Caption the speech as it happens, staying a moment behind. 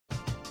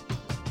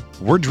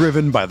We're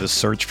driven by the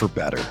search for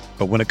better.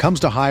 But when it comes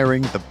to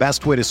hiring, the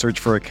best way to search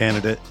for a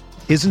candidate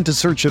isn't to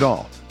search at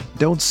all.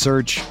 Don't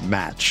search,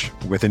 match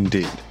with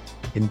Indeed.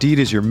 Indeed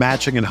is your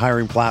matching and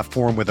hiring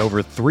platform with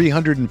over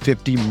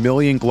 350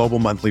 million global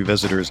monthly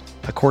visitors,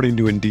 according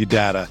to Indeed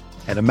data,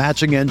 and a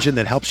matching engine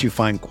that helps you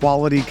find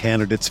quality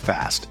candidates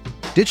fast.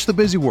 Ditch the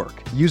busy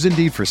work. Use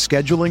Indeed for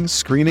scheduling,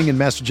 screening, and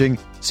messaging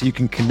so you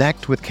can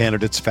connect with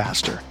candidates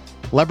faster.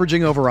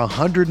 Leveraging over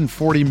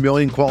 140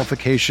 million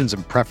qualifications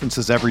and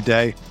preferences every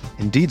day,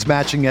 Indeed's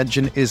matching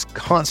engine is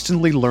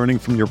constantly learning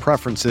from your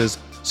preferences,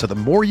 so the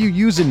more you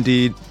use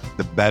Indeed,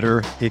 the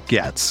better it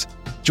gets.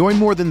 Join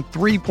more than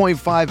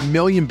 3.5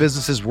 million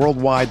businesses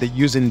worldwide that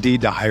use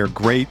Indeed to hire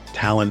great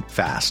talent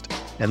fast.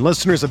 And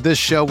listeners of this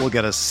show will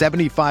get a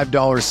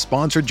 $75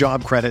 sponsored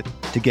job credit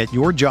to get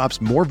your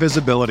jobs more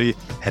visibility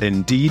at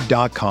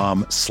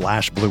Indeed.com/Blue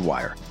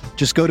Wire.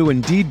 Just go to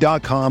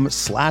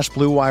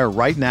Indeed.com/Blue Wire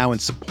right now and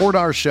support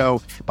our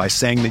show by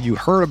saying that you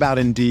heard about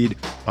Indeed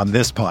on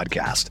this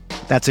podcast.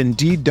 That's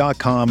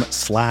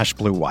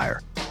Indeed.com/Blue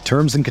Wire.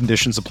 Terms and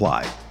conditions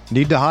apply.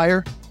 Need to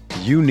hire?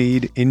 You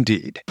need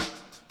Indeed.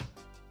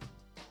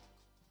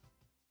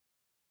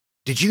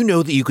 Did you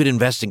know that you could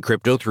invest in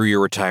crypto through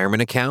your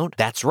retirement account?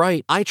 That's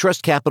right.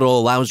 iTrust Capital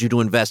allows you to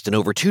invest in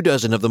over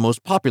 24 of the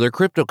most popular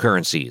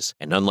cryptocurrencies.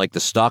 And unlike the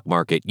stock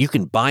market, you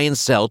can buy and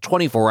sell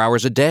 24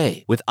 hours a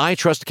day. With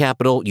iTrust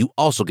Capital, you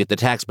also get the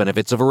tax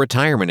benefits of a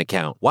retirement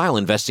account while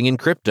investing in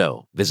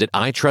crypto. Visit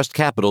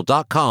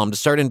iTrustCapital.com to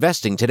start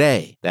investing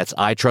today. That's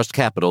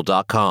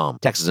iTrustCapital.com.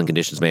 Taxes and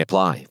conditions may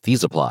apply.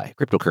 Fees apply.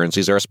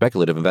 Cryptocurrencies are a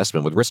speculative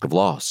investment with risk of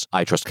loss.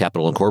 iTrust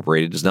Capital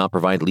Incorporated does not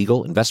provide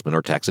legal, investment,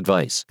 or tax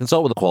advice.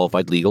 Consult with a qualified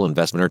legal,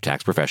 investment, or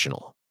tax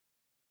professional.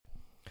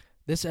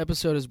 This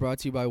episode is brought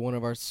to you by one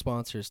of our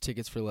sponsors,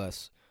 Tickets for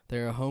Less.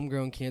 They're a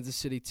homegrown Kansas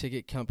City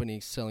ticket company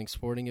selling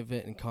sporting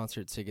event and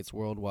concert tickets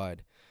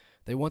worldwide.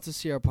 They want to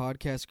see our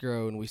podcast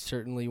grow, and we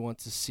certainly want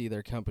to see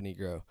their company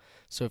grow.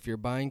 So if you're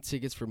buying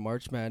tickets for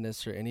March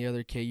Madness or any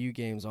other KU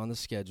games on the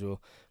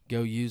schedule,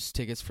 go use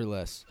Tickets for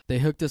Less. They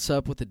hooked us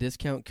up with a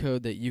discount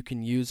code that you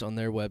can use on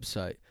their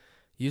website.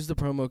 Use the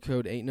promo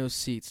code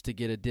AIN'TNOSEATS to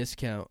get a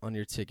discount on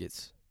your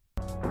tickets.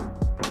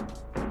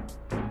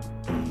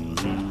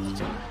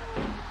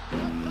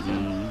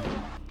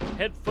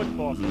 Head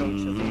football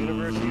coach of the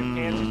University of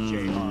Kansas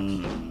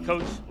Jayhawks,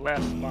 Coach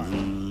Les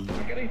Martin.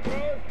 He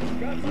throws,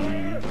 got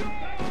Myers,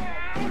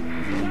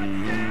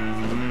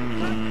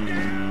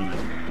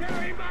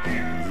 Gary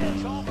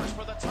Myers, Chalmers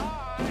for the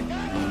tie,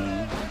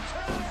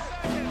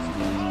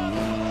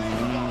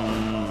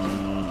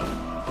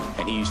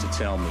 and he used to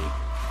tell me,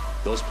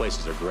 those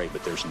places are great,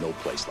 but there's no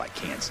place like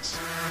Kansas.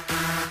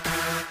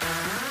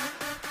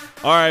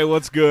 All right,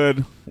 what's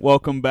good?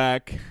 Welcome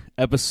back.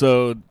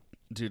 Episode...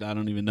 Dude, I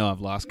don't even know. I've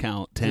lost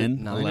count.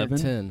 10, 11?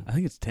 10? I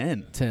think it's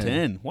 10.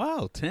 10.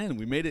 Wow, 10.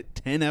 We made it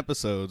 10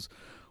 episodes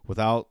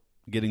without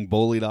getting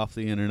bullied off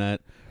the internet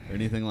or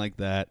anything like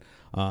that.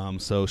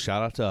 So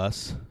shout out to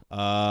us.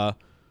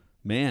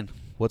 Man,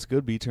 what's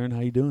good, B-Turn? How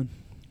you doing?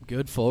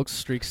 Good, folks.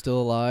 Streak's still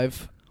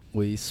alive.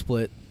 We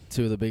split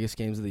two of the biggest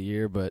games of the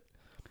year, but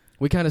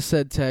we kind of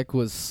said Tech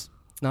was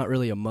not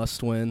really a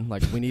must-win.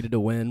 Like, we needed to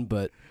win,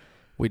 but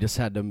we just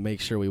had to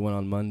make sure we went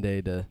on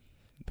Monday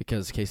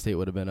because K-State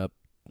would have been up.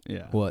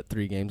 Yeah. What,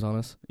 3 games on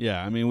us?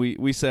 Yeah, I mean,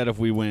 we said if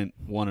we went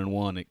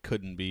 1-1, it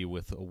couldn't be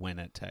with a win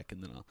at Tech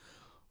and then a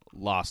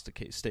loss to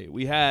K-State.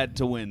 We had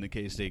to win the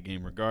K-State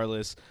game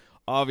regardless.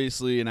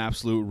 Obviously, an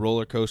absolute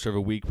roller coaster of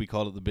a week. We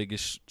called it the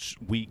biggest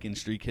week in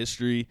Streak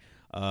history,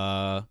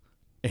 and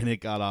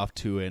it got off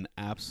to an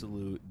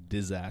absolute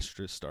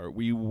disastrous start.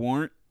 We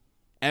weren't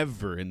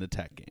ever in the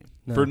Tech game.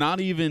 No. For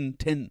not even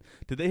 10.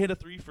 Did they hit a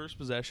 3 first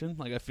possession?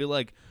 Like, I feel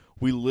like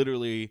we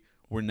literally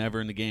were never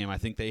in the game. I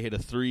think they hit a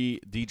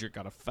 3. Diedrich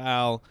got a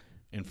foul,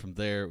 and from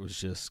there it was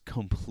just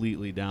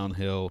completely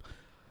downhill.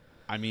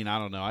 I mean, I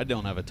don't know. I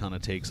don't have a ton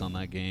of takes on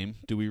that game.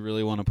 Do we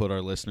really want to put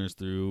our listeners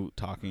through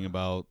talking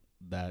about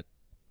that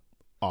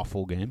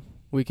awful game?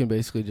 We can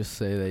basically just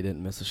say they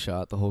didn't miss a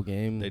shot the whole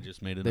game. They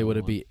just made it. They would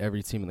have beat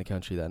every team in the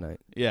country that night.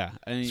 Yeah,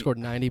 I mean, scored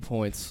 90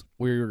 points.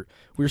 We were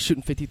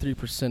shooting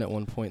 53% at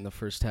one point in the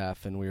first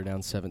half, and we were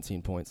down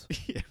 17 points.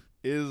 Yeah.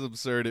 It is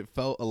absurd. It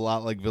felt a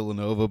lot like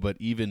Villanova, but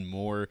even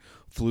more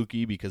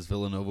fluky because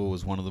Villanova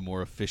was one of the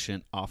more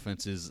efficient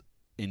offenses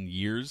in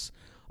years.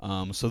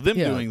 So them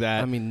doing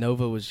that. I mean,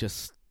 Nova was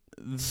just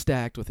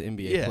stacked with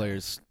NBA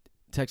players.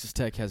 Texas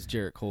Tech has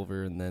Jarrett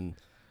Culver, and then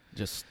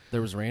just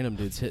there was random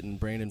dudes hitting.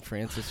 Brandon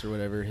Francis or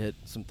whatever hit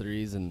some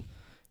threes, and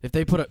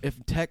if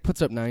Tech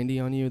puts up 90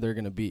 on you, they're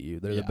going to beat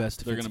you. They're the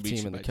best defensive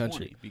team in the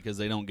country because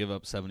they don't give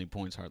up 70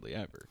 points hardly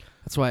ever.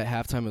 That's why at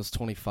halftime it was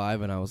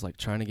 25, and I was like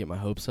trying to get my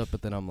hopes up,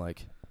 but then I'm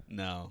like,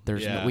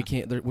 we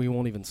can't. We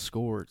won't even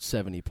score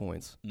 70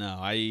 points. No,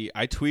 I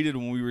tweeted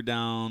when we were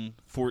down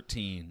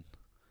 14.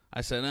 I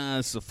said,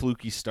 this is a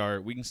fluky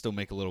start. We can still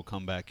make a little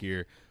comeback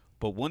here.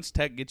 But once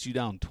Tech gets you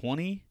down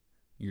 20,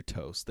 you're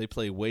toast. They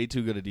play way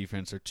too good a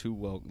defense. They're too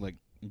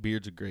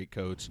Beard's a great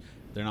coach.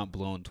 They're not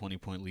blowing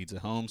 20-point leads at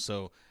home.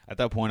 So at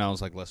that point, I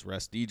was like, let's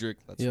rest Diedrich.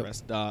 Let's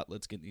rest Dot.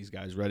 Let's get these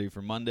guys ready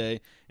for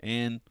Monday.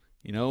 And,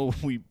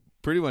 we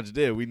pretty much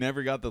did. We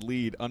never got the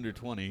lead under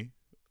 20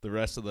 the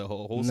rest of the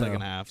whole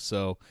second half.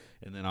 So,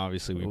 and then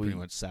obviously we pretty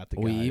much sat the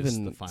guys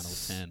the final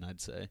 10,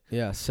 I'd say.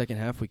 Yeah, second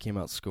half we came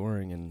out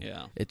scoring, and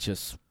it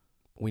just –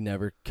 we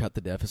never cut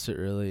the deficit,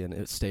 really, and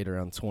it stayed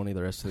around 20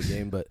 the rest of the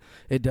game. But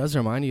it does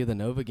remind you of the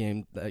Nova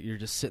game that you're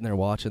just sitting there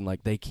watching,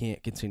 like, they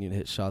can't continue to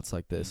hit shots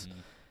like this. Mm-hmm.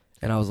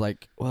 And I was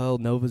like, well,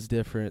 Nova's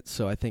different,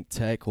 so I think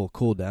Tech will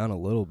cool down a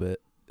little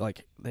bit.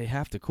 Like, they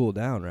have to cool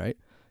down, right?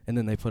 And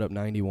then they put up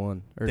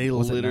 91. Or they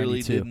literally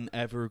 92? Didn't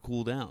ever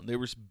cool down. They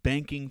were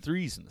banking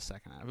threes in the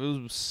second half. It was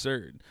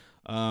absurd.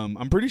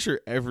 I'm pretty sure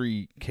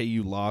every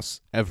KU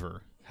loss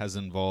ever has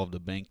involved a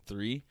banked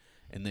three.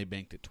 And they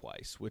banked it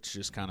twice, which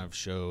just kind of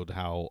showed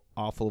how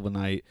awful of a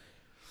night.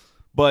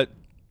 But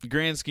the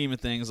grand scheme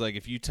of things, like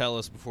if you tell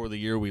us before the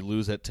year we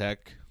lose at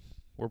Tech,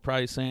 we're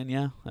probably saying,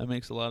 yeah, that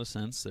makes a lot of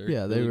sense. They're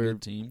a really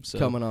good team. So.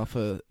 Coming off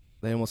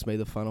they almost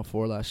made the Final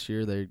Four last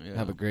year. They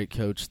have a great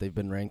coach. They've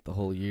been ranked the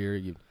whole year.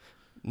 You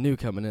knew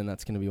coming in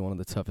that's going to be one of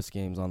the toughest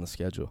games on the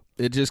schedule.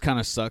 It just kind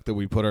of sucked that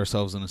we put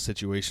ourselves in a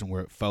situation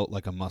where it felt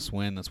like a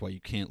must-win. That's why you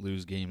can't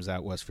lose games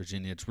at West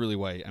Virginia. It's really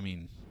why,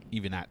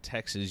 even at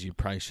Texas, you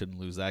probably shouldn't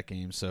lose that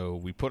game. So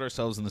we put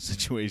ourselves in the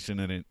situation,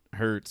 and it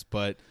hurts.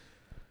 But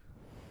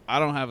I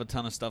don't have a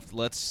ton of stuff.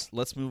 Let's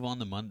move on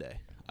to Monday.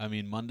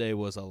 Monday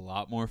was a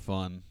lot more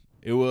fun.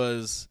 It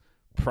was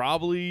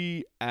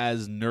probably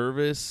as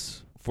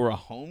nervous for a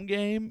home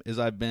game as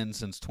I've been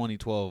since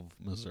 2012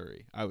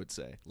 Missouri, I would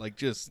say. Like,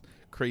 just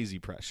crazy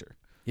pressure.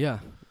 Yeah,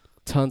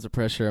 tons of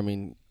pressure.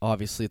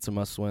 Obviously it's a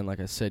must-win. Like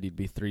I said, you'd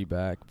be 3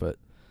 back. But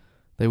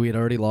we had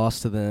already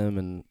lost to them,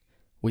 and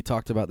we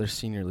talked about their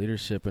senior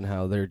leadership and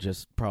how they're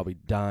just probably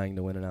dying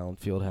to win an Allen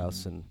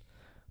Fieldhouse, and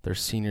their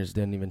seniors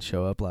didn't even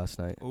show up last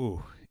night.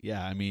 Ooh,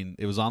 yeah.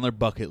 It was on their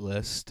bucket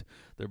list.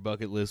 Their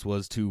bucket list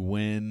was to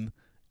win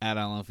at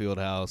Allen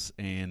Fieldhouse,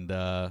 and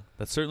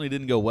that certainly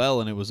didn't go well,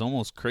 and it was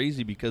almost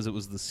crazy because it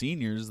was the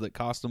seniors that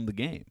cost them the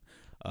game.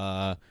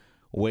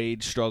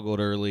 Wade struggled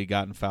early,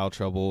 got in foul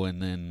trouble,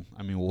 and then,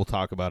 we'll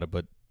talk about it,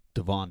 but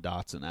Devon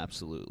Dotson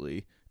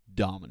absolutely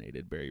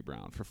dominated Barry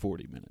Brown for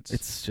 40 minutes.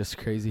 It's just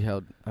crazy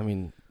how,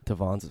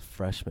 Devon's a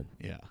freshman.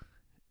 Yeah.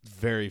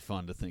 Very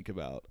fun to think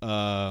about.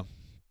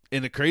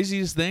 And the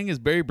craziest thing is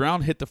Barry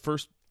Brown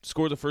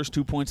scored the first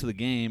 2 points of the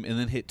game and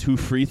then hit 2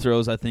 free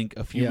throws, I think,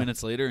 a few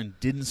minutes later and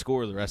didn't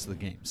score the rest of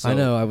the game. So, I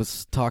know. I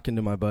was talking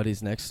to my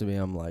buddies next to me.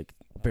 I'm like,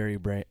 Barry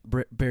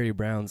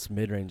Brown's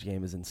mid-range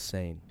game is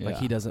insane. Yeah. Like,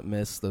 he doesn't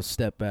miss those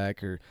step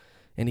back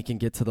and he can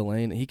get to the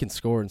lane. He can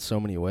score in so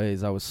many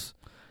ways.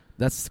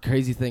 That's the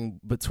crazy thing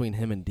between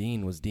him and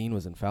Dean was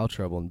in foul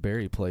trouble, and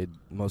Barry played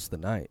most of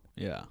the night.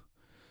 Yeah.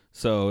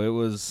 So it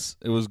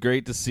was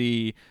great to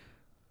see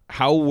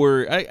how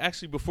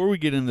actually, before we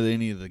get into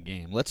any of the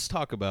game, let's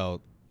talk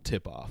about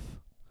tip-off.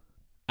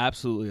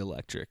 Absolutely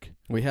electric.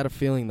 We had a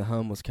feeling the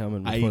hum was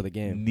coming before the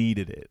game. I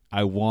needed it.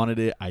 I wanted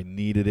it. I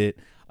needed it.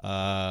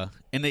 And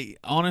they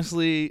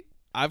honestly,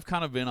 I've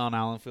kind of been on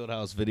Allen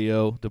Fieldhouse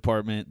video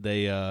department.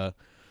 They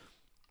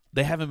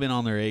haven't been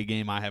on their A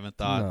game, I haven't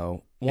thought.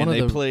 No.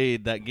 They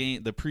played that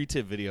game. The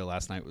pre-tip video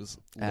last night was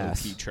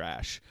low-key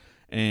trash.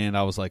 And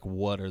I was like,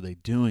 what are they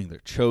doing? They're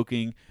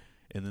choking.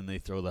 And then they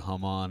throw the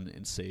hum on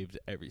and saved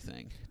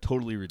everything.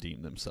 Totally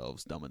redeemed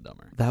themselves, Dumb and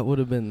Dumber. That would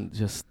have been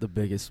just the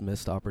biggest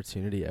missed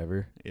opportunity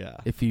ever. Yeah.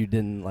 If you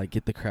didn't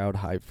get the crowd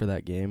hype for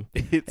that game.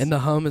 And the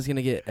hum is going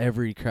to get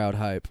every crowd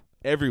hype.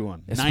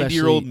 Everyone.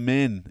 90-year-old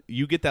men.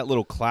 You get that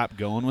little clap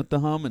going with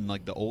the hum, and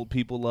the old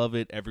people love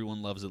it.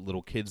 Everyone loves it.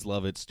 Little kids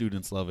love it.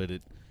 Students love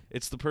it.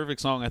 It's the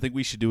perfect song. I think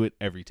we should do it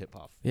every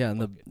tip-off. Yeah, and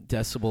the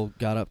decibel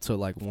got up to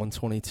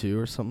 122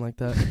 or something like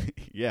that.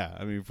 Yeah,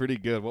 pretty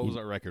good. What was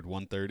our record,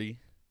 130?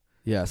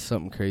 Yeah,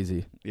 something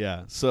crazy.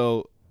 Yeah,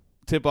 so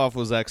tip-off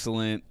was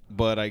excellent,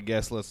 but I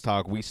guess let's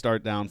talk. We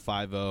start down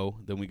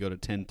 5-0, then we go to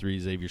 10-3.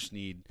 Xavier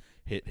Sneed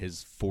hit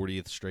his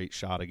 40th straight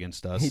shot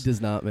against us. He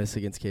does not miss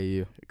against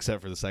KU.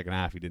 Except for the second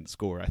half, he didn't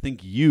score. I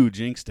think you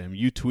jinxed him.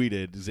 You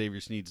tweeted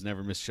Xavier Sneed's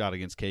never missed a shot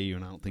against KU,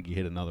 and I don't think he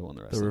hit another one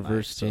the rest of the night. The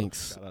reverse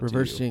jinx.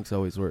 Reverse jinx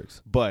always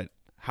works. But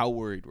how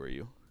worried were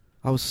you?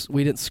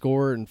 We didn't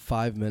score in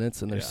 5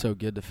 minutes, and they're so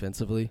good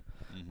defensively.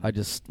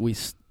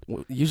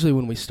 Mm-hmm. Usually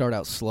when we start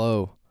out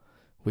slow,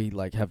 we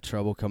have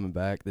trouble coming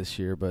back this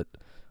year, but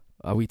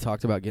we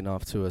talked about getting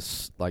off to a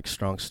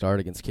strong start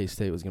against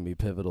K-State was going to be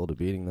pivotal to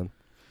beating them.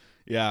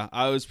 Yeah,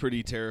 I was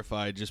pretty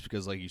terrified just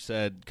because, like you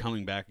said,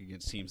 coming back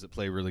against teams that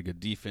play really good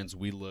defense,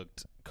 we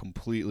looked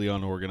completely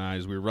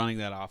unorganized. We were running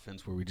that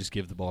offense where we just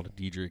give the ball to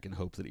Diedrich and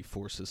hope that he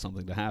forces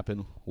something to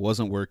happen.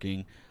 Wasn't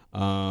working.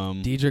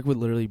 Diedrich would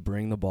literally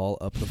bring the ball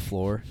up the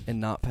floor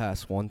and not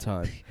pass one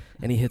time.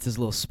 And he hits his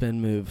little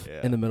spin move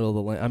in the middle of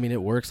the lane.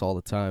 It works all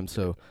the time,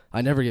 so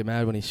I never get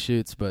mad when he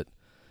shoots, but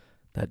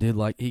that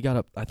dude, he got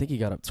up, I think he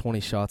got up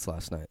 20 shots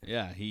last night.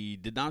 Yeah, he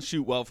did not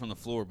shoot well from the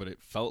floor, but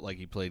it felt like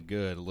he played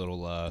good, a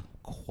little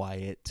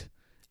quiet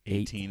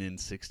 18 and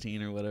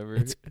 16 or whatever.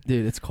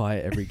 Dude, it's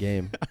quiet every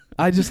game.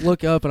 I just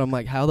look up and I'm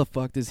like, how the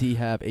fuck does he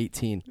have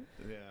 18?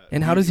 Yeah.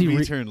 And how does he?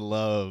 Return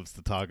loves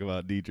to talk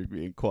about Dietrich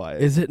being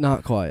quiet. Is it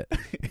not quiet?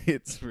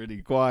 It's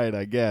pretty quiet,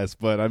 I guess.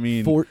 But I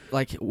mean,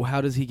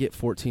 how does he get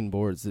 14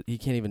 boards? He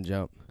can't even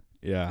jump.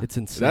 Yeah, it's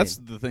insane. That's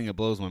the thing that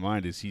blows my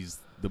mind is he's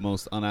the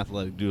most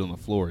unathletic dude on the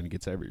floor and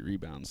gets every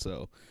rebound.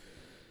 So,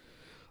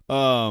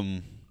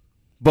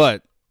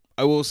 but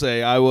I will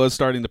say I was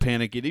starting to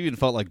panic. It even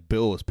felt like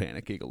Bill was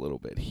panicking a little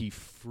bit. He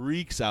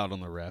freaks out on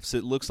the refs.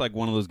 It looks like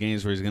one of those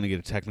games where he's going to get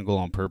a technical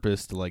on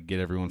purpose to like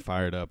get everyone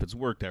fired up. It's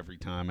worked every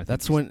time. I think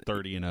that's when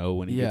 30-0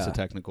 when he gets a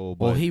technical.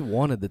 But, well, he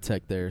wanted the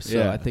tech there,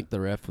 so I think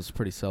the ref was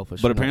pretty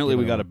selfish. But apparently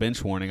we got a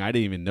bench warning. I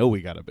didn't even know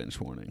we got a bench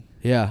warning.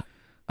 Yeah.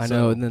 I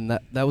know, and then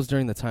that was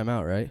during the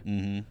timeout, right?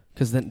 Mm-hmm.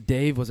 Because then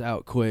Dave was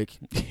out quick.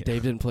 Yeah.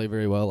 Dave didn't play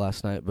very well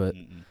last night, but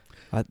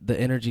the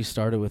energy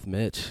started with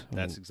Mitch.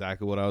 That's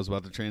exactly what I was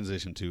about to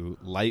transition to.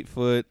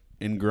 Lightfoot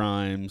and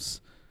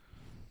Grimes.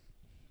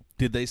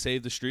 Did they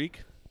save the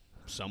streak?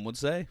 Some would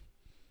say.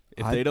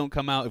 If they don't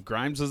come out, if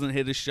Grimes doesn't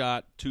hit a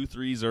shot 2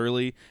 threes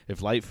early,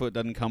 if Lightfoot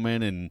doesn't come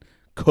in and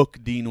cook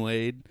Dean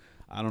Wade,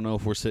 I don't know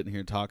if we're sitting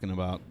here talking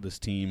about this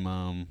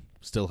team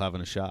still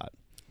having a shot.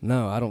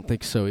 No, I don't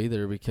think so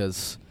either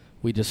because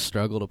we just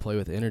struggle to play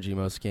with energy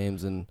most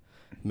games. And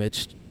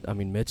Mitch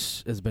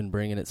has been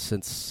bringing it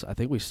since I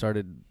think we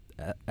started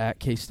at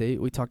K-State.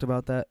 We talked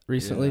about that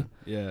recently.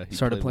 Yeah, he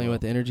started playing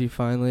with energy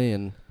finally.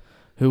 And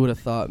who would have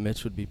thought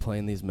Mitch would be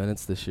playing these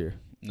minutes this year?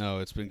 No,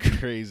 it's been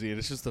crazy. And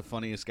it's just the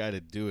funniest guy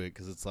to do it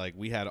because it's like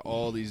we had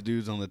all these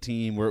dudes on the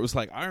team where it was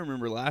like I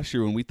remember last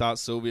year when we thought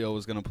Silvio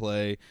was going to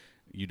play.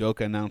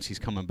 Udoka announced he's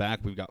coming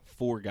back. We've got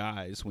 4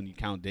 guys. When you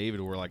count David,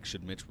 we're like,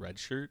 should Mitch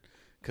redshirt?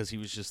 Because he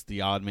was just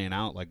the odd man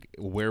out. Like,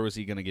 where was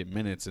he going to get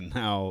minutes? And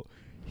now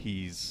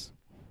he's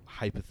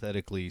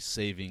hypothetically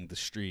saving the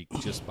streak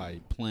just by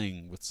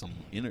playing with some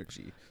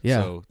energy.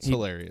 Yeah. So it's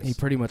hilarious. He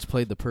pretty much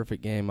played the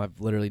perfect game.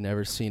 I've literally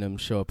never seen him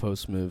show a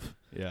post move.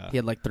 Yeah. He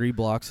had like 3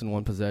 blocks in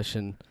one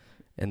possession,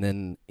 and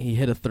then he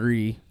hit a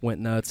 3,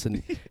 went nuts,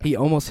 and he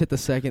almost hit the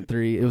second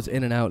 3. It was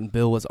in and out, and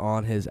Bill was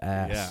on his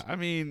ass. Yeah. I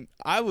mean,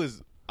 I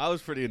was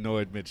pretty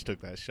annoyed Mitch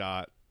took that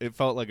shot. It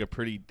felt like a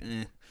pretty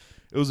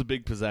it was a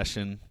big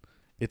possession.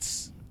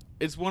 It's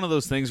one of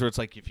those things where it's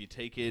like if you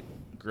take it,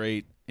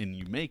 great, and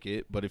you make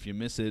it, but if you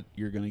miss it,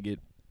 you're going to get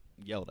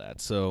yelled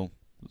at. So,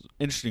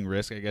 interesting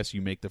risk. I guess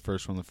you make the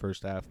first one the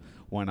first half.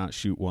 Why not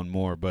shoot one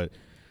more? But,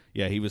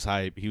 yeah, he was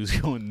hype. He was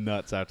going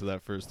nuts after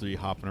that first 3,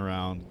 hopping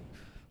around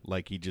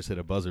like he just hit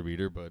a buzzer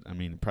beater, but, I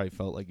mean, it probably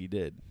felt like he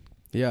did.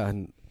 Yeah,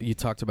 and you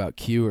talked about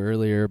Q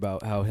earlier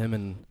about how him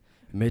and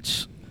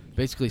Mitch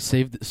basically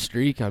saved the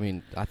streak. I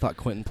mean, I thought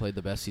Quentin played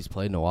the best he's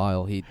played in a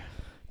while.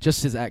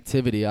 Just his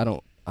activity, I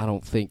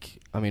don't think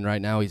 – I mean,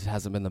 right now he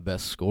hasn't been the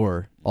best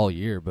scorer all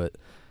year, but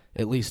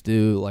at least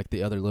do, like,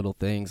 the other little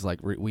things. Like,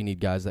 we need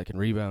guys that can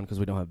rebound because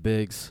we don't have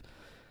bigs.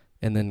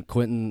 And then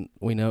Quentin,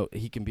 we know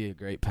he can be a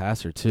great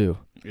passer too.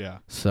 Yeah.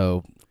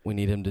 So we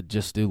need him to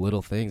just do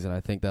little things, and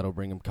I think that'll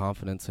bring him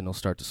confidence, and he'll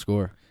start to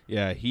score.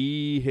 Yeah,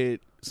 he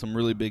hit some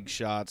really big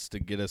shots to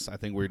get us. I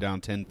think we were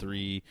down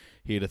 10-3.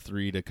 He hit a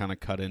 3 to kind of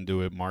cut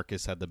into it.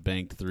 Marcus had the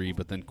banked 3,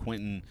 but then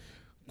Quentin,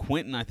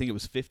 I think it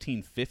was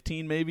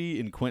 15-15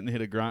 maybe, and Quentin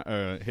hit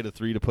a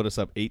 3 to put us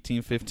up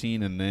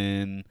 18-15, and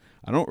then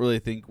I don't really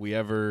think we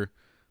ever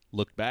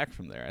looked back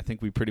from there. I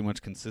think we pretty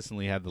much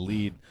consistently had the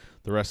lead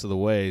the rest of the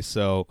way.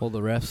 So, well,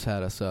 the refs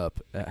had us up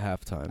at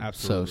halftime.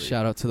 Absolutely. So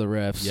shout out to the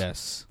refs.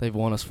 Yes, they've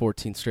won us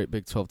 14 straight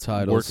Big 12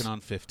 titles. Working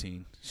on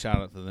 15. Shout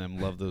out to them.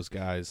 Love those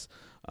guys.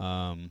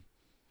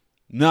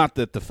 Not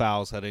that the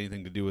fouls had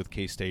anything to do with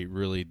K-State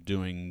really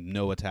doing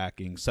no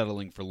attacking,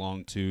 settling for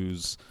long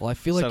 2s, well, I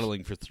feel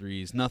settling for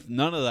 3s.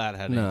 None of that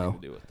had anything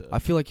to do with it. I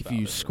feel like if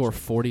you score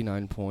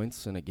 49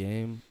 points in a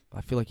game,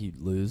 I feel like you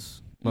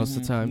lose most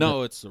of the time.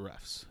 No, it's the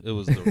refs. It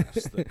was the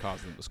refs that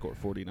caused them to score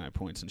 49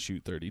 points and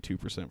shoot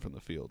 32% from the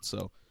field.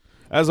 So,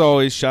 as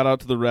always, shout out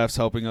to the refs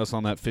helping us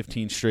on that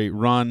 15 straight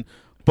run.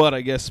 But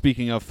I guess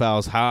speaking of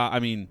fouls,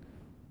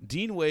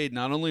 Dean Wade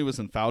not only was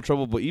in foul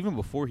trouble, but even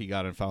before he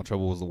got in foul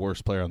trouble was the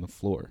worst player on the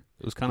floor.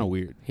 It was kind of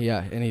weird.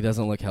 Yeah, and he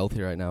doesn't look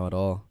healthy right now at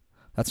all.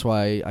 That's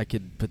why I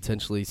could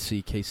potentially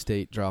see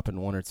K-State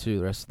dropping 1 or 2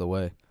 the rest of the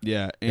way.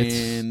 Yeah,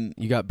 and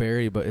you got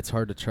Barry, but it's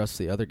hard to trust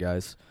the other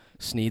guys.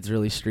 Sneed's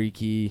really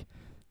streaky.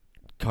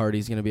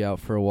 Cardi's going to be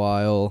out for a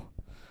while.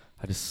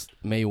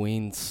 May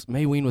Ween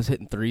was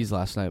hitting 3s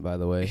last night, by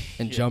the way,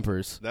 and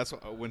jumpers. That's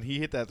when he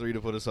hit that 3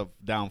 to put us up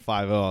down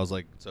 5-0. I was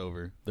like, it's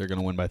over. They're going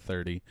to win by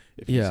 30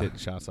 if he's hitting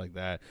shots like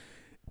that.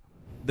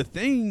 The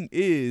thing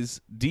is,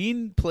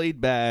 Dean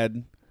played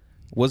bad,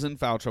 was in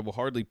foul trouble,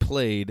 hardly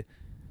played.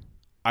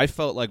 I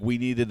felt like we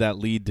needed that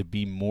lead to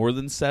be more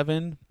than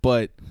 7,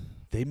 but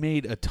they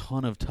made a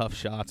ton of tough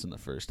shots in the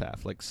first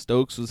half. Like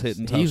Stokes was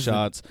hitting tough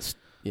shots.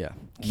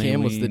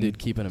 Cam was the dude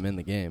keeping him in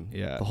the game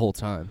the whole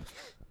time.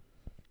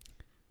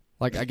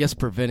 Like, I guess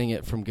preventing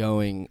it from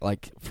going,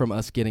 like, from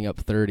us getting up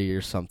 30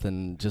 or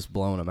something, just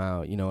blowing them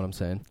out. You know what I'm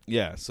saying?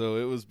 Yeah, so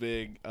it was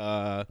big.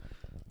 But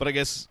I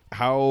guess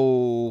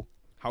how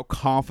how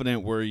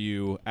confident were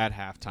you at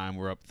halftime?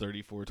 We're up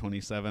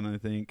 34-27, I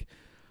think.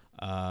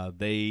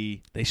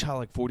 They shot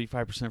like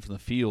 45% from the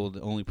field,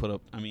 only put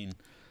up, I mean,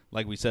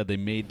 like we said, they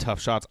made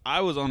tough shots.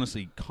 I was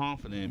honestly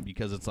confident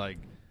because it's like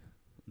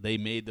they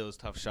made those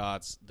tough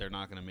shots. They're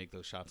not going to make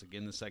those shots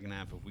again in the second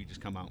half. If we just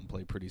come out and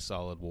play pretty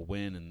solid, we'll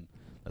win, and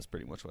that's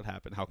pretty much what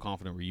happened. How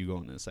confident were you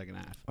going in the second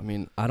half? I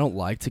mean, I don't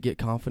like to get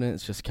confident.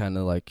 It's just kind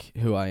of like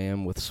who I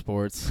am with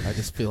sports. I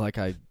just feel like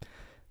I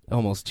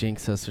almost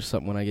jinx us or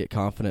something when I get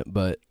confident,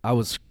 but I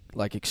was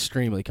like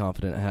extremely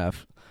confident at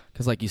half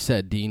because, like you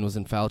said, Dean was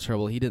in foul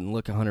trouble. He didn't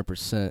look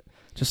 100%.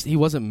 Just he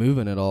wasn't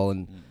moving at all,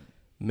 and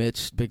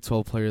Mitch, Big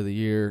 12 Player of the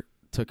Year,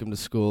 took him to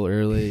school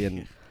early,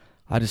 and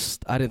I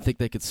didn't think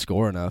they could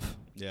score enough.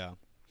 Yeah.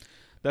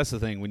 That's the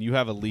thing. When you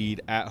have a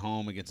lead at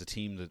home against a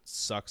team that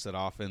sucks at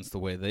offense the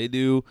way they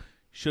do,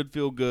 should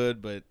feel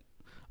good, but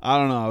I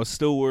don't know. I was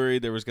still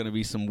worried there was going to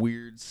be some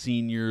weird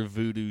senior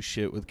voodoo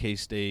shit with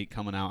K-State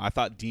coming out. I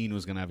thought Dean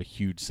was going to have a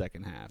huge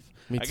second half.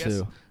 Me I too.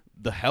 guess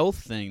the health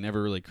thing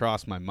never really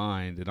crossed my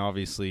mind, and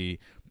obviously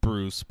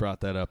Bruce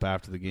brought that up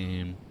after the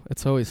game.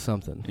 It's always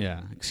something.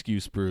 Yeah,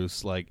 excuse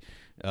Bruce. Like,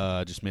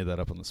 just made that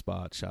up on the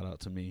spot. Shout out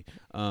to me.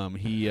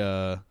 He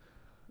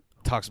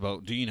talks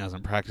about Dean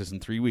hasn't practiced in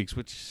 3 weeks,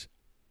 which,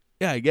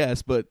 yeah, I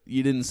guess, but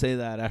you didn't say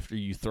that after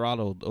you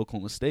throttled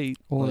Oklahoma State.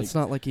 Well, it's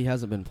not like he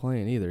hasn't been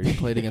playing either. He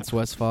played against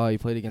Westphal. He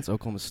played against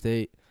Oklahoma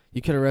State.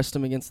 You could arrest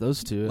him against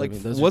those two. Like, I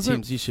mean, those are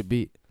teams you should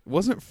beat.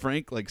 Wasn't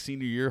Frank, like,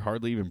 senior year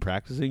hardly even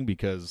practicing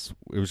because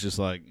it was just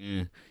like,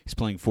 he's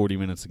playing 40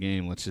 minutes a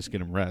game. Let's just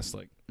get him rest.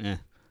 Like,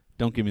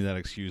 don't give me that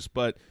excuse.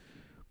 But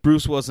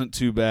Bruce wasn't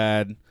too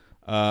bad.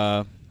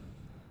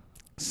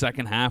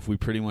 Second half, we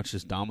pretty much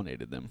just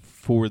dominated them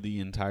for the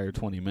entire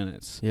 20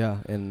 minutes. Yeah,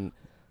 and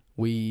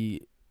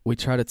we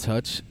try to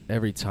touch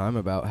every time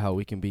about how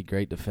we can be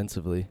great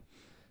defensively.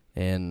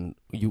 And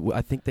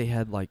I think they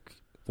had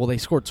they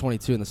scored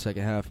 22 in the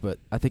second half, but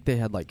I think they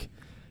had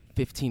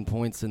 15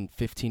 points in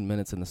 15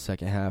 minutes in the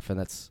second half,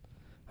 and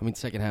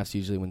second half's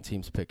usually when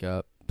teams pick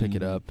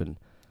it up, and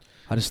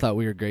I just thought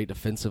we were great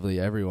defensively,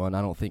 everyone.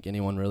 I don't think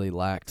anyone really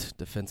lacked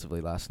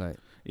defensively last night.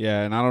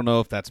 Yeah, and I don't know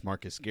if that's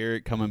Marcus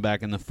Garrett coming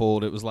back in the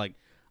fold. It was like,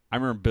 I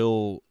remember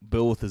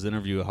Bill with his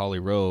interview at Holly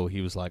Rowe,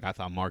 he was like, I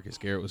thought Marcus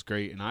Garrett was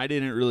great, and I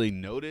didn't really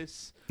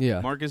notice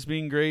Marcus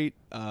being great.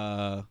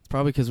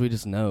 Probably because we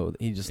just know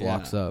that he just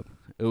locks up.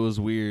 It was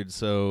weird,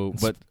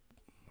 but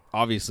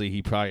obviously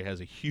he probably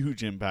has a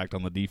huge impact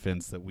on the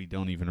defense that we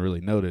don't even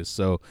really notice.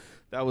 So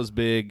that was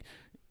big,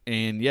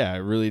 and yeah, it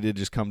really did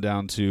just come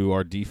down to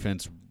our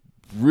defense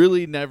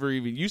really never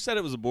even – you said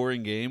it was a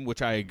boring game,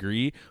 which I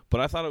agree, but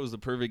I thought it was the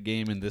perfect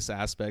game in this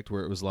aspect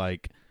where it was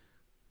like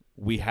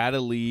we had a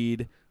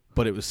lead,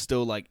 but it was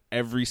still like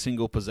every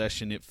single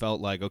possession it felt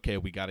like, okay,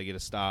 we got to get a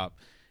stop,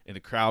 and the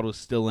crowd was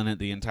still in it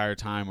the entire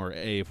time, or,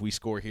 hey, if we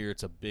score here,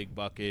 it's a big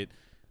bucket.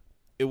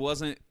 It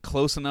wasn't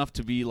close enough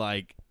to be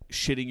like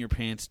shitting your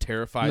pants,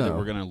 terrified that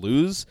we're going to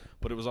lose,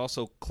 but it was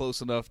also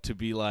close enough to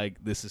be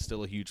like, this is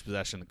still a huge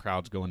possession. The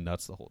crowd's going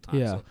nuts the whole time.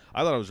 Yeah. So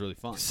I thought it was really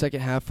fun.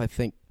 Second half, I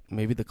think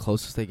maybe the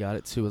closest they got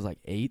it to was 8.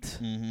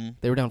 Mm-hmm.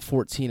 They were down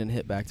 14 and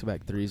hit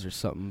back-to-back threes or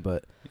something,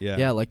 but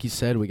yeah, like you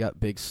said, we got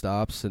big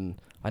stops,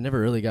 and I never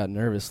really got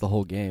nervous the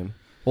whole game.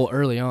 Well,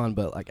 early on,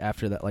 but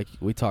after that, like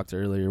we talked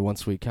earlier,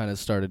 once we kind of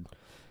started,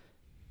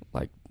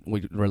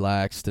 we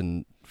relaxed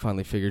and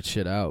finally figured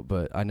shit out,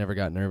 but I never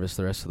got nervous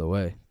the rest of the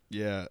way.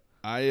 Yeah,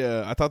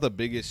 I thought the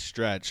biggest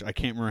stretch, I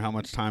can't remember how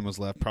much time was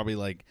left,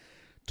 probably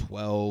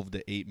 12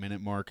 to 8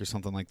 minute mark or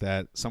something like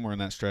that. Somewhere in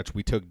that stretch,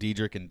 we took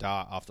Diedrich and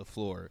Dot off the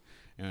floor,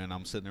 and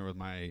I'm sitting there with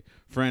my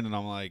friend, and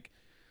I'm like,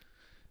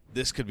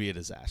 this could be a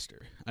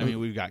disaster. I mean,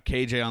 we've got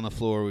KJ on the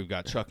floor, we've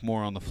got Chuck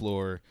Moore on the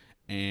floor,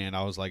 and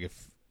I was like,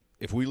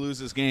 if we lose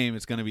this game,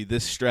 it's going to be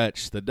this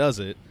stretch that does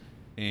it.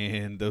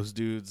 And those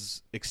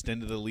dudes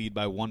extended the lead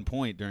by 1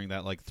 point during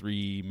that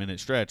 3 minute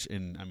stretch,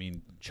 and I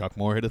mean, Chuck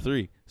Moore hit a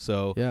 3.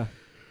 So yeah,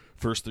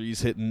 first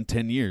threes hit in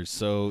 10 years.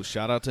 So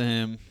shout out to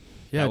him.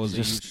 Yeah, that was a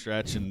huge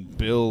stretch, and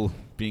Bill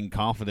being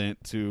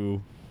confident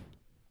to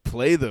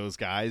play those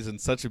guys in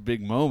such a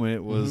big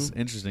moment was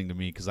interesting to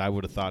me because I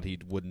would have thought he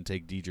wouldn't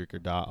take Diedrich or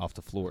Dot off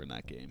the floor in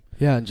that game.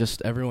 Yeah, and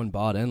just everyone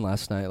bought in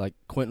last night. Like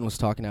Quentin was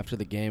talking after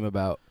the game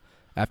about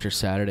after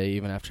Saturday,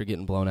 even after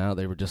getting blown out,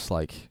 they were just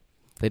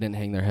they didn't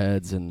hang their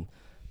heads, and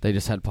they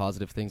just had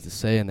positive things to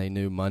say, and they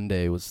knew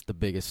Monday was the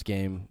biggest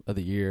game of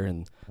the year,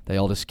 and they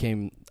all just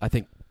came. I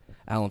think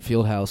Allen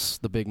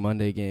Fieldhouse, the big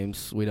Monday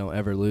games, we don't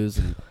ever lose,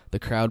 and the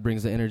crowd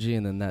brings the energy,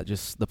 and then that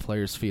just the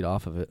players feed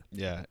off of it.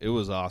 Yeah, it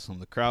was awesome.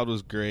 The crowd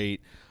was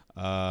great.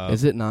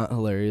 Is it not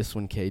hilarious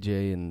when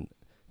KJ and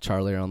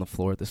Charlie are on the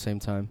floor at the same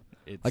time?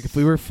 If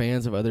we were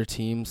fans of other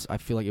teams, I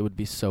feel like it would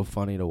be so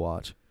funny to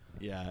watch.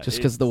 Yeah, just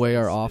because the way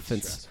our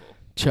offense,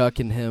 Chuck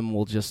and him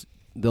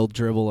they'll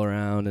dribble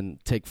around and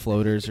take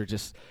floaters, or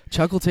just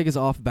Chuck will take his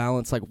off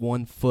balance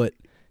 1 foot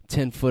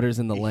 10-footers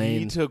in the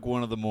lane. He took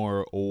one of the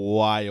more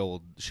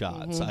wild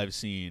shots I've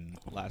seen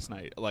last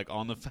night. Like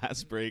on the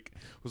fast break,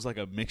 it was like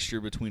a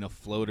mixture between a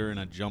floater and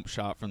a jump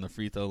shot from the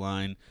free throw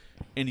line.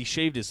 And he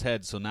shaved his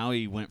head, so now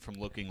he went from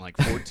looking like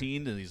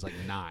 14 to he's like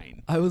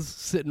 9. I was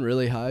sitting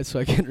really high, so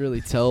I couldn't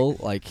really tell.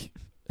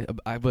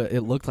 But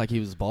it looked like he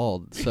was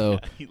bald. So yeah,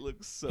 he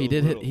looks so. He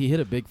did little. He hit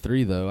a big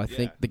 3 though. I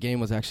think the game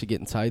was actually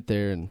getting tight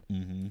there, and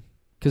Mm-hmm.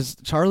 because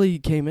Charlie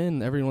came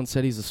in, everyone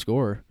said he's a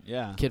scorer.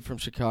 Yeah. Kid from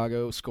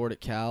Chicago, scored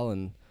at Cal,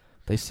 and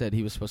they said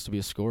he was supposed to be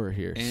a scorer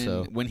here. And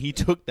so when he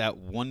took that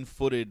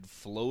one-footed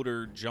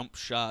floater jump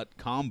shot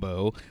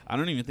combo, I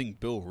don't even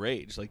think Bill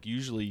raged. Like,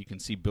 usually you can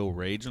see Bill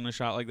rage on a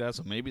shot like that,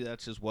 so maybe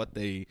that's just what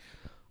they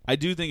 – I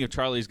do think if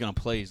Charlie's going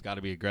to play, he's got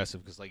to be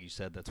aggressive because, like you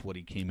said, that's what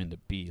he came in to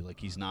be. Like,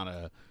 he's not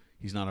a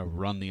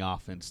run the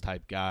offense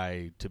type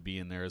guy to be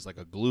in there as like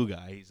a glue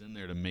guy. He's in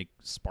there to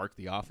spark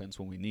the offense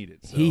when we need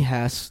it. So. he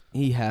has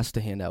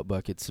to hand out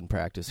buckets in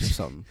practice or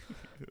something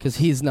because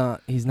he's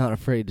not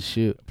afraid to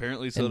shoot.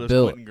 Apparently, so does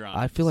Bill, Quentin Grimes.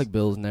 I feel like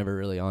Bill's never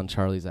really on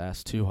Charlie's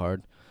ass too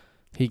hard.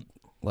 He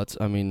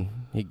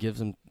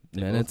gives him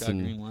They minutes both got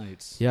and green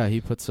lights. yeah,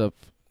 he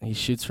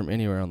shoots from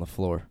anywhere on the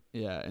floor.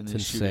 Yeah, and It's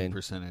his shooting insane.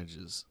 percentage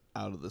is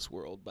out of this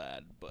world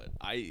bad. But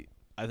I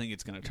think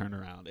it's going to turn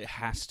around. It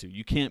has to.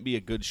 You can't be a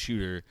good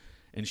shooter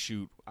and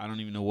shoot. I don't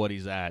even know what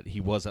he's at.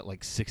 He was at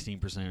like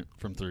 16%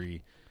 from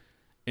 3.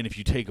 And if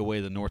you take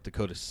away the North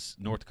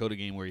Dakota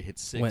game where he hit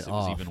 6, Went it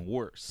was off. even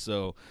worse.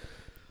 So,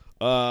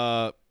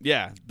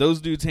 yeah,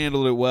 those dudes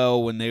handled it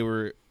well when they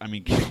were. I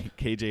mean,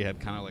 KJ had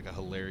kind of like a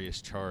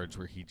hilarious charge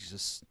where he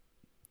just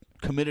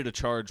committed a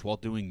charge while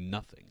doing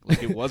nothing.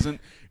 Like it wasn't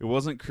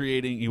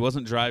creating. He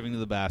wasn't driving to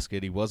the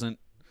basket.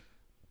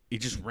 He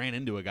just ran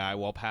into a guy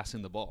while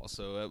passing the ball.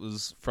 So it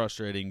was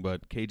frustrating,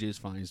 but KJ's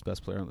fine. He's the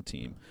best player on the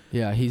team.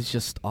 Yeah, he's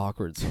just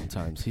awkward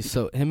sometimes.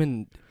 Him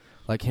and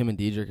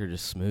Diedrich are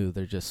just smooth.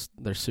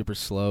 They're super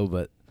slow,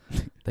 but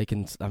they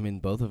can. I mean,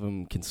 both of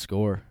them can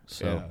score.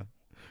 So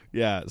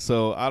yeah.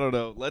 So I don't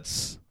know.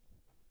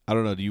 I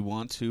don't know. Do you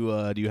want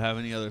to? Do you have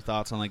any other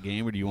thoughts on that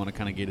game, or do you want to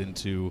kind of get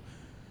into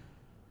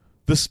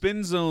the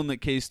spin zone that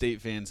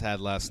K-State fans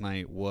had last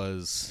night?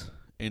 Was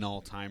an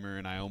all-timer,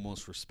 and I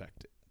almost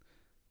respect it.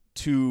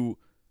 To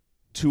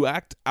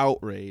act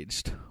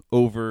outraged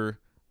over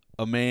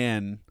a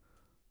man,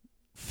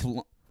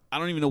 I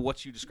don't even know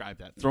what you describe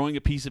that, throwing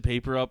a piece of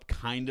paper up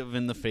kind of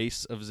in the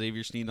face of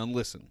Xavier Sneed.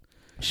 Listen.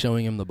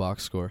 showing him the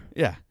box score.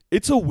 Yeah.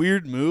 It's a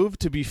weird move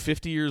to be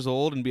 50 years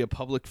old and be a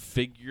public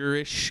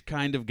figure-ish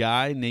kind of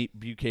guy, Nate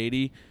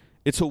Bukaty.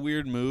 It's a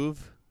weird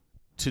move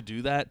to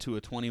do that to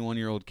a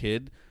 21-year-old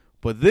kid.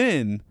 But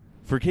then,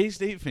 for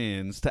K-State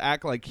fans to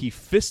act like he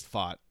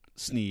fist-fought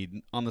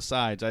Sneed on the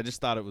sides, I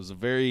just thought it was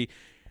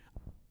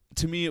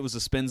to me, it was a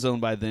spin zone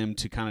by them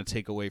to kind of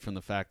take away from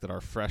the fact that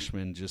our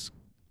freshmen just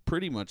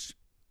pretty much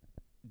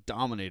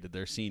dominated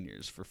their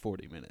seniors for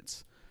 40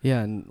 minutes.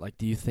 Yeah, and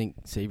do you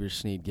think Xavier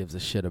Sneed gives a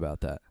shit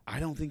about that? I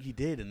don't think he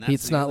did, and that's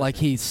It's not like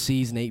he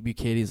sees Nate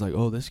Bukaty. He's like,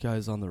 oh, this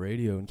guy's on the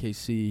radio in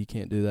KC. He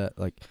can't do that.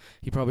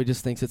 He probably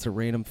just thinks it's a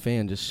random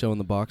fan just showing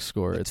the box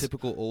score. It's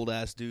typical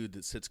old-ass dude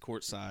that sits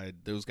courtside.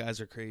 Those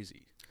guys are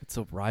crazy. It's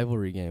a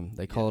rivalry game.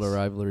 They call it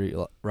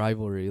a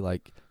rivalry.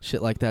 Like,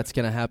 shit like that's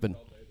going to happen.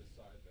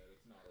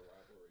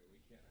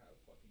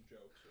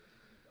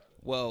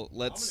 Well,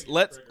 let's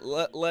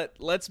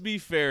be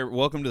fair.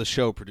 Welcome to the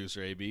show,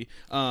 producer AB.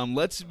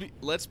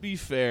 Let's be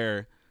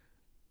fair.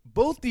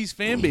 Both these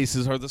fan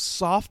bases are the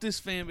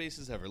softest fan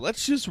bases ever.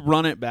 Let's just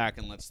run it back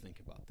and let's think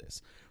about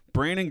this.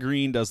 Brandon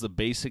Green does the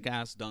basic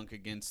ass dunk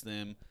against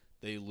them.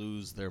 They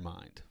lose their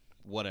mind.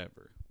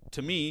 Whatever.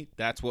 To me,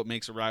 that's what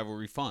makes a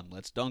rivalry fun.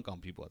 Let's dunk on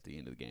people at the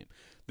end of the game.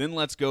 Then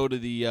let's go to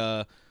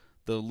the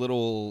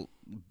little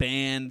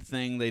band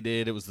thing they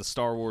did. It was the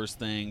Star Wars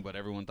thing, but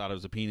everyone thought it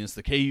was a penis.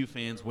 The KU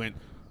fans went,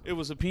 it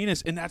was a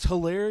penis, and that's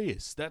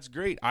hilarious. That's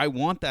great. I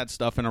want that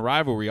stuff in a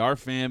rivalry. Our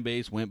fan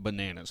base went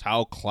bananas.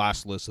 How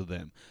classless of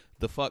them.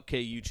 The fuck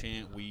KU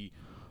chant,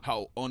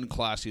 how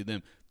unclassy of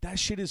them. That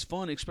shit is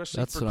fun,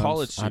 especially for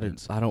college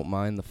students. I don't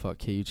mind the fuck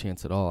KU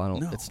chants at all.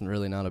 No. It's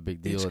really not a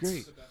big deal. It's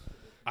great.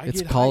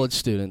 It's college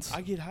students.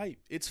 I get hype.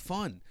 It's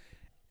fun.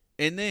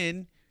 And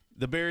then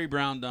the Barry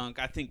Brown dunk,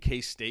 I think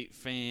K-State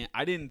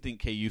I didn't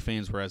think KU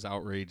fans were as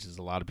outraged as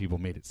a lot of people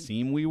made it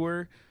seem we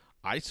were.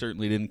 I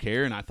certainly didn't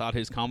care, and I thought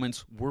his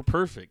comments were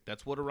perfect.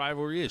 That's what a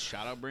rivalry is.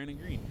 Shout out Brandon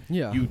Green.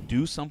 Yeah. You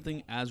do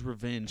something as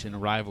revenge in a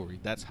rivalry.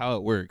 That's how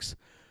it works.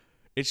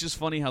 It's just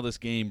funny how this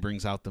game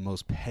brings out the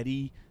most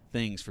petty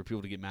things for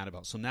people to get mad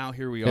about. So now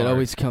here we are. It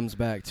always comes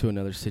back to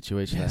another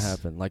situation that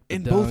happened. Like the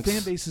and dunks. both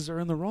fan bases are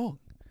in the wrong.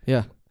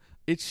 Yeah.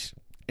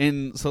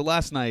 And so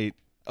last night,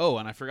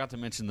 and I forgot to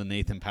mention the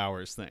Nathan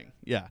Powers thing.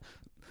 Yeah.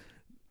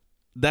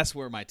 That's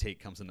where my take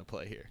comes into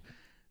play here.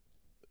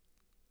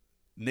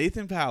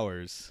 Nathan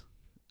Powers,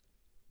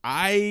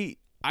 I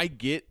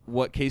get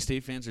what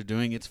K-State fans are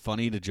doing. It's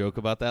funny to joke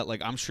about that.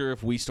 Like, I'm sure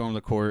if we stormed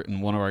the court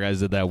and one of our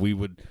guys did that, we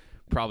would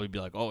probably be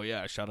like, oh,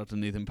 yeah, shout out to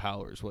Nathan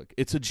Powers. Like,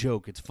 it's a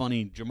joke. It's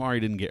funny. Jamari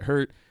didn't get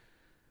hurt.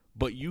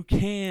 But you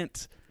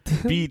can't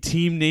be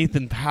Team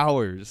Nathan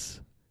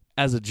Powers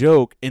as a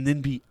joke and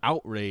then be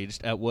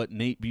outraged at what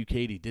Nate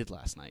Bukaty did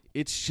last night.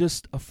 It's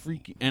just a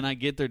freaking... And I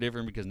get they're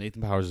different because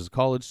Nathan Powers is a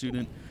college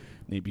student.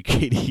 Nate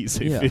Bukaty is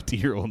a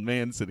 50-year-old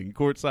man sitting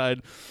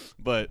courtside.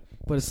 But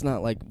it's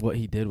not like what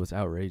he did was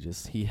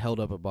outrageous. He held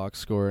up a box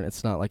score, and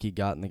it's not like he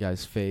got in the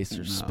guy's face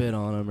or spit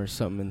on him or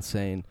something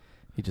insane.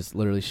 He just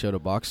literally showed a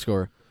box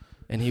score,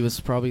 and he was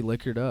probably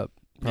liquored up,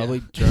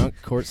 probably drunk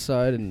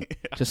courtside and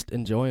just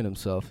enjoying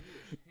himself.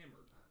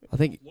 I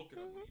think... Look at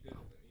him when he did it.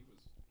 He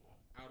was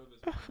out of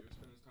his mind. He was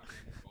spending his time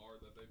in the bar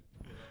that they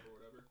put up or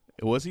whatever.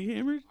 Was he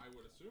hammered? I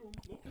would assume.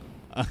 Look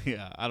at him.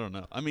 Yeah, I don't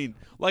know. I mean,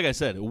 like I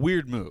said, a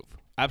weird move.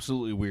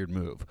 Absolutely weird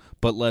move.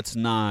 But let's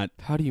not...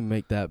 How do you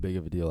make that big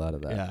of a deal out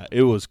of that? Yeah,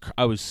 it was...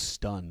 I was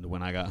stunned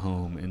when I got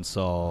home and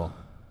saw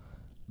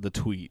the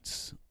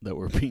tweets that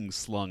were being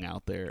slung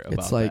out there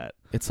about that.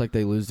 It's like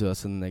they lose to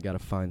us and they got to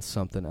find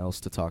something else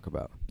to talk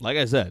about. Like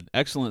I said,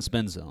 excellent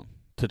spin zone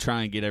to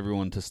try and get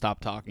everyone to stop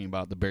talking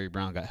about the Barry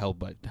Brown got held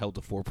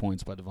to 4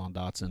 points by Devon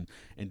Dotson,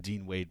 and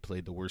Dean Wade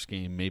played the worst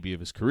game maybe of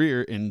his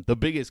career and the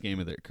biggest game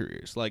of their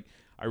careers. Like,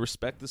 I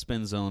respect the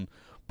spin zone,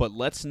 but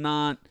let's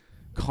not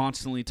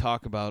constantly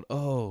talk about,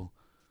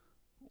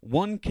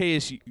 one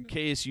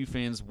KSU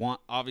fans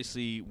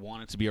obviously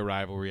want it to be a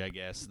rivalry, I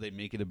guess. They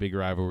make it a big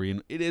rivalry,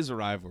 and it is a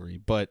rivalry,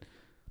 but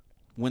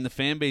when the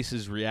fan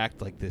bases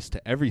react like this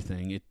to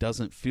everything, it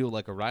doesn't feel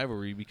like a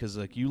rivalry because,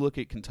 like, you look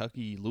at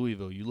Kentucky,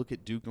 Louisville, you look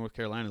at Duke, North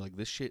Carolina, like,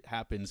 this shit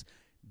happens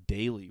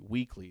daily,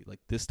 weekly. Like,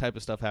 this type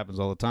of stuff happens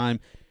all the time,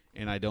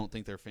 and I don't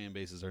think their fan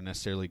bases are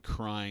necessarily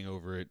crying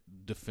over it,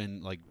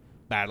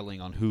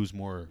 battling on who's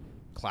more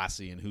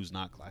classy and who's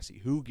not classy.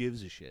 Who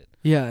gives a shit?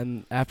 Yeah,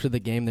 and after the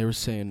game, they were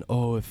saying,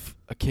 if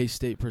a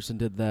K-State person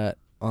did that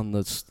on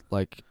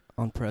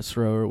on press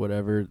row or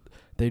whatever,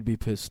 they'd be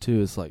pissed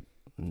too. It's like,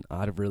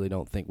 I really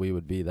don't think we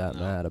would be that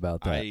mad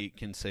about that. I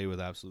can say with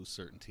absolute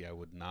certainty I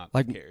would not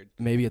have cared.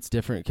 Maybe it's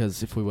different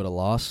because if we would have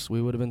lost,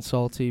 we would have been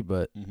salty,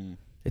 but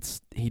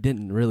he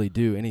didn't really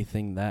do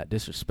anything that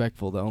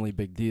disrespectful. The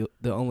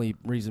only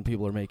reason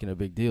people are making a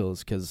big deal is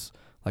because,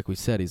 like we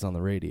said, he's on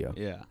the radio.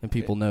 Yeah. And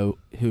people know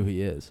who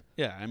he is.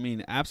 Yeah, I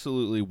mean,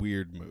 absolutely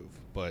weird move,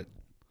 but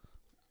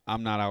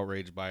I'm not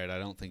outraged by it. I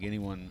don't think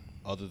anyone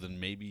other than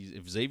maybe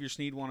if Xavier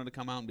Sneed wanted to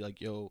come out and be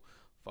like, yo,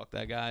 fuck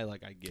that guy,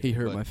 like, I get it. He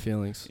hurt my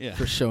feelings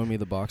for showing me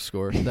the box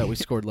score that we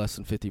scored less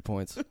than 50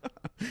 points.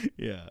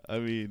 Yeah, I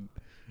mean,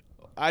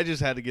 I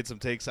just had to get some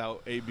takes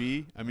out,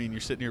 AB. I mean, you're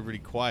sitting here pretty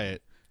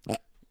quiet.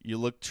 You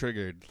look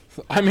triggered.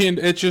 I mean,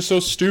 it's just so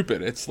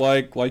stupid. It's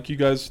like you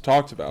guys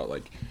talked about.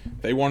 Like,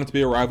 they want it to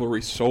be a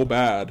rivalry so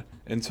bad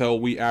until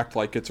we act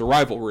like it's a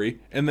rivalry,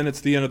 and then it's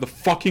the end of the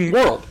fucking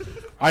world.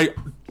 I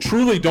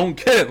truly don't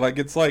get it. Like,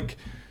 it's like...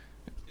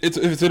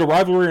 Is it a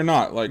rivalry or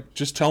not? Like,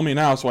 just tell me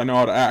now so I know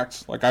how to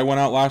act. Like, I went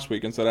out last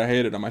week and said I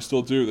hated him. I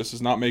still do. This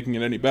is not making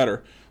it any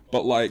better.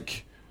 But,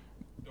 like,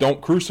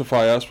 don't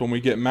crucify us when we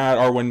get mad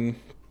or when,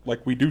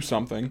 like, we do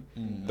something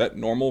that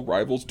normal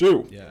rivals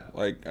do. Yeah.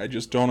 Like, I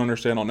just don't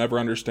understand. I'll never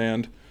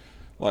understand.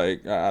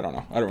 Like, I don't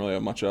know. I don't really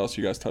have much else.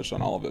 You guys touched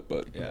on all of it.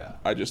 But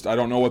I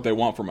don't know what they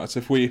want from us.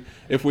 If we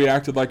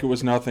acted like it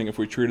was nothing, if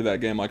we treated that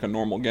game like a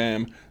normal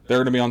game, they're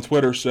going to be on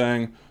Twitter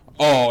saying,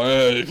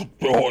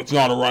 it's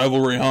not a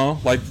rivalry, huh?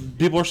 Like,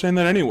 people are saying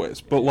that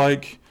anyways. But,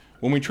 like,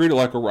 when we treat it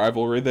like a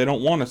rivalry, they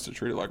don't want us to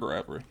treat it like a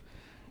rivalry.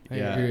 I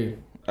agree.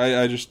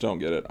 I just don't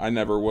get it. I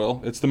never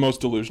will. It's the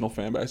most delusional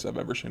fan base I've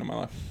ever seen in my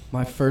life.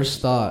 My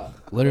first thought,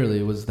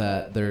 literally, was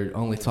that they're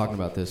only talking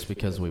about this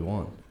because we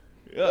won.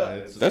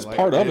 Yeah, that's like,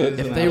 part of it.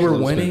 If they were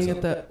winning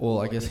at that, well,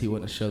 I guess he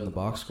wouldn't have shown the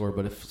box score.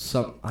 But if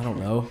I don't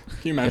know. Can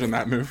you imagine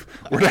that move?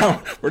 We're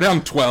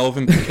down 12,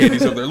 and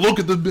Katie's over there. Look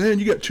at the man,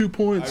 you got 2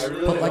 points.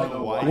 But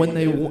like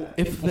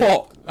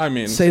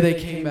when say they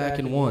came back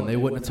and won, they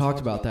wouldn't have talked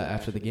about that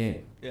after the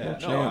game. Yeah,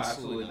 no,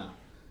 absolutely not.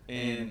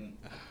 And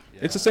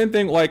it's the same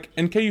thing. Like,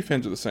 and KU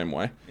fans are the same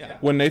way. Yeah.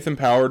 When Nathan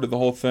Power did the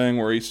whole thing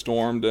where he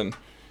stormed and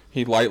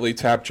he lightly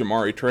tapped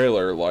Jamari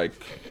Traylor, like.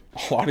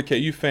 A lot of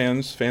KU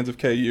fans of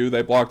KU,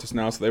 they blocked us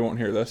now, so they won't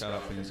hear this. Shout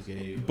out fans of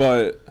KU.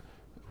 But,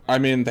 I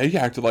mean, they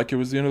acted like it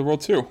was the end of the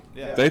world, too.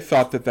 Yeah. They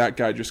thought that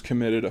guy just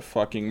committed a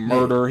fucking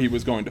murder. He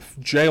was going to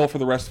jail for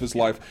the rest of his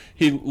life.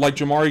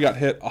 Jamari got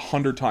hit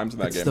 100 times in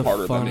that game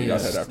harder than he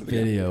got hit after the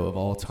game. It's the funniest video of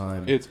all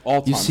time. It's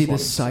all time You see funny.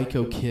 this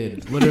psycho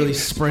kid literally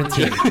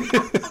sprinting.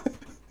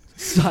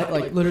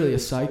 Literally a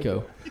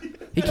psycho.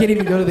 He can't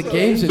even go to the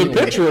games anymore.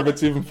 The picture of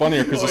it's even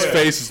funnier because his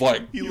face is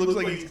like... He looks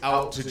like he's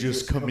out to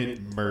just commit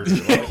murder.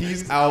 Like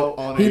he's out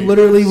on He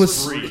literally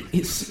was...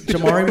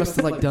 Jamari must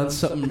have done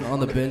something on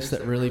the bench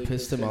that really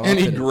pissed him off. And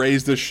he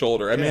grazed his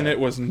shoulder. I mean, it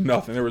was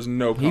nothing. There was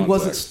no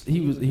context.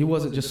 He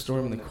wasn't just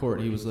storming the court.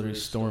 He was literally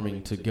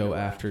storming to go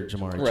after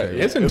Jamari Right. Taylor.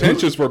 His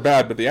intentions were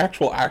bad, but the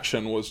actual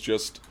action was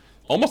just...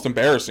 almost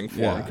embarrassing for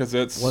him because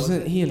it's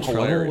wasn't he in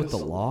hilarious. trouble with the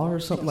law or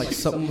something? Like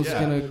something was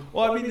gonna.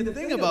 Well, I mean, the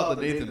thing about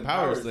the Nathan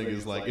Powers thing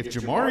is like if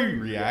Jamari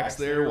reacts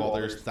there while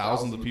there's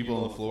thousands of people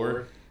on the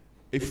floor,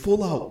 a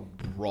full-out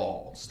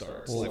brawl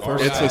starts. Well, like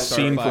first- It's a guys start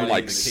scene from fighting,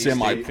 like the K-State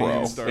semi-pro.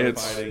 fans start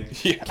It's fighting.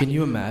 yeah. Can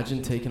you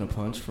imagine taking a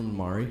punch from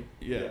Mari?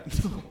 Yeah.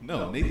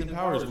 No, Nathan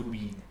Powers would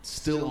be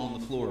still on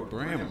the floor of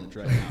Bramlage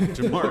right now.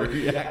 Jamar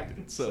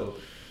reacted. So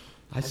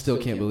I still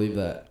can't believe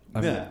that.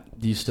 Yeah.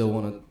 Do you still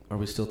want to? Are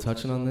we still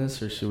touching on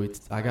this, or should we?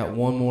 I got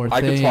one more thing.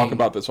 I could talk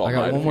about this all I night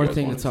got if one you more guys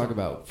thing to want. talk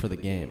about for the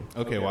game.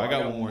 okay, well I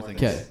got one more thing.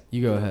 Okay,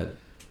 you go ahead.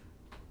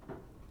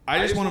 I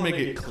just want to make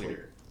it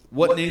clear.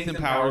 What Nathan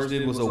Powers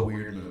did was a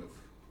weird move.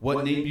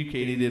 What Nate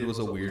Bukaty did was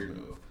a weird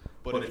move.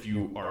 But if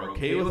you are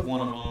okay with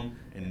one of them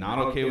and not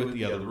okay with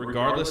the other,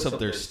 regardless of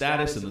their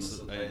status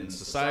in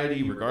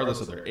society,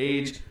 regardless of their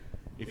age,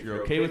 if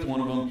you're okay with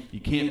one of them, you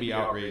can't be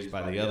outraged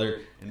by the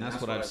other. And that's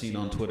what I've seen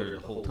on Twitter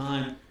the whole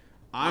time.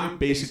 I'm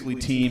basically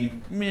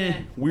team,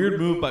 meh, weird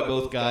move by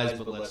both guys,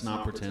 but let's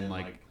not pretend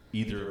like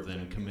either of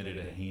them committed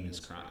a heinous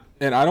crime.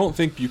 And I don't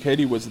think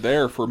Bukaty was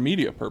there for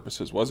media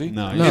purposes, was he?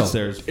 No, No. it's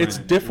theirs. It's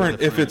different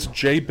if it's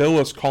Jay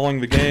Billis calling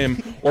the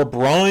game or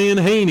Brian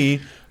Haney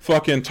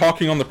fucking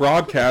talking on the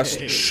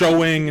broadcast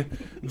showing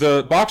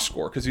the box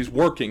score because he's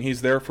working.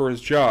 He's there for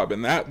his job,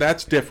 and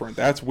that's different.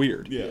 That's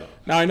weird. Yeah.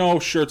 Now, I know,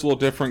 sure, it's a little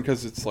different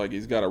because it's like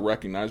he's got a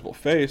recognizable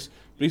face,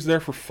 but he's there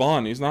for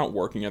fun. He's not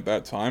working at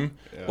that time.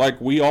 Yeah. Like,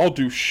 we all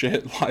do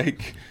shit,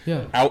 like,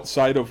 Yeah.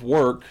 outside of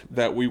work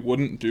that we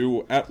wouldn't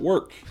do at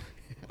work.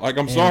 Like,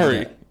 I'm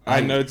sorry. I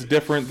know it's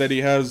different that he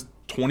has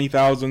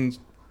 20,000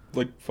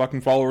 like fucking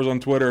followers on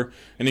Twitter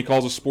and he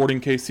calls a Sporting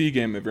KC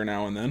game every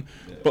now and then.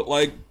 Yeah. But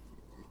like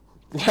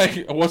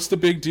what's the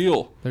big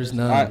deal? There's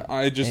none.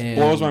 I just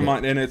blows my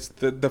mind, and it's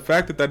the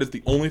fact that is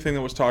the only thing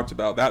that was talked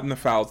about. That and the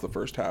fouls the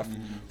first half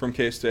from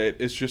K-State.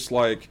 It's just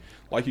like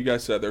you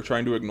guys said, they're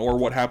trying to ignore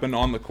what happened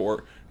on the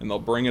court, and they'll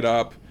bring it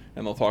up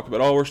and they'll talk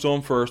about, oh, we're still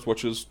in first,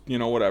 which is,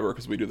 whatever,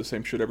 because we do the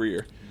same shit every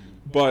year.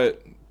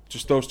 But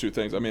just those two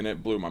things, I mean,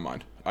 it blew my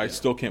mind. I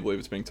still can't believe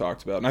it's being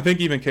talked about. And I think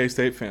even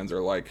K-State fans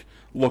are like,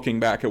 looking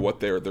back at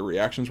what the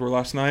reactions were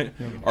last night,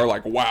 are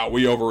like, wow,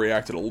 we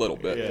overreacted a little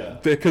bit. Yeah.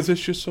 Because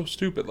it's just so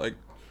stupid. Like,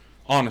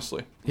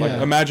 honestly. Like,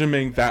 imagine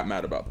being that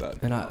mad about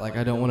that. And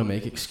I don't want to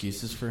make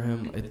excuses for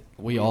him.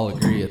 We all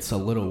agree it's a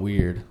little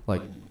weird.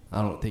 Like,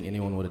 I don't think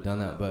anyone would have done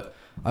that. But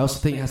I also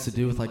think it has to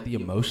do with, like, the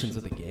emotions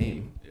of the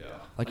game. Yeah.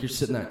 Like, you're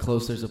sitting that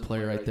close. There's a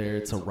player right there.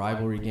 It's a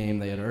rivalry game.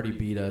 They had already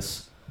beat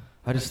us.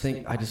 I just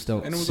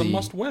don't And it was see. a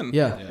must-win.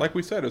 Yeah. Like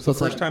we said, it was So the it's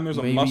first like time there's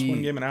a maybe-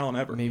 must-win game in Allen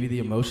ever. Maybe the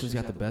emotions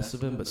got the best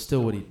of him, but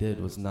still what he did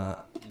was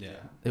not. Yeah.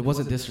 It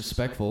wasn't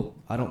disrespectful,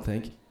 I don't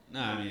think. No,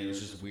 I mean, it was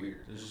just weird.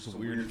 It was just a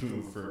weird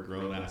move for a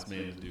grown-ass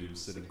man to do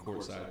sitting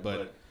courtside.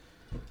 But,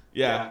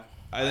 yeah,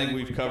 I think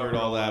we've covered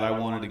all that. I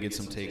wanted to get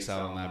some takes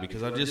out on that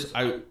because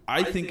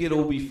I think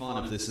it'll be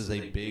fun if this is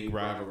a big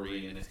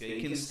rivalry. And if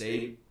they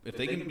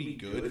can be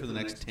good for the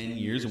next 10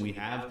 years and we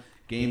have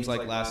games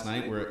like last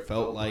night where it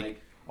felt like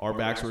our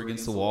backs were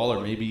against the wall, or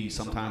maybe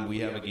sometime we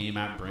have a game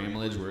at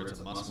Bramlage where it's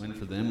a must-win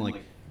for them.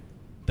 Like,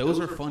 those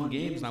are fun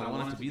games, and I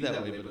want it to be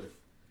that way. But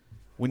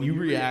when you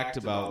react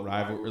about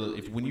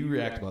when you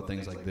react about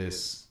things like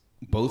this,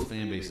 both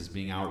fan bases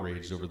being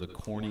outraged over the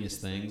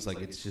corniest things, like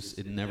it's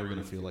never going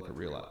to feel like a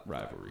real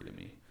rivalry to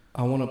me.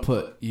 I want to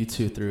put you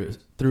two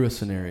through a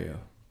scenario.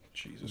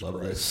 Jesus Love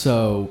Christ. this.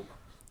 So,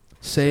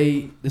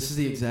 say this is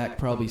the exact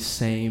probably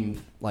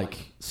same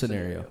like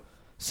scenario.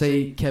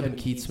 Say Kevin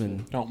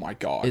Keatsman Oh, my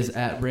God. is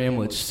at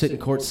Bramlage, sitting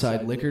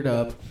courtside, liquored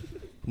up,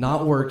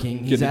 not working.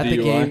 He's Getting a at the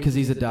DUI. game because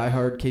he's a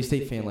diehard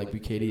K-State fan like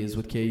Bukaty is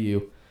with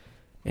KU.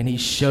 And he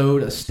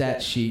showed a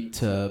stat sheet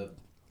to,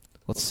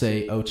 let's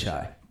say,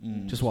 Ochai,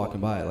 just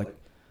walking by. Like,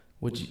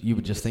 you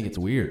would just think it's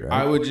weird, right?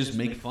 I would just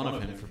make fun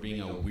of him for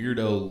being a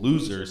weirdo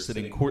loser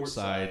sitting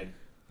courtside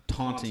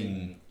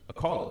taunting a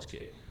college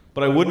kid.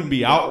 But I wouldn't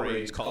be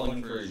outraged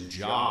calling for his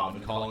job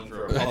and calling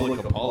for a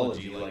public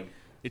apology. Like,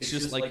 it's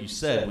just like you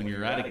said, when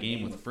you're at a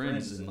game with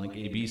friends, and like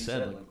AB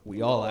said, like,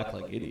 we all act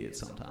like idiots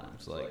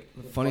sometimes. Like,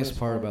 The funniest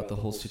part about the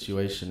whole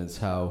situation is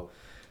how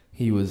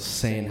he was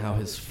saying how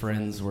his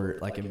friends were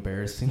like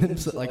embarrassing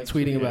themselves, like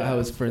tweeting about how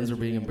his friends were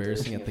being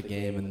embarrassing at the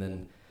game, and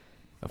then,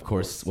 of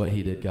course, what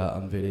he did got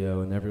on video,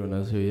 and everyone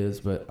knows who he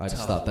is. But I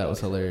just thought that was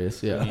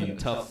hilarious. Yeah, I mean,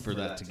 tough for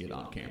that to get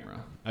on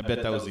camera. I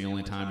bet that was the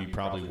only time he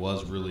probably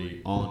was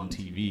really on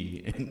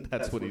TV, and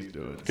that's what he's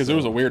doing. Because it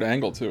was a weird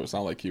angle, too. It's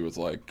not like he was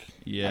like,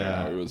 Yeah.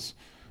 I don't know, it was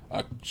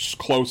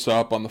close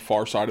up on the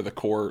far side of the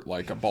court.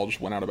 Like, a ball just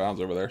went out of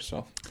bounds over there.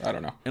 So, I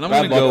don't know. And I'm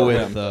Bad going to go luck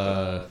with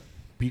for him.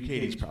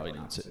 Bukaty's probably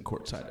not sitting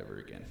courtside ever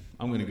again.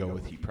 I'm going to go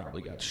with he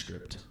probably got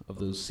stripped of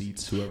those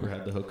seats, whoever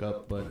had the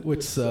hookup. But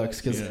which sucks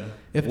because Yeah.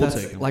 if We'll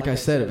that's take him. like I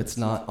said, if it's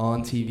not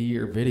on TV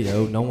or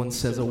video, no one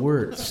says a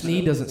word.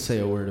 Snead doesn't say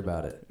a word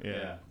about it.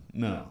 yeah,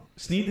 no.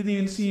 Snead didn't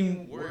even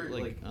seem worried.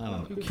 Like, I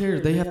don't know. Who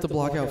cares? They have to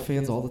block out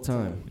fans all the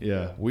time.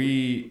 Yeah,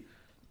 we've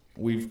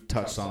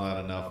touched on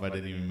that enough. I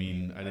didn't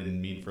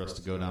mean for us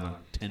to go down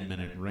a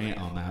 10-minute rant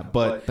on that,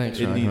 but Thanks,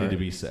 it needed Reinhardt. to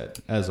be said,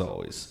 as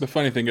always. The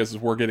funny thing is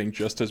we're getting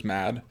just as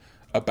mad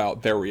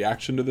about their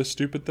reaction to this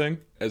stupid thing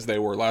as they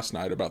were last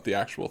night about the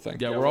actual thing.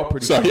 Yeah, we're all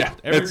pretty. So yeah,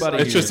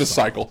 everybody. it's just a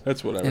cycle.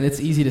 It's whatever. And it's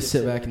easy to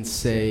sit back and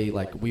say,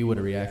 like, we would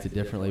have reacted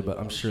differently, but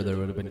I'm sure there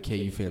would have been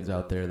KU fans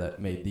out there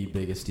that made the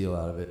biggest deal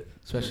out of it,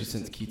 especially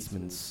since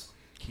Keatsman's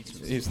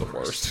He's the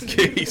worst.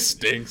 He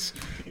stinks.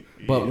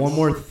 But one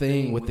more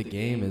thing with the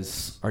game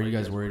is, are you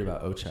guys worried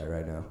about Ochai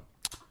right now?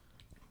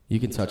 You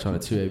can touch on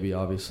it too, AB,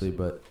 obviously,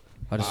 but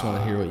I just want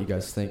to hear what you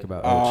guys think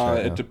about Ochai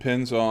right now. It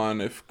depends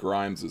on if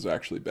Grimes is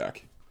actually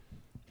back.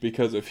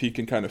 Because if he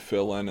can kind of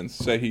fill in and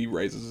say he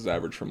raises his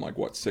average from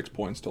 6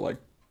 points to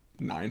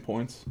 9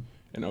 points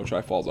and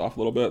Ochai falls off a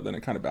little bit, then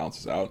it kind of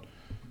balances out.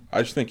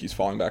 I just think he's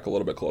falling back a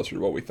little bit closer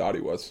to what we thought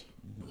he was.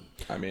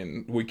 I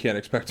mean, we can't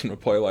expect him to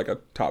play like a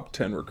top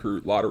 10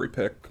 recruit lottery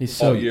pick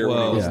all year when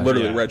he was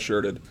literally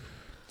redshirted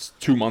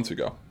 2 months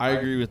ago. I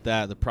agree with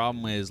that. The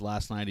problem is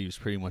last night he was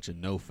pretty much a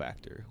no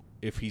factor.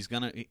 If he's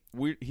not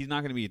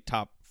going to be a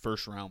top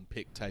first round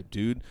pick type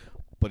dude,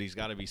 but he's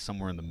got to be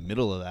somewhere in the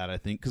middle of that, I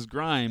think, because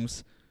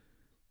Grimes.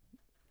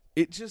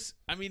 It's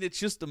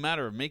just a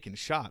matter of making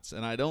shots,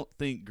 and I don't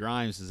think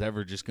Grimes is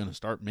ever just going to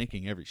start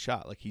making every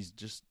shot. Like, he's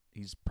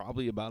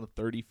probably about a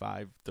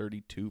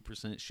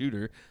 35-32%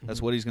 shooter.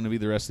 That's what he's going to be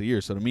the rest of the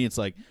year. So to me, it's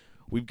like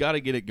we've got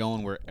to get it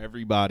going where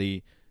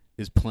everybody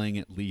is playing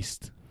at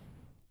least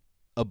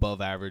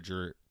above average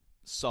or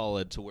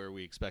solid to where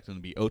we expect him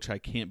to be.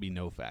 Ochai can't be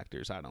no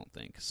factors, I don't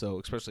think. So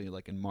especially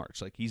in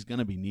March, he's going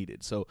to be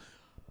needed. So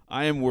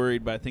I am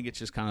worried, but I think it's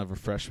just kind of a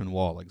freshman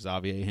wall. Like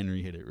Xavier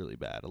Henry hit it really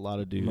bad. A lot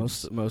of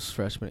dudes. Most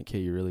freshmen at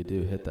KU really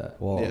do hit that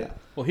wall. Yeah.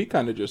 Well, he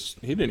kind of he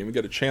didn't even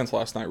get a chance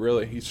last night,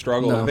 really. He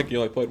struggled. No. I think he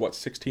only played,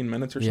 16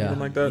 minutes or something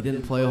like that? He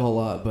didn't play a whole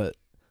lot, but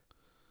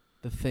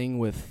the thing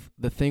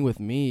with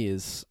me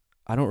is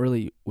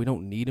we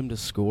don't need him to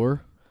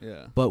score.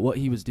 Yeah. But what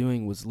he was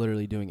doing was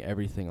literally doing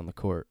everything on the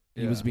court.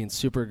 He was being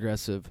super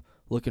aggressive,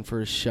 looking for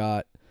his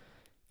shot.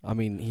 I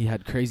mean, he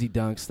had crazy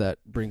dunks that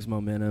brings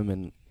momentum,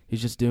 and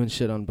he's just doing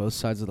shit on both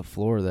sides of the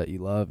floor that you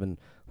love. And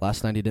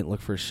last night he didn't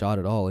look for a shot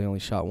at all. He only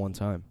shot one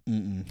time.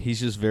 He's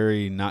just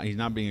he's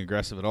not being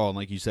aggressive at all. And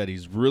like you said,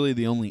 he's really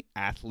the only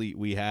athlete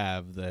we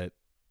have that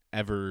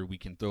ever we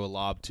can throw a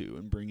lob to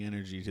and bring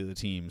energy to the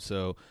team.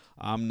 So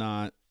I'm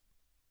not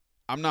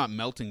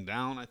melting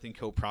down. I think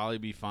he'll probably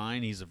be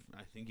fine.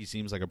 I think he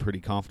seems like a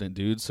pretty confident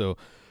dude. So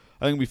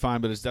I think he'll be fine,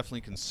 but it's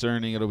definitely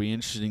concerning. It'll be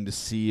interesting to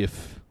see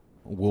if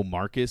will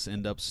Marcus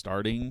end up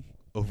starting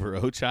over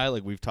Ochai.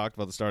 Like we've talked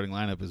about the starting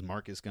lineup. Is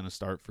Marcus going to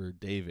start for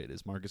David?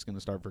 Is Marcus going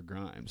to start for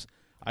Grimes?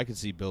 I could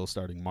see Bill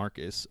starting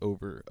Marcus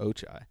over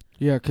Ochai.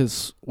 Yeah,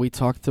 because we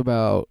talked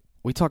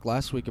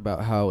last week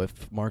about how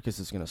if Marcus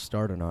is going to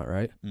start or not,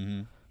 right?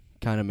 Mm-hmm.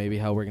 Kind of maybe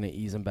how we're going to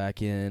ease him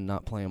back in,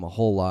 not play him a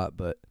whole lot.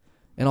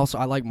 And also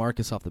I like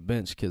Marcus off the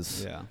bench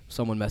because if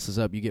someone messes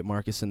up, you get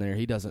Marcus in there.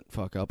 He doesn't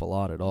fuck up a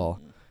lot at all.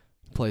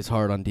 He plays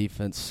hard on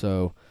defense.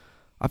 So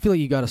I feel like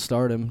you got to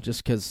start him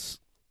just because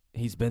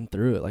he's been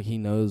through it. Like, he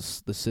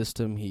knows the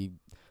system. He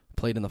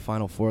played in the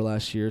Final Four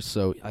last year,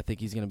 so I think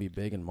he's going to be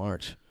big in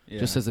March. Yeah.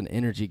 Just as an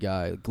energy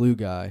guy, glue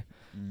guy.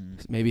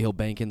 Maybe he'll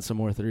bank in some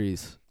more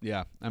threes.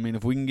 Yeah. I mean,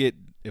 if we can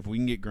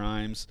get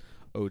Grimes,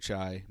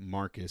 Ochai,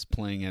 Marcus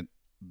playing at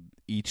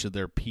each of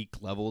their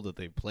peak level that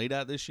they've played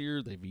at this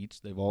year,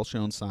 they've all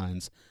shown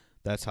signs.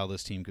 That's how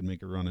this team could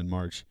make a run in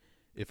March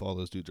if all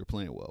those dudes are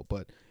playing well.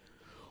 But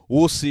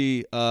we'll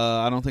see.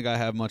 I don't think I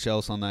have much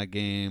else on that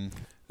game.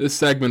 This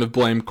segment of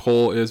Blame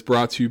Cole is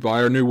brought to you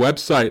by our new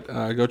website.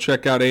 Go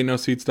check out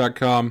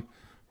AintNoSeats.com.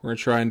 We're going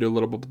to try and do a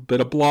little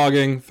bit of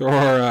blogging, throw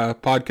our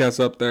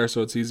podcasts up there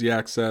so it's easy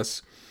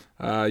access.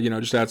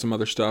 Just add some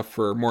other stuff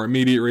for more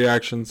immediate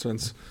reaction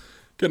since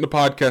getting the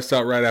podcast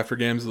out right after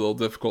games is a little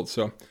difficult.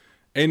 So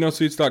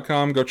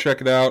AintNoSeats.com, go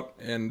check it out.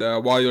 And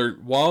while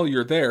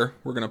you're there,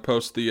 we're going to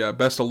post the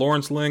Best of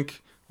Lawrence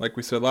link. Like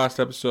we said last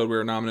episode, we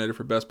were nominated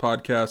for Best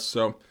Podcast.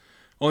 So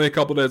only a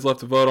couple days left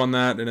to vote on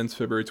that. It ends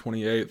February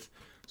 28th.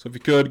 So if you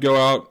could, go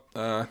out,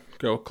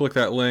 go click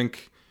that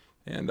link,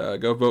 and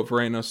go vote for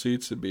Ain't No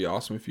Seats. It'd be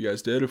awesome if you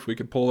guys did. If we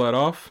could pull that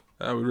off,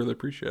 we'd really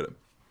appreciate it.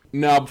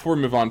 Now, before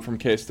we move on from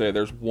K-State,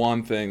 there's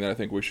one thing that I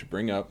think we should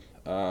bring up.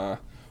 Our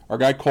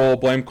guy Cole,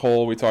 Blame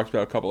Cole, we talked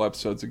about a couple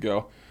episodes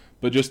ago.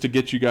 But just to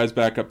get you guys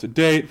back up to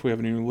date, if we have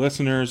any new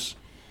listeners,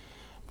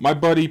 my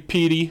buddy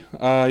Petey,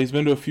 he's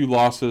been to a few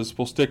losses.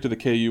 We'll stick to the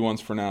KU ones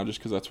for now just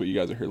because that's what you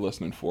guys are here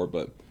listening for.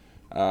 But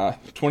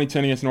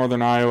 2010 against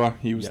Northern Iowa,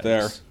 he was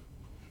there.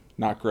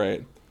 Not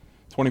great.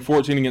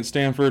 2014 against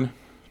Stanford,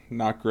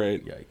 not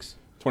great. Yikes.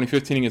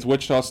 2015 against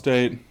Wichita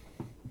State,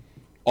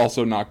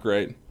 also not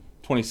great.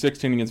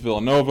 2016 against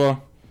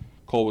Villanova,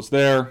 Cole was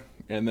there.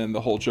 And then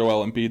the whole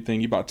Joel Embiid thing,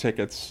 he bought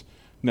tickets.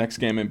 Next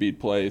game Embiid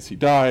plays, he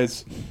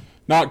dies.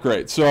 Not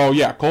great. So,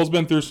 yeah, Cole's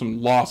been through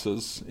some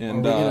losses.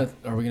 And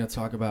are we gonna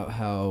talk about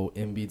how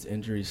Embiid's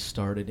injuries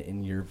started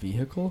in your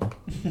vehicle?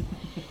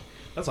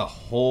 That's a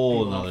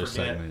whole nother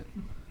segment.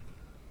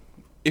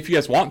 If you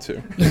guys want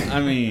to. I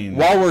mean,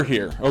 while we're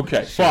here.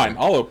 Okay, sure. Fine.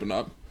 I'll open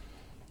up.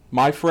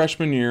 My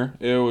freshman year,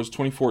 it was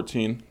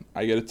 2014.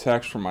 I get a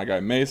text from my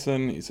guy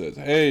Mason. He says,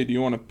 hey, do you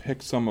want to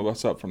pick some of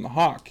us up from the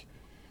Hawk?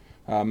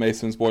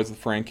 Mason's boys with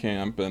Frank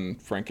Camp,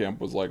 and Frank Camp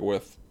was like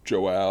with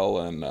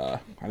Joel and I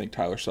think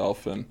Tyler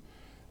Self and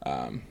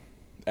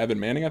Evan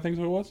Manning, I think is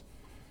what it was.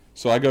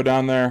 So I go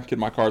down there, get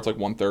my car. It's like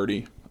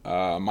 1:30.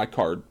 My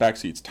car back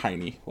seat's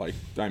tiny. Like,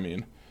 I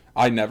mean,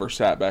 I never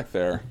sat back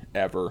there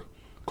ever.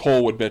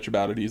 Cole would bitch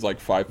about it. He's like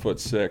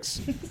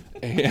 5'6",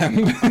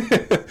 and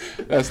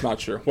that's not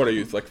sure. What are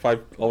you, like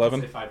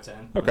 5'11"?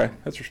 5'10". Okay,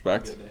 that's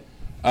respect.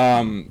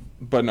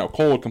 But no,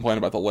 Cole would complain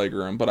about the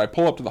legroom. But I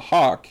pull up to the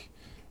Hawk,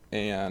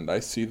 and I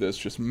see this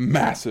just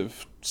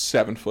massive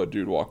 7-foot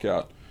dude walk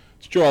out.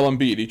 It's Joel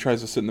Embiid. He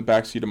tries to sit in the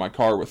back seat of my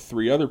car with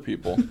 3 other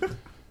people,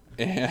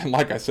 and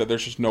like I said,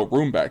 there's just no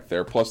room back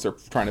there. Plus, they're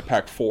trying to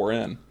pack 4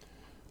 in.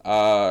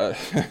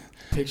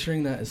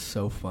 Picturing that is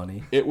so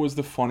funny. It was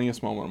the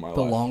funniest moment of my life.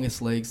 The longest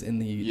legs in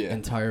the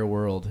entire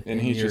world. And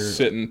he's just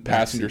sitting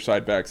passenger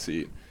side back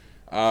seat.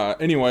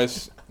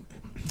 Anyways,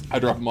 I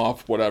drop him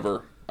off,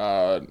 whatever.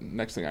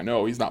 Next thing I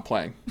know, he's not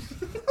playing.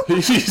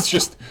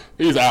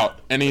 he's out.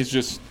 And he's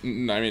just, I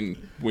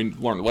mean, we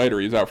learned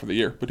later he's out for the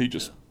year, but he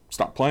just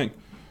stopped playing.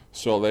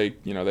 So they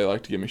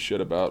like to give me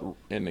shit about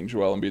ending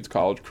Joel Embiid's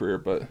college career,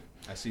 but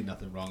I see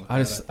nothing wrong with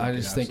that. I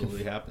just think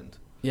it happened.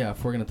 Yeah,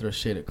 if we're going to throw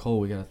shade at Cole,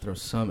 we got to throw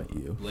some at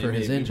you for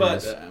his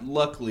injuries. But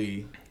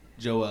luckily,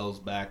 Joel's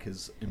back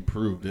has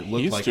improved. It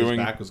looked like his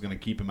back was going to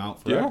keep him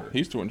out forever. Yeah,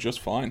 he's doing just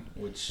fine.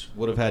 Which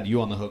would have had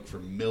you on the hook for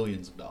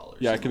millions of dollars.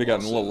 Yeah, I could have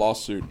gotten a little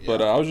lawsuit. Yeah.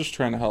 But I was just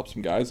trying to help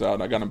some guys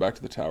out. I got him back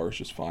to the Towers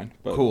just fine.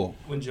 But cool.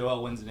 When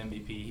Joel wins an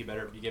MVP, he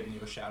better be giving you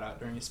a shout-out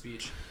during his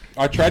speech.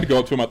 I tried to go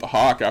up to him at the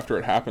Hawk after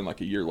it happened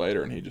like a year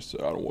later, and he just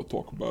said, I don't want to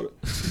talk about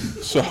it.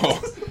 So,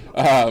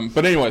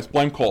 but anyways,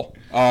 blame Cole.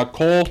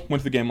 Cole went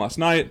to the game last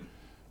night.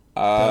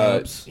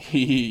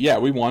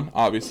 We won,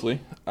 obviously.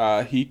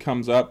 He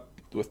comes up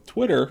with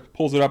Twitter,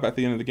 pulls it up at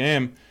the end of the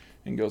game,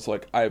 and goes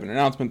like, I have an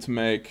announcement to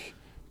make.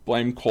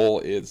 Blame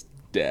Cole is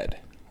dead.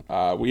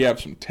 We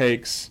have some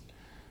takes.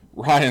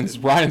 Ryan's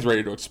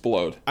ready to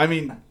explode. I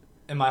mean,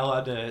 am I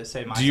allowed to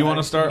say my side? Do you want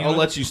to start? I'll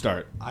let you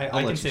start.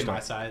 I can say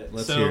my side.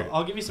 Let's hear it.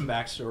 I'll give you some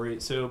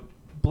backstory. So,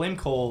 Blame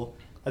Cole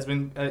has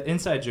been an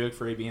inside joke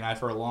for AB and I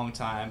for a long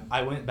time.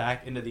 I went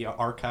back into the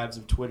archives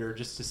of Twitter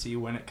just to see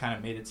when it kind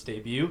of made its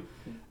debut.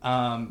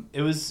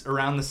 It was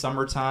around the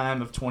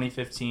summertime of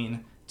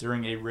 2015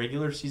 during a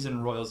regular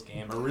season Royals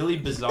game, a really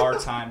bizarre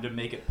time to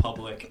make it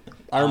public.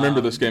 I remember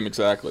this game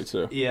exactly,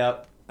 too. Yeah.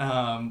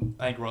 I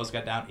think Royals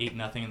got down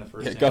 8-0 in the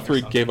first inning.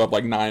 Guthrie gave up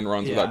like 9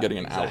 runs without getting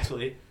an out.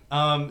 Exactly.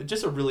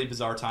 Just a really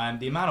bizarre time.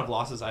 The amount of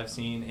losses I've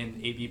seen,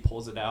 and AB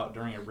pulls it out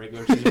during a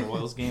regular season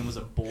Royals game, was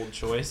a bold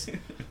choice.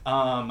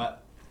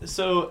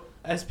 So,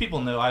 as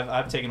people know,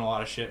 I've taken a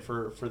lot of shit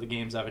for the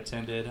games I've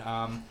attended.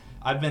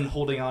 I've been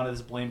holding on to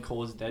this Blame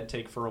Cole is dead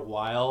take for a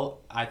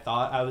while. I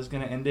thought I was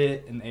going to end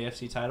it in the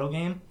AFC title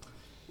game.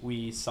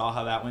 We saw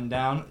how that went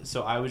down,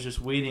 so I was just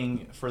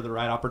waiting for the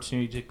right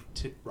opportunity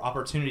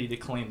to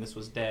claim this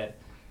was dead.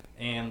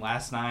 And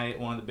last night,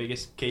 one of the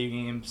biggest KU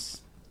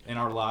games in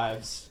our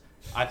lives,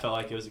 I felt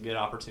like it was a good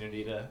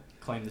opportunity to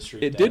claim the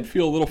streak. It did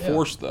feel a little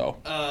forced, though.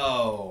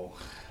 Oh.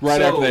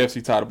 Right after the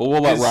AFC title, but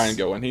we'll let Ryan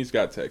go in. He's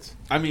got takes.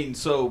 I mean,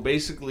 so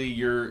basically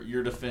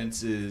your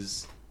defense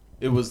is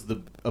it was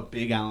a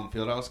big Allen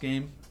Fieldhouse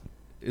game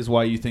is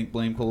why you think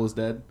Blame Cole is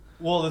dead?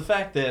 Well, the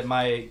fact that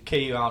my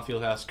KU Allen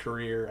Fieldhouse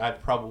career,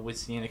 I've probably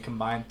seen a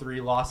combined 3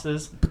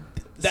 losses.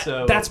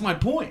 That's my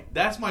point.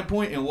 That's my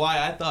point, and why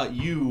I thought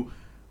you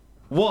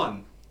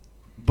won.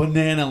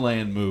 Banana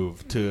land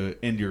move to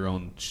end your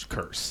own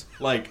curse.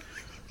 Like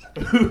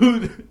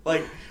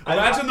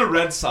imagine the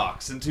Red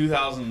Sox in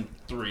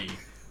 2003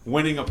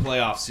 winning a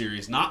playoff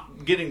series,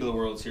 not getting to the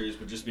World Series,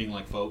 but just being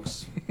like,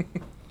 folks,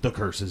 the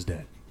curse is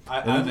dead.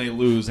 And then they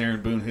lose.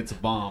 Aaron Boone hits a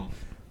bomb.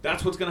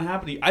 That's what's going to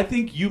happen to you. I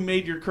think you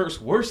made your curse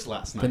worse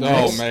last night.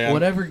 Man.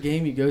 Whatever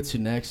game you go to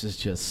next is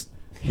just...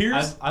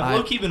 I've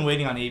low-key been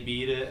waiting on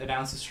AB to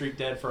announce the streak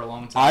dead for a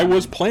long time. I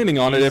was planning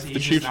on it if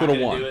the Chiefs would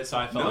have won. Do it, so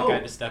I felt like I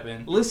had to step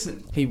in.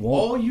 Listen, he won't.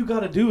 All you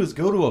got to do is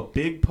go to a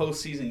big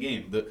postseason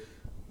game.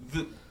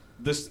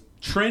 The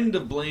trend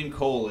of Blame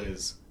Cole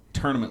is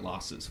tournament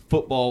losses,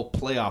 football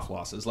playoff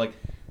losses. Like,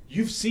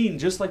 you've seen,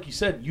 just like you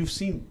said, you've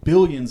seen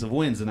billions of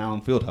wins in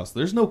Allen Fieldhouse.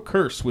 There's no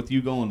curse with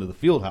you going to the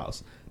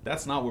Fieldhouse.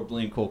 That's not where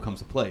Blame Cole comes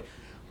to play.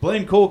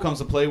 Blame Cole comes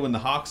to play when the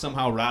Hawks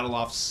somehow rattle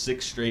off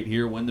 6 straight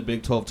here, win the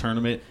Big 12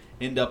 tournament,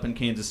 end up in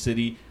Kansas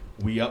City.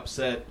 We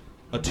upset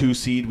a 2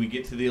 seed. We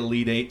get to the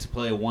Elite 8 to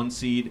play a 1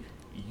 seed.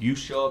 You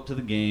show up to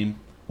the game.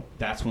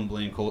 That's when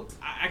Blame Cole.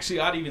 Actually,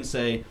 I'd even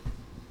say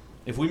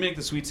if we make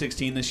the Sweet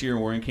 16 this year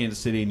and we're in Kansas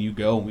City and you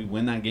go and we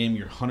win that game,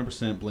 you're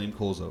 100% Blame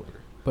Cole's over.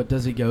 But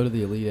does he go to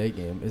the Elite 8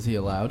 game? Is he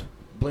allowed?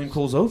 Blame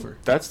Cole's over.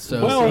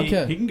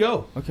 Okay. He can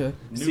go. Okay.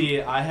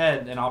 See, I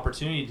had an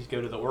opportunity to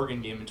go to the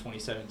Oregon game in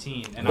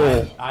 2017, and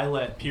I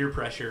let peer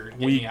pressure get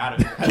me out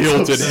of it.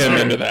 Guilted him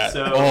into that.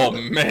 So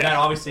man. That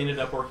obviously ended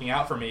up working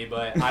out for me,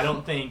 but I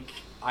don't think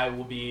I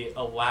will be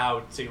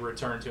allowed to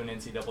return to an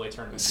NCAA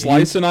tournament.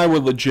 Slice and I were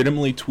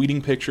legitimately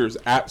tweeting pictures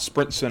at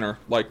Sprint Center,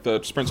 like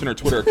the Sprint Center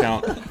Twitter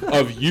account,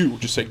 of you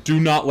just saying, do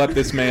not let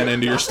this man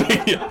into your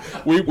stadium.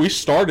 We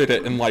started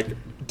it and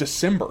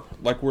December.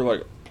 Like, we're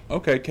like,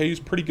 okay, KU's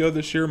pretty good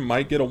this year,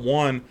 might get a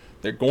 1.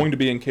 They're going to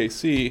be in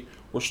KC.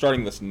 We're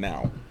starting this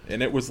now.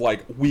 And it was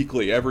like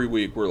weekly, every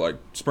week, we're like,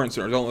 Sprint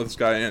Center, don't let this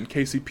guy in.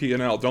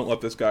 KCP&L, don't let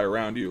this guy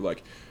around you.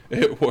 Like,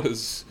 it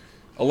was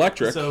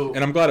electric. So,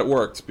 and I'm glad it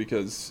worked,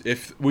 because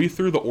if we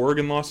threw the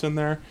Oregon loss in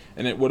there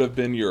and it would have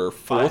been your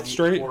 4th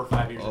straight. 4 or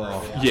 5 years in a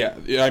row,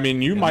 Yeah, I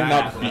mean, you might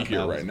not be happened.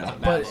 here right now.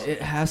 But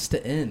it has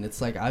to end. It's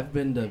like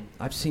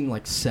I've seen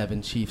like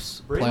 7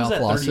 Chiefs Braden's playoff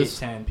at losses.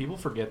 38-10. People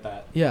forget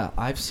that. Yeah,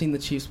 I've seen the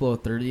Chiefs blow a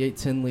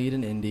 38-10 lead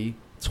in Indy,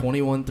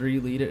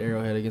 21-3 lead at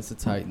Arrowhead against the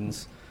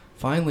Titans.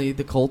 Finally,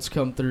 the Colts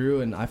come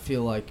through, and I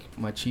feel like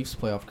my Chiefs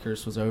playoff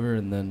curse was over,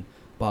 and then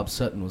Bob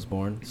Sutton was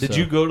born. Did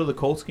you go to the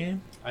Colts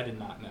game? I did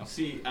not know.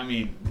 See, I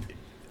mean,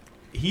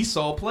 he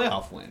saw a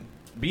playoff win.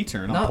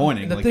 B-turn, I'm Not,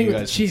 pointing. The like thing you with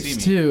the guys can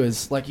Chiefs, see me. too,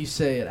 is like you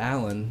say at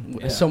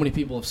Allen, so many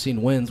people have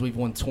seen wins. We've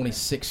won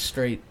 26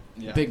 straight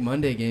Big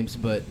Monday games,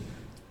 but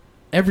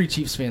every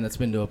Chiefs fan that's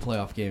been to a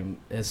playoff game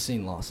has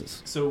seen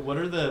losses. So what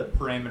are the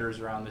parameters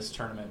around this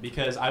tournament?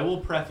 Because I will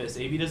preface,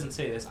 AB doesn't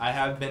say this, I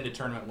have been to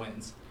tournament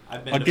wins.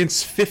 I've been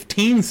Against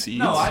 15 seeds?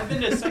 No, I've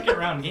been to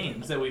second-round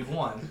games that we've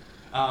won.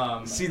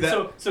 See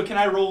that? So can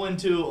I roll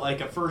into like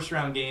a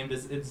first-round game?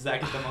 Does that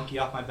get the monkey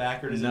off my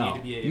back, or does it need to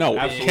be a No,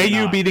 big-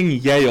 KU beating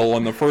Yale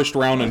in the first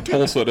round in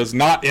Tulsa does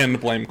not end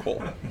Blame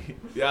Cole.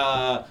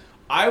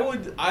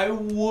 I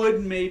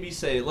would maybe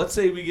say, let's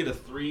say we get a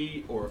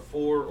 3 or a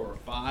 4 or a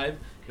 5.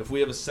 If we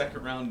have a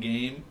second round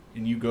game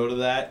and you go to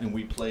that and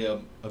we play a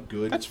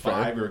good That's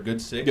 5 fair. or a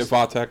good 6, Get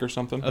Vatek or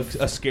something.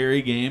 a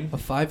scary game. A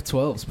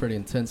 5-12 is pretty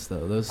intense,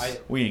 though.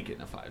 We ain't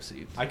getting a 5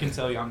 seed. I can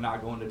tell you I'm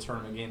not going to a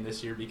tournament game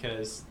this year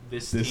because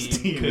this This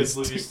team team could is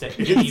lose to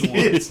it's anyone.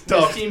 This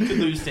tough. team could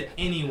lose to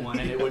anyone,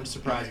 and it wouldn't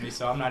surprise me,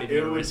 so I'm not even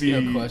going to risk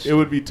it. No question. It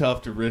would be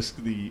tough to risk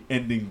the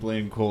ending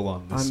Blame Cole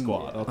on this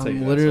squad. I'll take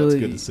that. So that's a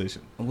good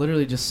decision. I'm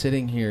literally just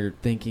sitting here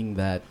thinking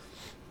that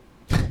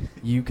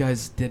you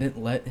guys didn't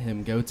let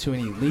him go to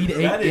any Elite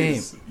 8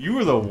 game. You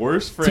were the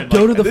worst friend. To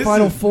go to the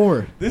Final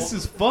Four. This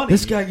is funny.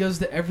 This guy goes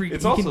to every.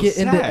 It's he also can get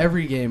into sad.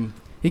 every game.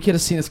 He could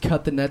have seen us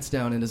cut the nets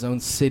down in his own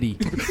city,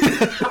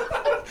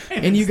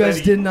 and you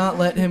guys did not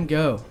let him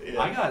go.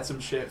 I got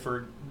some shit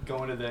for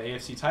going to the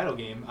AFC title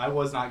game. I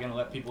was not going to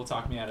let people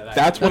talk me out of that.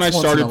 That's when I That's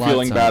once started in a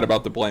feeling lifetime. bad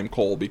about the Blame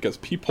Cole, because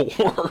people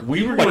were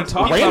We were going to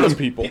talk random about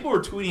people. People were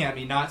tweeting at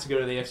me not to go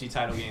to the AFC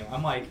title game.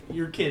 I'm like,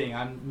 you're kidding.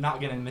 I'm not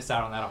going to miss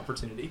out on that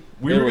opportunity.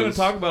 We It were going was-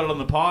 to talk about it on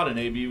the pod, and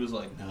AB was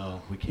like,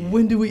 "No, we can't."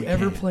 When do we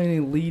ever play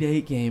an Elite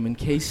 8 game in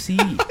KC?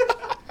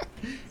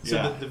 So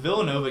Yeah. the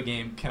Villanova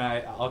game,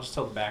 I'll just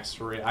tell the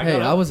backstory.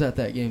 I was at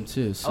that game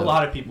too. So A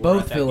lot of people were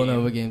both at that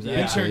Villanova game. games. Yeah.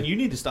 Big Actually. Sharon, you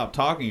need to stop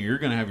talking, or you're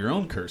going to have your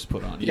own curse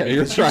put on you. Yeah,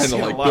 you're trying to seen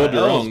a like lot build of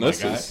your L's, own. my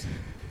This guy. is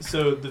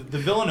So the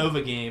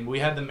Villanova game, we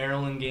had the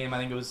Maryland game. I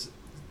think it was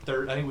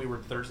I think we were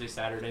Thursday,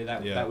 Saturday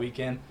that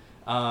weekend.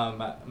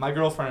 My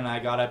girlfriend and I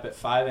got up at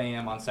 5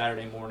 a.m. on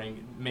Saturday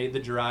morning, made the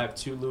drive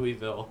to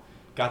Louisville,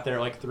 got there at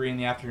like 3 in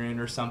the afternoon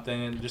or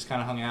something, and just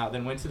kind of hung out.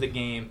 Then went to the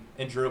game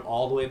and drove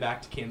all the way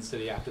back to Kansas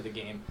City after the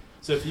game.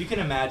 So if you can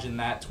imagine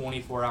that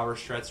 24-hour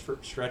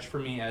stretch for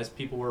me as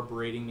people were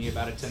berating me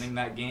about attending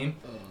that game,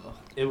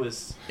 it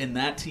was. And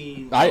that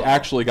team. I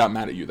actually got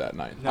mad at you that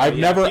night. No, I've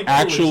yeah, never people were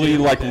actually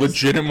legitimately pissed.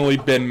 legitimately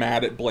been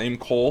mad at Blame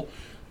Cole.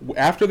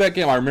 After that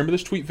game, I remember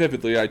this tweet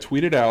vividly. I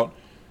tweeted out,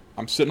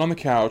 I'm sitting on the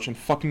couch in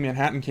fucking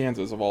Manhattan,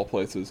 Kansas, of all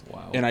places,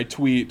 and I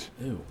tweet,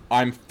 Ew.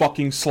 I'm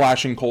fucking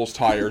slashing Cole's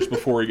tires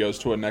before he goes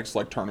to a next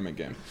tournament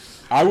game.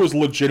 I was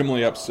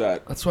legitimately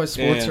upset. That's why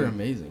sports And are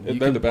amazing. they're You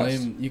can the best.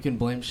 blame. You can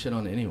blame shit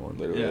on anyone.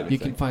 Literally Yeah. You anything.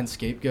 can find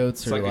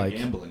scapegoats It's or like like a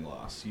gambling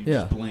loss. You Yeah.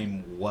 just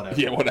blame whatever.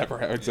 Yeah, whatever,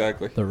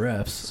 exactly. the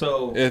refs.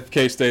 So If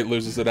K-State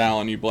loses at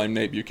Allen, you blame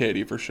Nate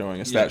Bukaty for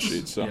showing a stat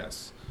sheet. So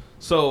Yes.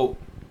 So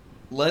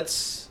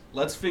let's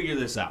figure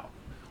this out.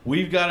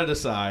 We've got to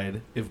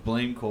decide if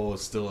Blame Cole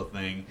is still a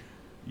thing.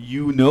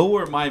 You know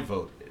where my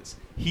vote is.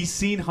 He's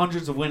seen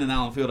hundreds of wins in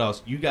Allen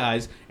Fieldhouse. You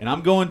guys, and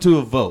I'm going to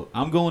a vote.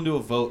 I'm going to a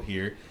vote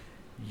here.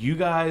 You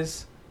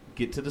guys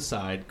get to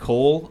decide.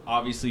 Cole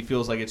obviously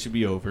feels like it should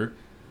be over.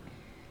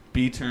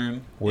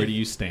 B-turn, where do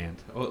you stand?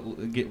 What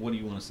do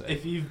you want to say?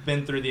 If you've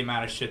been through the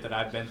amount of shit that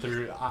I've been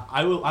through,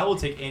 I will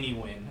take any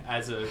win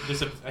as a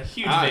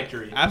huge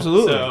victory.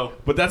 Absolutely. So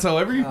But that's how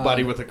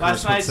everybody with a curse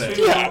last would night's say.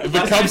 tweet- yeah, the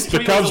Last Cubs night's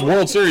tweet was a-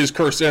 World Series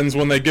curse ends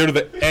when they go to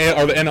the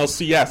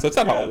NLCS. That's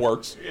not how it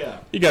works. Yeah.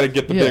 You got to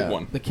get the yeah, big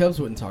one. the Cubs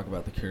wouldn't talk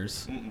about the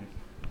curse.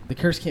 The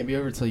curse can't be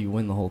over until you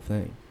win the whole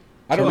thing.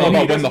 I don't Maybe know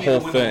he about win doesn't the need to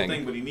whole win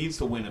thing. but he needs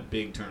to win a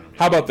big tournament.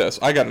 How about this?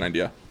 I got an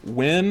idea.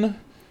 Win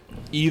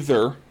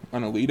either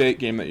an Elite Eight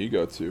game that you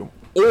go to,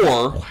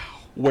 or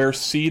where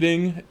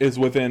seeding is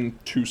within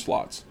 2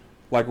 slots.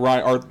 Like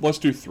or let's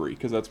do 3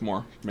 because that's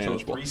more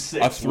manageable. 3-6 a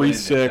 3-6, a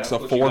win, that's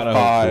what you gotta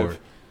hope 4-5. for.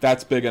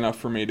 That's big enough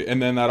for me.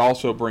 And then that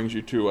also brings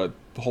you to a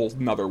whole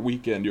another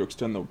weekend. You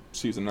extend the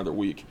season another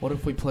week. What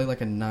if we play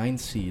like a 9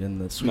 seed in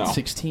the Sweet No.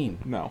 16?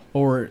 No.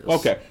 Or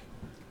Okay.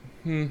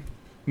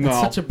 No. It's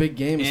such a big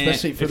game,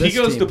 especially for if this he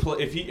goes team. to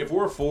play, if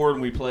we're a 4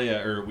 and we play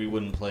or we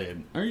wouldn't play it,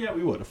 or yeah,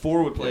 we would. A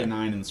 4 would play a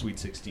 9 in the Sweet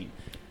 16.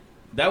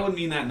 that would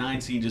mean that 9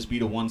 seed just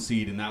beat a 1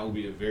 seed, and that would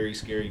be a very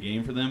scary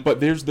game for them.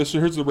 But here's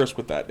the risk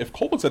with that. If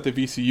Cole was at the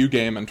VCU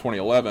game in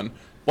 2011,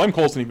 blame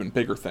Cole's an even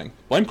bigger thing.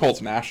 Blame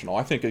Cole's national.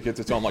 I think it gets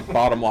its own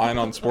bottom line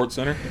on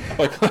SportsCenter,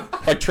 like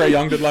Trae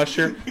Young did last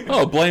year.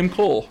 Oh, blame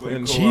Cole.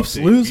 Blame Cole Chiefs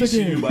update, lose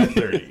VCU again by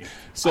 30.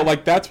 So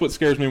that's what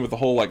scares me with the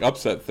whole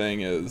upset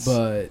thing is.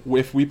 But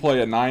if we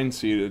play a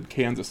 9-seeded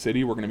Kansas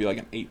City, we're going to be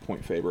an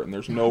 8-point favorite, and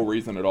there's no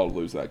reason at all to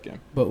lose that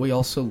game. But we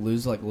also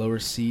lose lower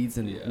seeds,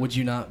 and would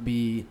you not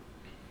be?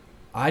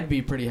 I'd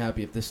be pretty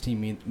happy if this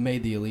team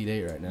made the Elite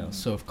Eight right now. Mm-hmm.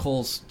 So if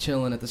Cole's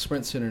chilling at the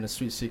Sprint Center in a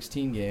Sweet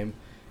 16 game,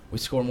 we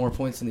score more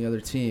points than the other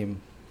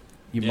team.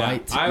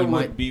 I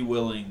would be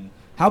willing.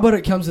 How about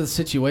it comes to the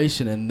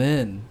situation, and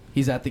then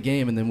he's at the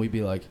game, and then we'd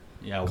be like,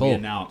 Yeah, Cole. we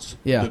announce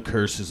the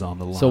curse is on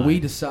the line. So we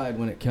decide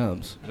when it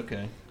comes.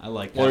 Okay, I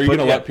like that. Or are you going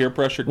to let peer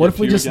pressure What get if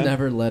we to you just again?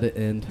 never let it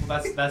end?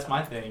 That's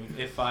my thing.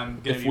 If I'm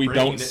going If to we be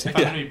don't breaking say- if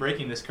I'm going to be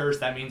breaking this curse,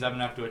 that means I'm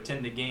going to have to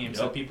attend the game.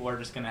 So Yep. people are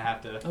just going to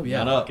have to Nut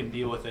fucking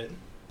deal with it.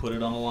 Put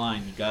it on the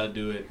line. You got to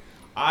do it.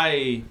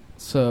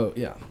 So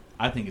yeah,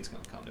 I think it's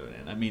going to come to an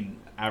end. I mean,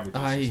 average.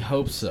 I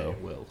hope so.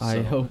 It will. I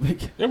hope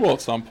it. It will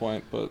at some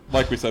point, but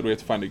like we said, we have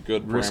to find a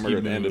good Risky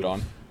parameter to end it move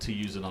on. to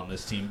use it on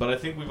this team. But I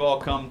think we've all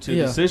come to a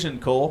Yeah. decision,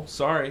 Cole.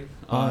 Sorry.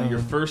 Your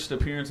first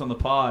appearance on the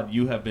pod,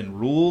 you have been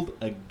ruled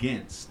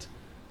against.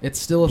 It's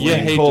still a Yeah,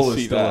 thing. hate Cole to is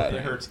see still a that. thing.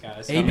 It hurts,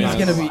 guys.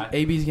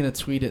 AB's gonna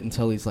tweet it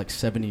until he's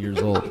 70 years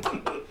old.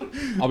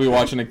 I'll be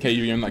watching a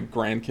KU game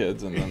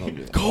grandkids, and then they'll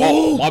be Cole!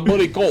 Oh, my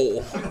buddy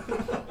Cole.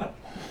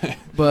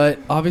 But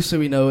obviously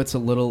we know it's a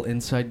little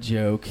inside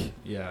joke.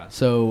 Yeah.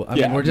 So I mean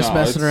Yeah, we're just no,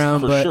 messing it's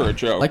around. for but sure a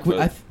joke,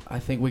 but- I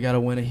think we got to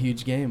win a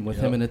huge game with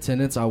him in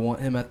attendance. I want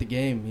him at the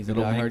game. He's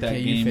It'll a make diehard that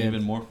KU game fan.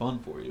 even more fun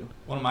for you.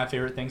 One of my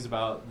favorite things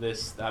about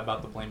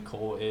the Blame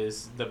Cole,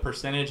 is the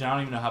percentage. I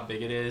don't even know how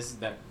big it is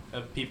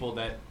of people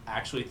that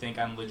actually think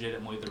I'm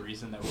legitimately the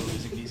reason that we're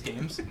losing these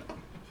games.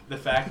 The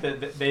fact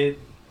that they.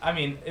 I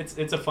mean, it's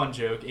a fun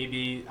joke.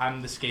 AB,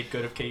 I'm the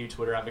scapegoat of KU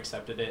Twitter. I've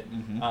accepted it.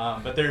 Mm-hmm.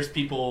 But there's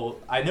people.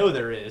 I know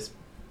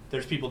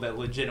there's people that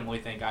legitimately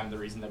think I'm the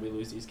reason that we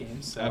lose these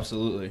games. So.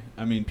 Absolutely.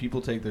 I mean, people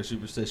take their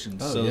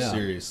superstitions Oh, so yeah.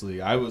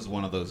 seriously. I was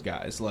one of those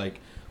guys.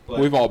 But,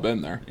 We've all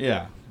been there.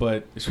 Yeah,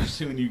 but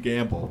especially when you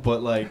gamble.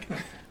 But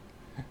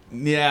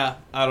yeah,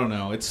 I don't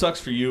know. It sucks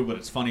for you, but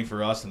it's funny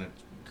for us, and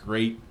it's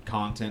great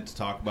content to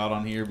talk about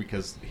on here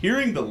because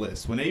hearing the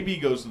list, when AB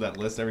goes to that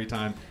list every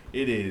time,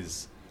 it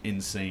is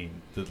insane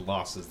the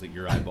losses that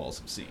your eyeballs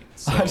have seen.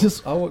 So.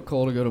 I want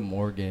Cole to go to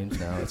more games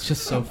now. It's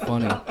just so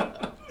funny.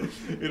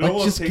 It Like,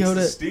 almost just takes go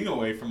the to- sting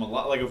away from a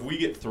lot. Like, if we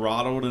get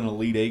throttled in an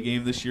Elite Eight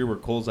game this year where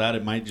Cole's at,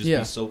 it might just Yeah.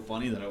 be so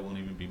funny that I won't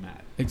even be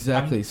mad.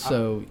 Exactly.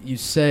 So you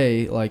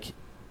say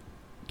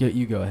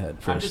you go ahead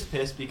first. I'm just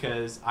pissed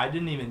because I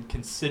didn't even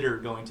consider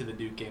going to the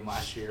Duke game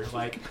last year.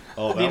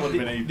 Oh, that would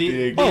have been a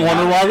big... I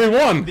wonder why we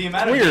won. The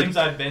amount of Weird. games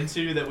I've been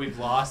to that we've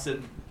lost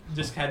and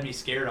just had me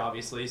scared,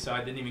 obviously. So I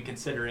didn't even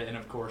consider it. And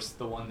of course,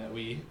 the one that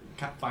we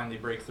finally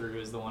break through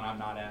is the one I'm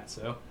not at.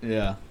 So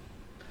Yeah.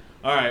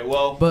 All right,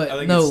 well, I But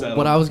think it's no, settled.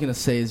 what I was going to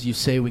say is you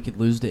say we could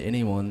lose to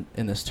anyone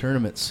in this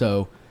tournament,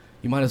 so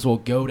you might as well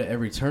go to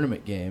every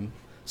tournament game.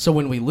 So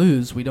when we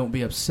lose, we don't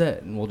be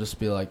upset, and we'll just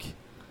be like,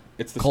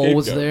 It's the Cole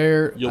was scapegoat.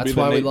 there, You'll that's be the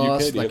why we Nate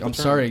lost. Bukaty of the I'm tournament.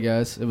 sorry,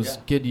 guys. It was a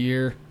good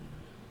year.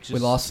 We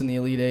Just- lost in the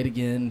Elite Eight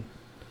again.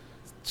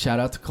 Shout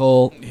out to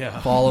Cole.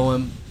 Yeah. Follow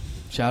him.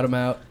 Shout him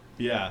out.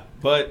 Yeah,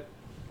 but,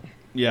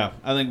 yeah,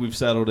 I think we've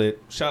settled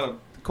it. Shout out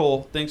to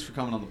Cole. Thanks for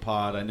coming on the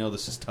pod. I know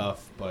this is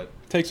tough, but...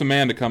 Takes a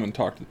man to come and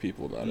talk to the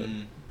people about it.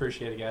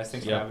 appreciate it, guys.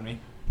 Thanks for Yep. having me.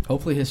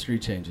 Hopefully history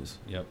changes.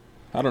 Yep.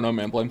 I don't know,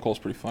 man. Blame Cole's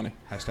pretty funny.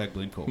 Hashtag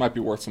blame Cole. Might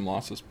be worth some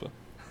losses, but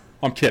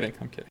I'm kidding.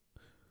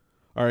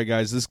 All right,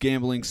 guys, this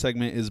gambling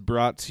segment is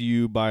brought to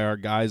you by our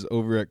guys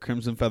over at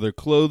Crimson Feather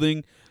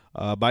Clothing.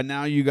 By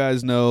now, you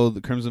guys know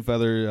the Crimson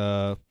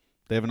Feather,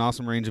 they have an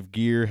awesome range of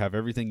gear, have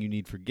everything you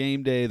need for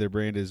game day. Their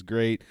brand is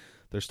great.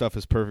 Their stuff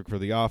is perfect for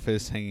the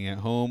office, hanging at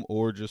home,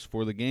 or just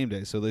for the game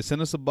day. So they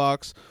sent us a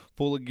box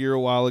full of gear a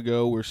while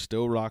ago. We're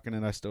still rocking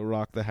it. I still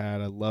rock the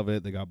hat. I love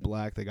it. They got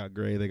black, they got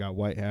gray, they got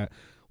white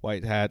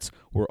hats.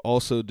 We're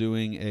also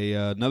doing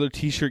another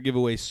T-shirt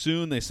giveaway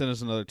soon. They sent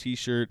us another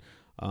T-shirt.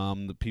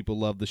 The people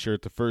loved the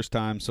shirt the first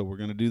time, so we're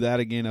going to do that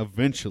again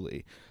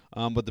eventually.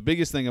 But the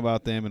biggest thing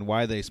about them and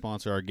why they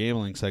sponsor our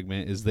gambling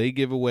segment is they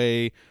give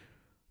away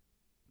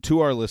to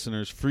our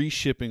listeners free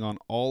shipping on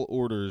all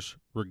orders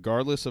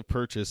regardless of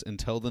purchase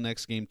until the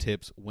next game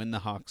tips when the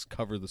Hawks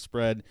cover the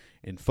spread.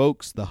 And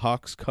folks, the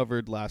Hawks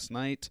covered last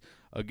night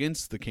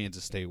against the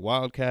Kansas State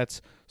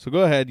Wildcats. So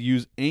go ahead,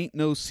 use Ain't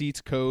No Seats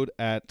code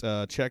at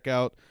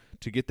checkout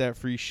to get that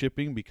free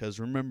shipping, because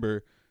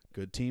remember,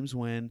 good teams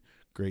win,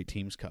 great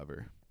teams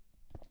cover.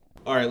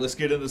 All right, let's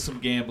get into some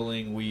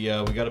gambling. We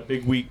got a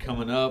big week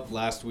coming up.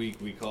 Last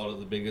week we called it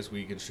the biggest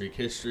week in streak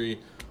history.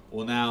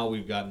 Well, now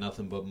we've got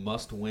nothing but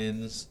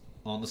must-wins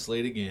on the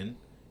slate again,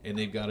 and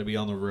they've got to be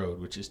on the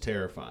road, which is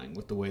terrifying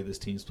with the way this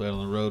team's played on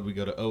the road. We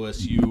go to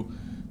OSU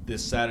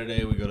this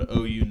Saturday. We go to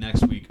OU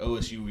next week.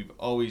 OSU we've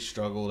always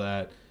struggled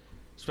at,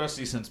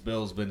 especially since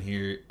Bill's been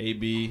here.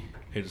 AB,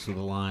 hit us with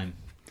a line.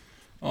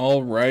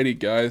 Alrighty,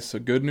 guys. So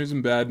good news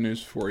and bad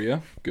news for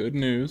you. Good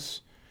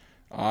news.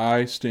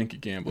 I stink at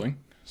gambling.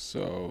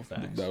 So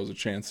that was a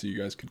chance that you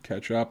guys could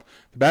catch up.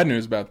 The bad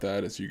news about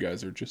that is you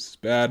guys are just as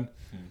bad.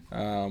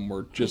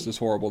 We're just as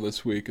horrible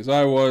this week as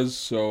I was.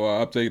 So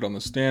update on the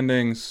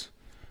standings.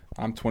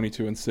 I'm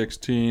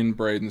 22-16.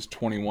 Braden's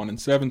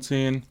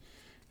 21-17.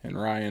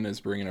 And Ryan is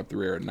bringing up the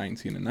rear at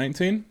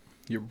 19-19.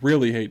 You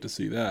really hate to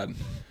see that.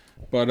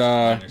 But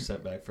minor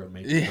setback for a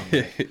major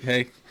comeback.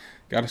 Hey,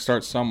 got to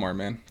start somewhere,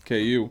 man.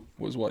 KU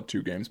was,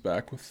 2 games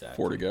back with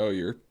 4 to go.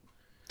 You're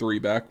 3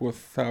 back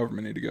with however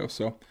many to go.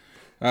 So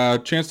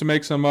chance to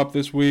make some up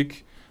this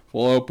week.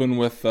 We'll open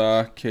with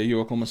KU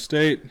Oklahoma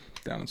State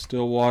down in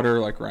Stillwater.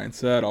 Like Ryan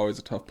said, always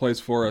a tough place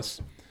for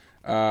us.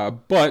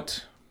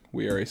 But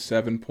we are a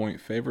 7-point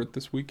favorite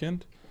this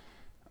weekend.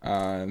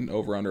 An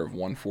over-under of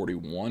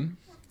 141.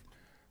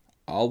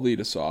 I'll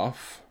lead us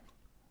off.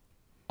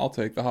 I'll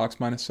take the Hawks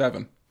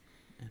 -7.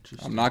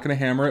 I'm not going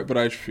to hammer it, but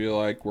I just feel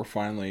like we're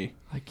finally...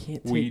 I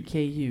can't take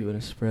KU in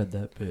a spread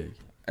that big.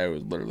 It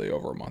was literally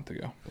over a month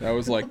ago. That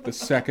was like the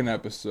second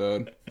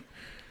episode.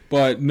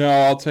 But no,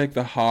 I'll take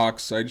the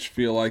Hawks. I just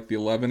feel like the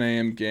 11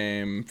 a.m.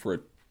 game for a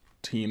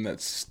team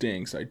that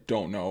stinks, I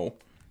don't know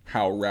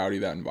how rowdy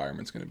that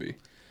environment's going to be.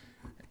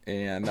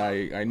 And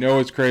I know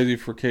it's crazy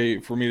for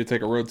me to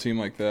take a road team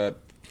like that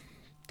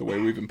the way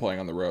we've been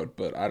playing on the road,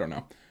 but I don't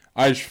know.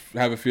 I just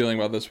have a feeling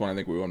about this one. I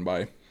think we won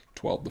by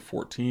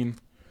 12-14.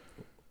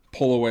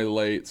 Pull away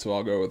late, so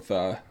I'll go with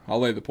I'll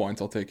lay the points.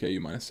 I'll take KU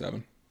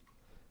 -7.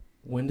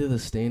 When do the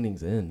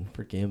standings end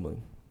for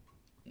gambling?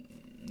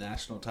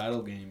 National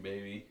title game,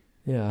 baby.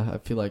 Yeah, I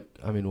feel like,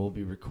 we'll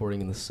be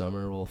recording in the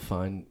summer. We'll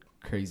find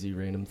crazy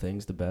random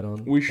things to bet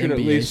on. We should NBA at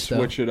least stuff.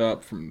 switch it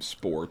up from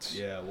sports.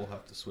 Yeah, we'll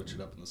have to switch it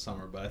up in the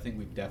summer, but I think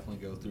we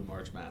definitely go through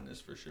March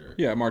Madness for sure.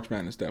 Yeah, March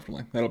Madness,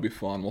 definitely. That'll be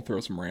fun. We'll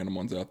throw some random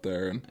ones out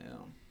there. And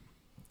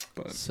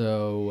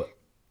So,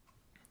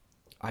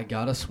 I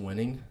got us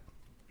winning,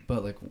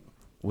 but like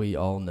we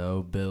all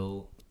know,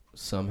 Bill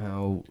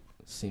somehow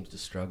seems to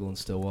struggle in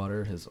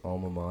Stillwater, his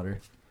alma mater.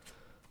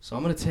 So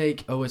I'm going to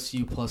take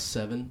OSU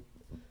 +7,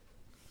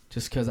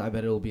 just because I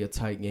bet it'll be a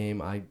tight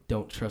game. I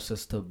don't trust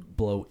us to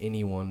blow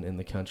anyone in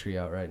the country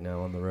out right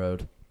now on the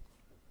road.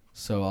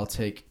 So I'll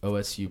take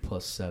OSU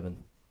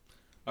 +7.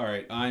 All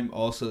right, I'm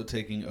also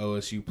taking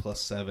OSU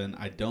 +7.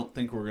 I don't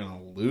think we're going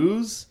to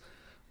lose,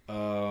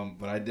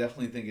 but I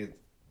definitely think it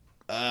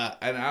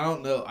and I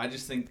don't know. I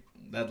just think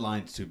that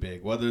line's too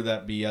big, whether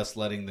that be us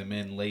letting them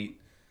in late.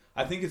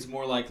 I think it's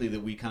more likely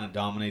that we kind of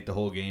dominate the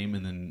whole game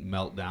and then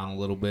melt down a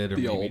little bit. Or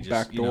the maybe old just,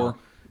 backdoor.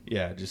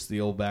 Yeah, just the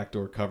old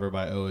backdoor cover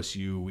by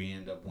OSU. We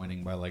end up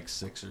winning by like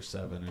 6 or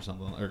 7 or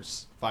something, or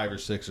 5 or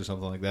 6 or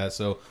something like that.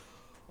 So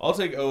I'll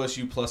take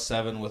OSU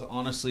 +7 with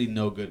honestly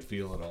no good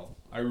feel at all.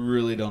 I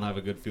really don't have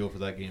a good feel for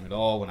that game at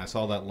all. When I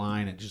saw that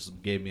line, it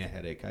just gave me a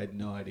headache. I had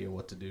no idea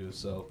what to do.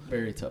 So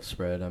very tough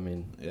spread.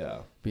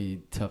 Yeah,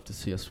 be tough to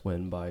see us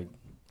win by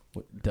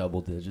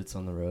double digits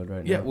on the road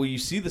right now. Yeah, well, you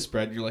see the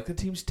spread, you're like, the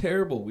team's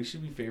terrible. We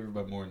should be favored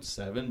by more than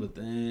 7. But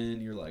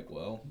then you're like,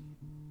 well,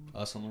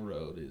 us on the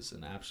road is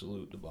an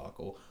absolute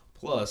debacle.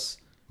 Plus,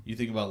 you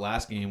think about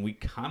last game, we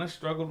kind of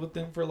struggled with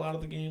them for a lot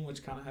of the game,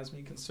 which kind of has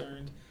me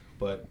concerned.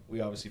 But we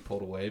obviously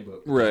pulled away,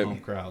 but right. Home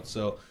crowd.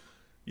 So,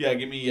 yeah,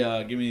 give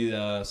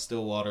me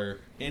Stillwater,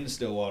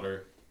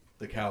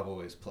 the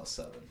Cowboys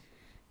 +7.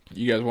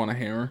 You guys want a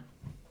hammer?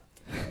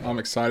 I'm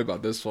excited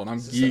about this one. I'm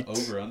geeked.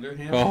 Over-under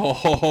hammer?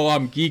 Oh,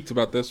 I'm geeked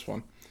about this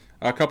one.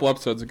 A couple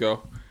episodes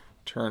ago,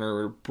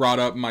 Turner brought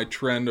up my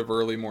trend of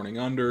early morning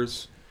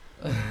unders.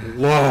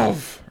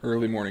 Love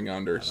early morning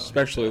unders,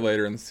 especially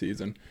later in the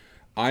season.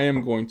 I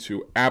am going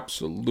to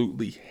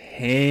absolutely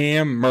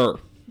hammer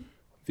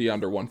the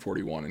under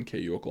 141 in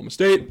KU Oklahoma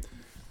State.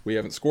 We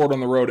haven't scored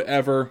on the road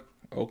ever.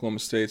 Oklahoma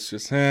State's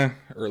just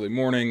early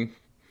morning.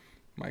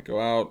 Might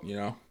go out, get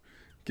a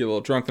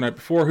little drunk the night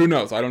before. Who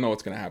knows? I don't know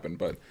what's going to happen,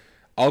 but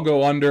I'll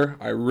go under.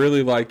 I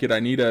really like it. I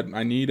need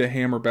a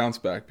hammer bounce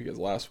back because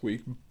last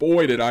week,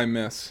 boy, did I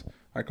miss.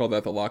 I called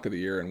that the lock of the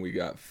year, and we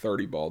got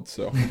 30 balled.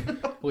 So,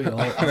 wait,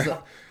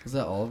 was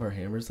that all of our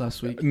hammers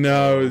last week?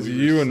 No, it was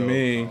you and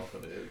me.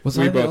 Was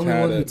I the only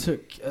one who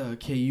took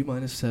KU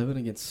 -7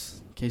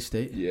 against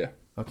K-State? Yeah.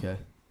 Okay.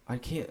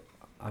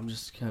 I'm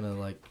just kind of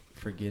like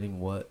forgetting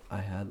what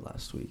I had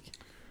last week.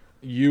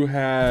 You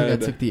had... I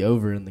think I took the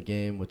over in the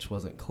game, which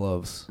wasn't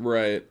close.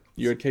 Right.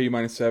 You had KU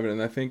 -7,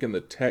 and I think in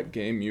the Tech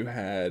game you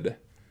had...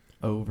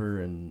 over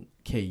and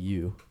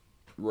KU.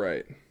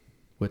 Right.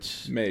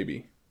 Which...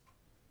 maybe.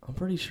 I'm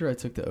pretty sure I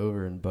took the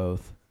over in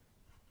both.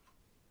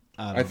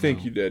 I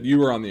think you did. You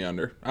were on the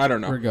under. I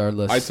don't know.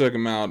 Regardless. I took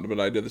them out,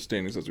 but I did the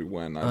standings as we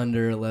went.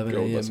 Under 11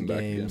 a.m.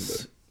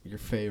 games, your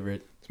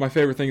favorite. It's my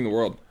favorite thing in the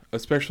world,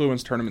 especially when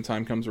tournament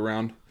time comes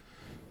around.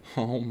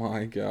 Oh,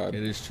 my God.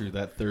 It is true.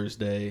 That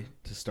Thursday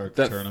to start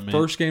the tournament.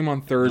 First game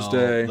on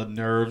Thursday. The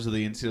nerves of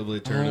the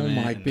NCAA tournament.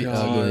 Oh, my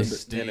God.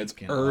 And it's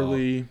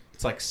early.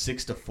 It's like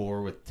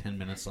 6-4 with 10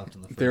 minutes left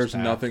in the first There's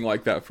half. nothing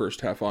like that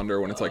first half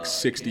under when it's like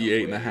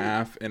 68 and a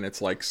half, and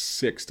it's like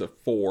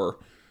 6-4,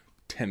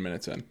 10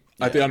 minutes in.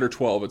 At the under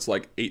 12, it's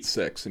like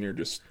 8-6, and you're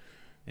just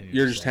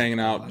hanging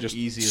out, just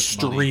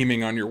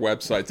streaming on your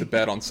website to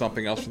bet on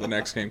something else for the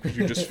next game because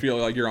you just feel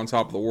like you're on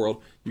top of the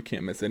world. You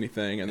can't miss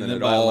anything, and then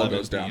it all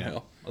goes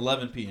downhill.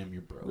 11 p.m.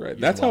 you're broke. Right,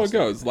 that's how it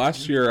goes.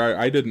 Last year,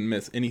 I didn't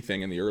miss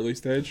anything in the early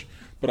stage,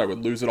 but I would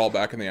lose it all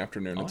back in the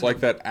afternoon. It's like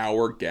that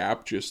hour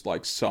gap, just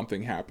like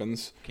something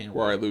happens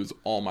where I lose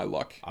all my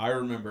luck. I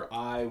remember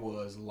I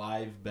was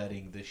live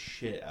betting the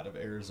shit out of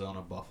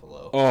Arizona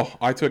Buffalo. Oh,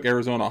 I took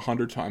Arizona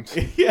 100 times.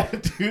 Yeah,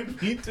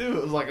 dude, me too.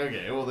 It was like,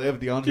 okay, well, they have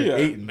the under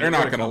 8. And they're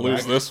not going to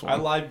lose this one. I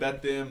live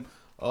bet them,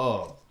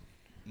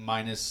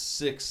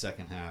 -6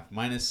 second half,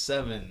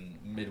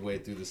 -7 midway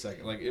through the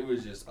second. Like, it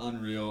was just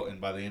unreal,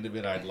 and by the end of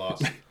it, I'd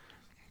lost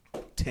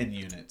 10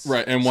 units.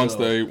 Right, and once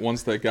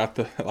they got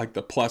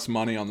the plus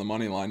money on the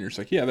money line, you're just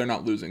like, yeah, they're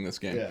not losing this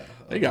game. Yeah,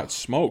 they got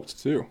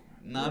smoked too.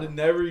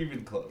 Never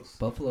even close.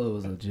 Buffalo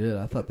was legit.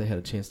 I thought they had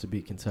a chance to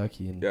beat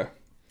Kentucky, and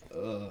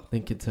I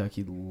think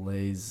Kentucky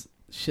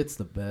shits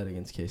the bed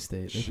against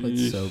K-State. They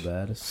played so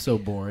bad. It's so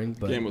boring.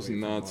 But the game was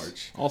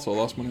nuts. Also, I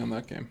lost money on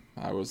that game.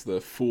 I was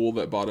the fool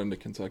that bought into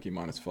Kentucky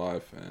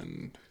 -5,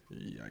 and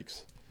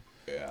yikes.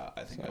 Yeah,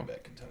 I think I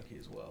bet Kentucky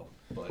as well.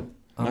 But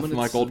nothing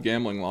like old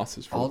gambling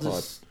losses for the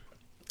Tide.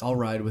 I'll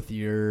ride with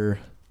your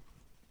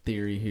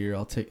theory here.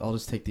 I'll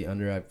just take the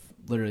under. I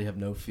literally have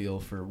no feel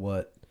for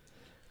what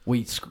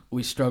we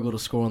struggle to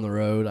score on the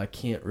road. I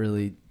can't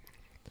really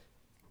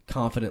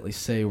confidently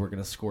say we're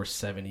going to score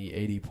 70,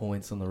 80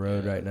 points on the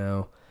road right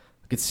now.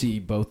 I could see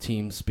both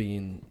teams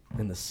being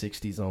in the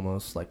 60s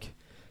almost, like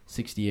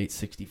 68,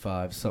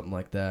 65, something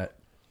like that.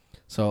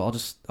 So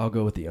I'll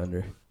go with the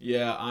under.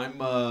 Yeah,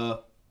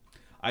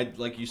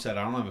 like you said,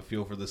 I don't have a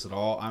feel for this at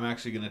all. I'm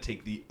actually going to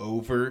take the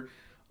over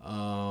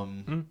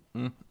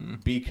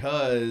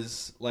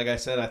because, like I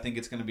said, I think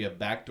it's going to be a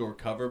backdoor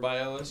cover by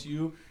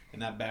OSU,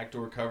 and that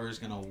backdoor cover is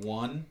going to,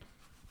 1,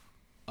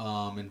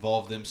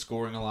 involve them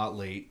scoring a lot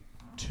late,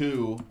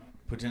 2,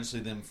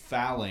 potentially them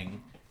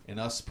fouling and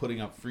us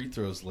putting up free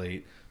throws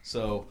late.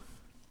 So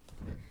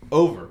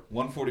over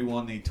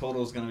 141. The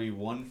total is going to be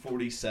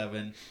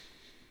 147,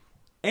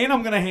 and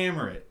I'm going to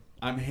hammer it.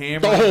 I'm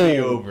hammering the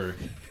over.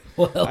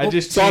 Well, I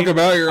just talk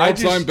about your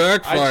all-time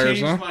backfires. I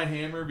changed my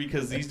hammer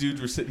because these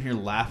dudes were sitting here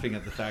laughing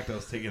at the fact I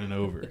was taking an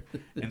over,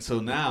 and so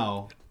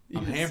now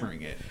I'm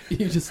hammering it.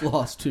 You just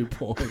lost 2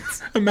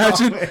 points.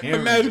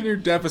 Imagine your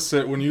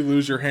deficit when you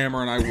lose your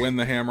hammer and I win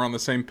the hammer on the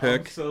same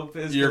pick. I'm so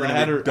pissed. You're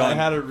gonna be done.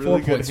 I had a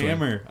really good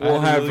hammer. We'll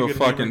have a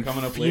fucking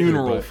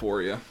funeral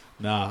for you.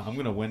 Nah, I'm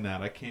gonna win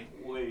that. I can't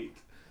wait.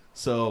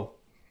 So,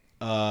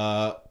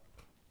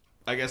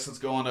 I guess let's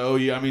go on to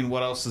OU. I mean,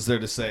 what else is there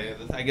to say?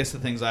 I guess the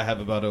things I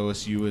have about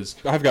OSU is...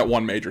 I've got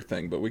one major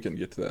thing, but we can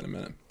get to that in a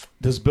minute.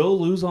 Does Bill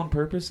lose on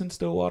purpose in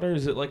Stillwater?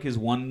 Is it like his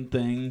one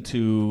thing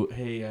to,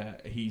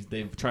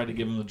 they've tried to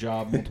give him the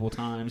job multiple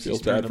times.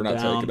 Feels bad for not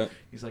taking it.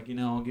 He's like,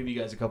 I'll give you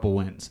guys a couple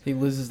wins. He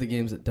loses the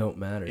games that don't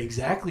matter.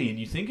 Exactly, and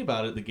you think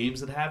about it, the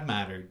games that have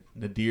mattered.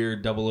 The Deer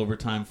double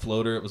overtime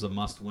floater, it was a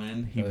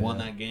must-win. He won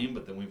that game,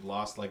 but then we've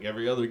lost like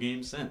every other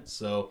game since.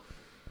 So...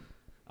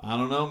 I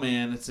don't know,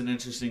 man. It's an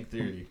interesting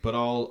theory. But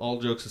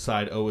all jokes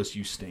aside,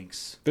 OSU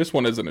stinks. This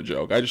one isn't a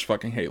joke. I just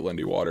fucking hate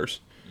Lindy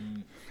Waters.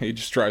 He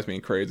just drives me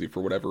crazy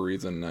for whatever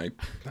reason.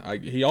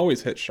 He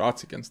always hits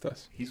shots against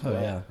us. He's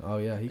yeah.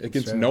 He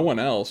against no one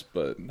else,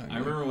 but... I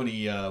remember when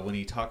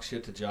he talked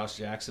shit to Josh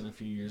Jackson a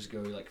few years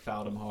ago. He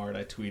fouled him hard.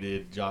 I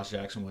tweeted Josh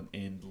Jackson would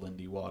end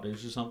Lindy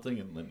Waters or something,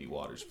 and Lindy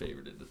Waters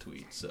favorited the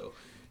tweet. So...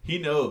 He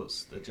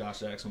knows that Josh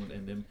Jackson would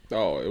end him.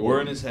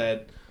 We're in his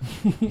head.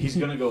 He's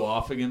going to go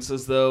off against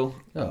us, though.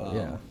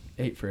 Yeah.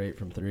 8 for 8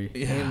 from 3.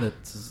 Yeah. And the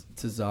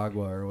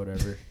Tazagua or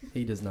whatever.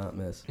 He does not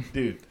miss.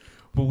 Dude,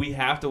 but we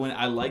have to win.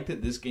 I like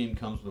that this game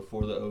comes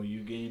before the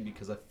OU game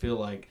because I feel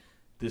like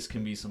this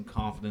can be some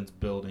confidence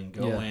building.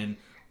 Go in,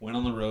 win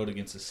on the road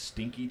against a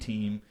stinky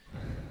team.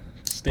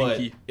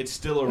 Stinky. But it's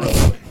still a road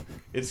win.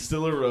 It's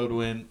still a road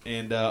win.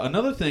 And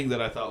another thing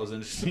that I thought was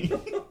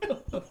interesting...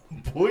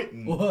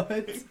 Boynton.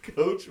 What?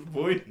 Coach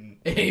Boynton.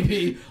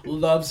 AB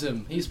loves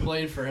him. He's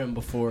played for him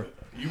before.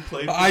 You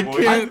played for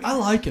Boynton? I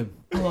like him.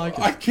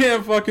 I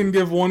can't fucking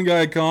give one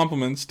guy a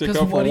compliment, stick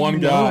up for one guy. What do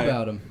you know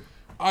about him?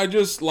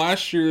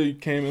 Last year he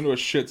came into a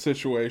shit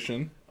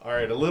situation. All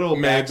right, a little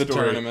made backstory. The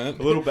tournament.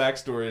 A little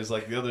backstory is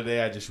the other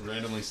day I just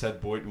randomly said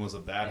Boynton was a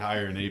bad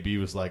hire, and AB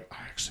was like,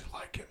 I actually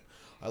like him.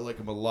 I like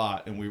him a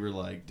lot, and we were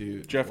like,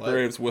 dude. Jeff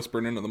Graves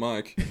whispering into the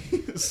mic.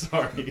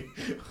 Sorry.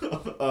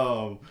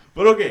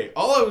 But okay,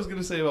 all I was going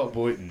to say about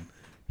Boynton,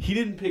 he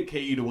didn't pick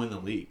KU to win the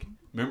league.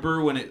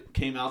 Remember when it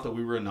came out that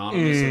we were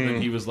anonymous, and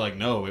then he was like,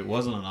 no, it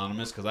wasn't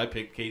anonymous because I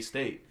picked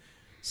K-State.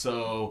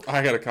 So.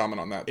 I got a comment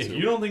on that, too. If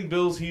you don't think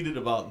Bill's heated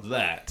about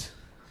that,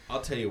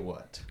 I'll tell you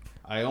what.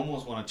 I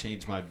almost want to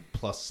change my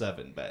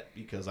 +7 bet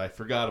because I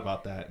forgot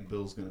about that, and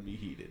Bill's going to be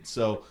heated.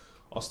 So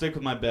I'll stick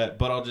with my bet,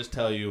 but I'll just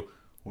tell you,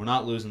 we're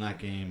not losing that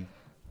game.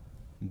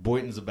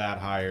 Boynton's a bad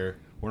hire.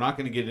 We're not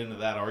going to get into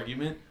that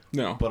argument.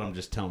 No. But I'm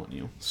just telling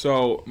you.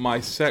 So,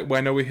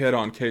 I know we hit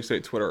on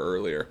K-State Twitter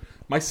earlier.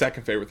 My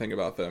second favorite thing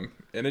about them,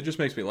 and it just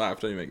makes me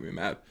laugh, doesn't make me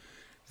mad.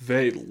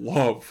 they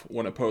love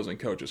when opposing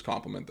coaches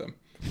compliment them.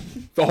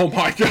 Oh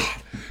my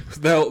God!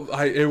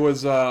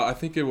 I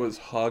think it was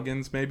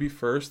Huggins maybe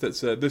first that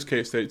said this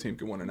K-State team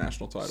can win a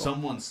national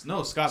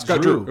title. Scott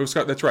Drew. Drew. It was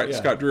Scott. That's right, Yeah.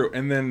 Scott Drew.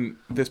 And then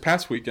this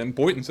past weekend,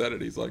 Boynton said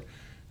it. He's like,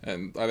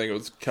 and I think it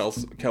was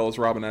Kellis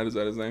Robinette. Is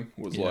that his name?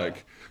 Was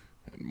like,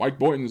 Mike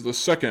Boynton's the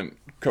second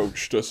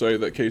coach to say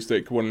that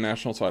K-State could win a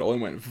national title. It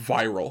went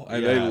viral.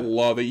 And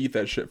they eat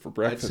that shit for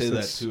breakfast. I'd say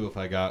that too if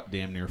I got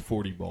damn near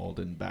 40 balled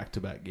in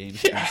back-to-back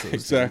games. Yeah,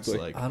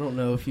 exactly. I don't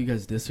know if you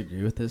guys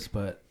disagree with this,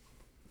 but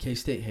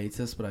K-State hates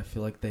us, but I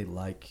feel like they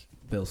like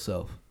Bill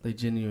Self. They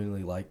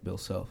genuinely like Bill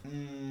Self.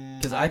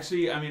 Because I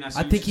see I what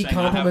think he you're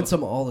saying. compliments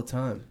them all the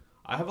time.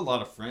 I have a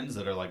lot of friends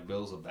that are like,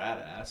 Bill's a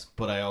badass,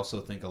 but I also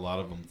think a lot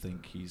of them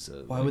think he's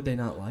a... Why would they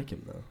not like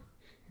him, though?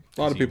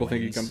 A lot of people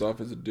think he comes off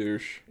as a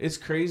douche. It's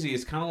crazy.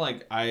 It's kind of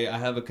like I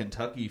have a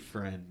Kentucky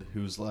friend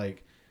who's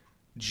like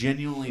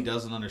genuinely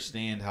doesn't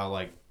understand how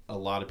like a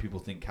lot of people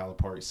think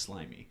Calipari's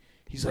slimy.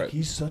 He's like,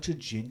 he's such a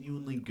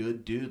genuinely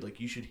good dude. Like,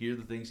 you should hear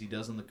the things he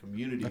does in the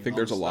community. I think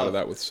there's a lot of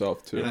that with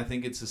Self, too. And I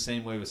think it's the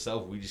same way with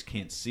Self. We just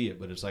can't see it.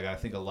 But it's like, I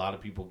think a lot of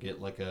people get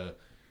like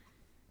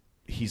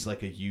he's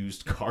like a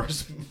used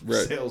cars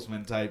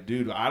salesman type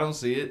dude. I don't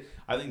see it.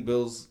 I think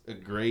Bill's a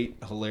great,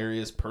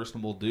 hilarious,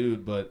 personable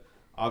dude. But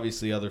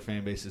obviously other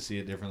fan bases see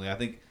it differently. I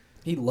think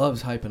he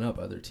loves hyping up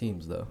other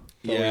teams, though.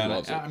 Yeah, he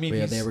loves it. I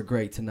mean, they were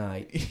great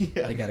tonight.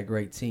 Yeah. They got a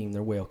great team.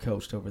 They're well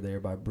coached over there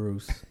by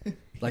Bruce.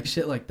 Like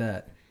shit like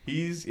that.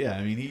 He's the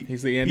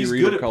Andy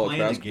Reid of college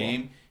basketball. The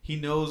game. He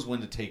knows when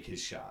to take his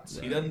shots.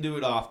 Right. He doesn't do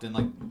it often.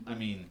 Like, I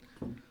mean,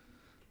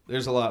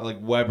 there's a lot. Like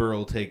Weber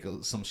will take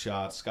some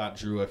shots. Scott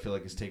Drew, I feel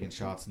like, has taken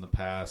shots in the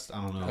past.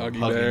 I don't know.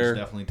 Huggins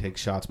definitely takes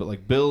shots, but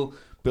like Bill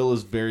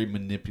is very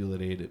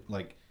manipulated.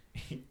 Like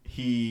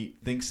he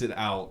thinks it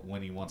out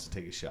when he wants to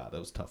take a shot. That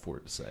was a tough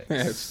word to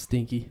say.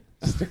 Stinky.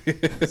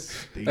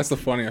 That's the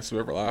funniest I've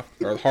ever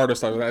laughed. Or the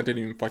hardest that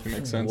didn't even fucking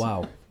make sense.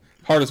 Wow.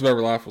 Hardest I've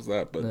ever laughed was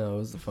that, but no, it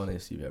was the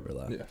funniest you've ever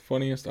laughed. Yeah,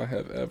 funniest I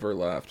have ever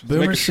laughed.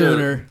 Boomer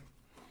Sooner,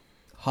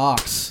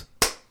 Hawks.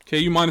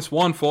 KU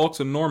 -1, folks,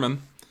 in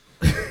Norman.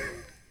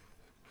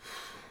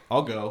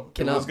 I'll go.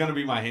 It was going to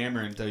be my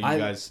hammer until you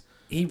guys.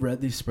 He read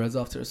these spreads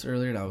off to us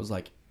earlier, and I was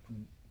like,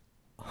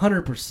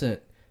 100%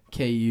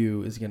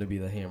 KU is going to be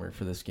the hammer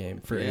for this game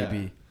for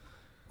AB.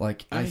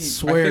 Like, I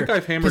swear. I think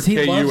I've hammered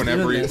KU in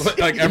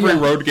every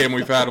road game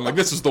we've had. I'm like,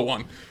 this is the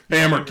one.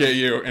 Hammer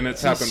KU, and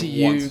it's happened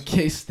once.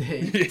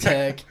 K-State,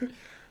 Tech.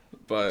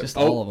 But just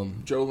all of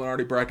them. Joe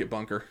Lunardi bracket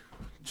bunker.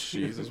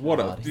 Jesus,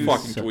 what a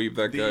fucking dweeb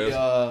that guy is.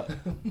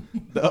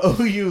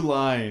 The OU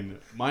line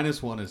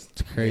 -1 is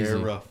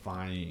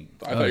terrifying.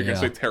 I thought you were going to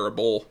say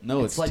terrible.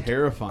 No, it's like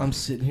terrifying. I'm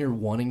sitting here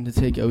wanting to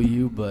take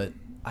OU, but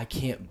I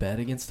can't bet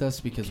against us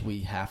because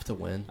we have to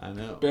win. I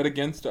know. Bet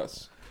against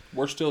us.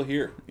 We're still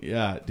here.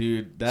 Yeah,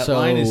 dude. That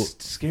line is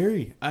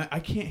scary. I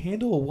can't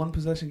handle a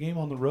one-possession game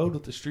on the road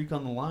with the streak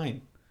on the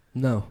line.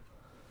 No.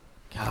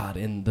 God,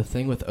 and the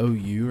thing with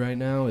OU right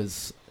now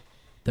is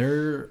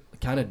they're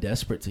kind of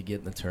desperate to get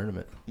in the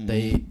tournament. Mm-hmm.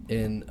 They,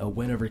 in a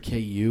win over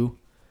KU,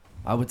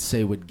 I would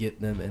say would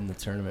get them in the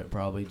tournament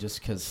probably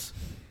just because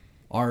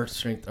our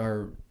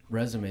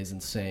resume is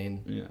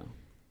insane. Yeah.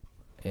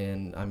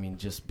 And, I mean,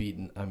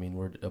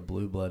 we're a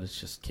blue blood. It's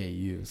just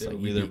KU. It's It'll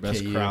be their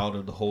best crowd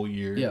of the whole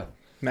year. Yeah.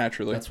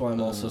 Naturally. That's why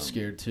I'm also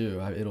scared, too.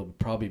 It'll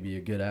probably be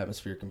a good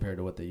atmosphere compared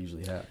to what they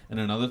usually have. And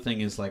another thing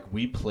is, like,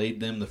 we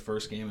played them the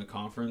first game of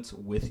conference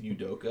with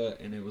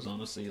Udoka, and it was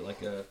honestly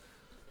like a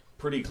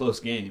pretty close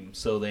game.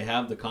 So they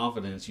have the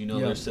confidence. You know,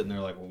 they're sitting there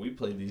like, well, we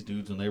played these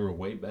dudes when they were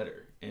way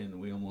better,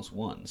 and we almost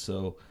won.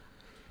 So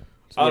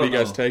what are you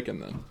guys taking,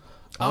 then?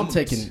 I'm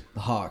taking the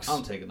Hawks.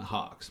 I'm taking the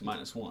Hawks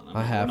 -1.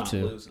 I have we're not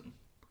to. Losing.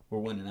 We're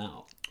winning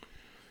out.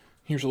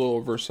 Here's a little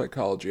reverse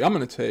psychology. I'm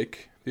going to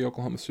take the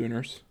Oklahoma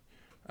Sooners.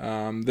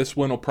 This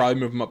win will probably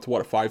move them up to,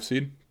 a 5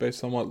 seed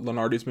based on what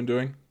Lenardi's been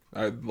doing.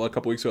 A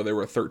couple weeks ago, they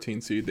were a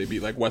 13 seed. They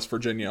beat, West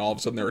Virginia. All of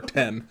a sudden, they were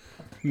 10.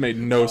 Made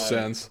no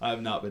sense.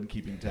 I've not been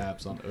keeping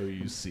tabs on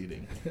OU's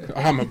seeding.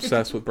 I'm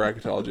obsessed with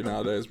bracketology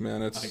nowadays,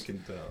 man. I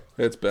can tell.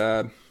 It's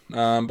bad.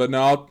 But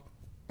no,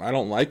 I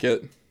don't like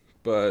it.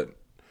 But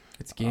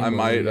it's game. I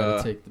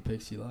might take the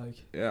picks you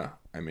like. Yeah,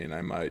 I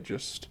might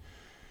just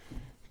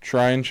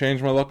try and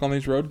change my luck on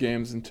these road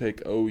games and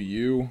take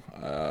OU.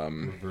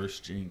 Reverse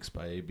jinx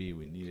by AB.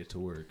 We need it to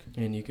work.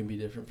 And you can be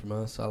different from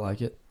us. I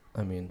like it.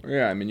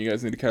 You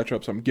guys need to catch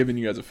up, so I'm giving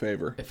you guys a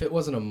favor. If it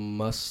wasn't a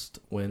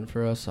must-win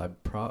for us, I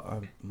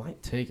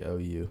might take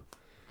OU.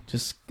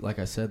 Just like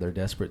I said, they're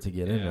desperate to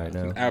get in right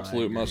now. An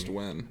absolute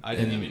must-win. I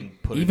didn't even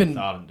put any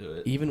thought into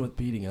it. Even with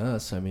beating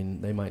us,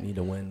 they might need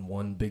to win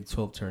one Big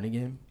 12 tourney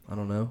game. I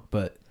don't know,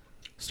 but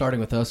starting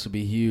with us would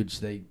be huge.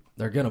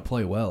 They're gonna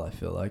play well. I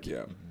feel like.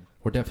 Yeah.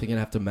 We're definitely gonna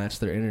have to match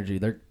their energy.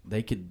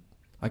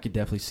 I could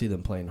definitely see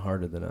them playing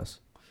harder than us.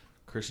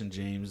 Christian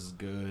James is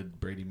good.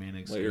 Brady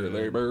Manick's good.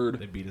 Larry Bird.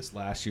 They beat us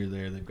last year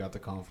there. They've got the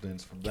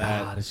confidence from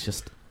that. God, it's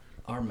just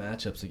our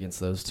matchups against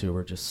those two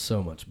are just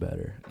so much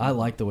better. I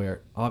like the way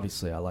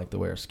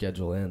our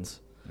schedule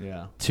ends.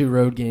 Yeah. 2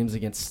 road games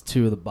against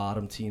 2 of the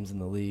bottom teams in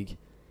the league.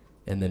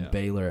 and then Yeah.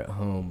 Baylor at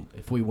home.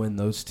 If we win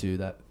those two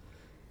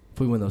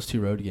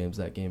road games,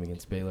 that game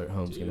against Baylor at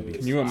home is going to be.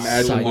 Can you imagine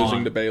exciting.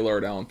 losing to Baylor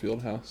at Allen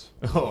Fieldhouse?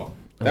 Oh,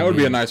 That would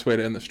be a nice way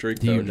to end the streak,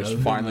 do you though. know Just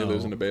who- finally No.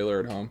 losing to Baylor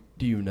at home.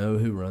 Do you know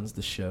who runs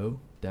the show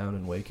down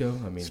in Waco?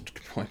 I mean,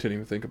 I didn't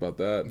even think about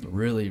that.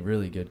 really,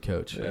 really good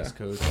coach. Yeah. best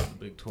coach in the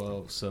Big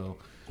 12, so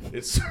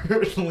it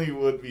certainly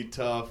would be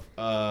tough.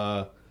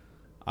 I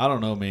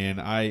don't know, man.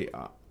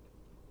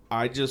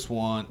 I just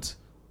want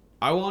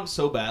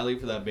so badly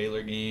for that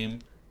Baylor game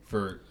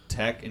for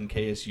Tech and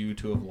KSU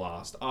to have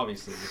lost,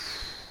 obviously.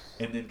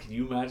 And then can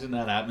you imagine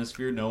that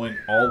atmosphere knowing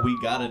all we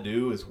got to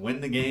do is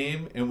win the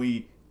game and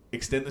we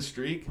extend the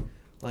streak?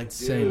 Like,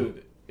 Same.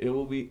 dude, it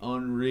will be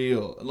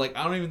unreal. Like,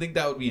 I don't even think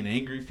that would be an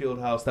angry field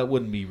house. That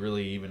wouldn't be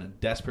really even a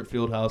desperate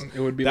field house. It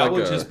would be that like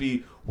would a- just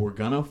be, we're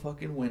gonna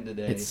fucking win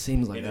today. It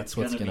seems like and that's it's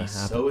what's gonna gonna be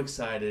happen. so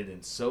excited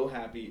and so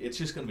happy. It's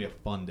just gonna be a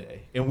fun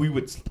day, and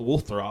we'll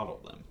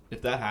throttle them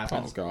if that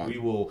happens. Oh, God. We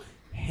will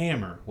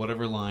hammer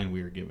whatever line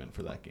we are given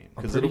for that game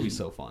I'm because pretty it'll be su-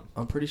 so fun.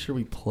 I'm pretty sure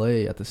we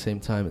play at the same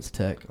time as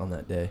Tech on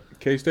that day.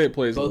 K-State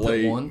plays Both at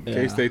late. 1? Yeah.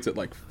 K-State's at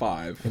like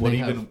 5. And What they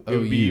even have it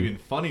would be OU. even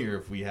funnier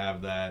if we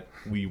have that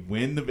we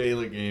win the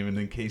Baylor game and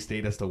then K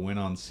State has to win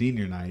on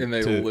senior night And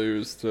they to-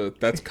 lose to.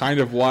 That's kind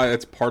of why.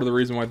 That's part of the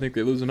reason why I think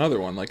they lose another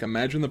one. Like,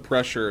 imagine the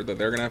pressure that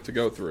they're going to have to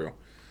go through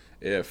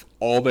if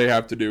all they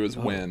have to do is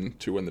win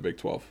to win the Big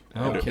 12. I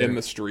don't and care. in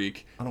the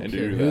streak. I don't and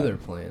care do who that. they're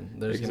playing.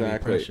 There's gonna be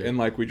Exactly. pressure. And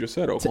like we just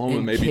said, To Oklahoma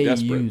end may be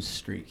desperate. KU's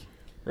streak.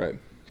 Right.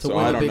 To So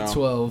win I the don't Big know.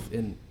 12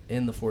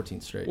 in the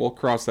 14th straight. We'll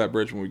cross that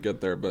bridge when we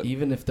get there. But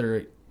Even if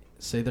they're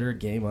a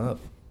game up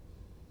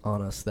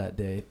on us that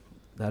day,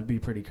 that'd be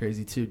pretty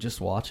crazy too.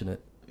 Just watching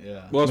it.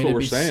 yeah. well, that's I mean, what we're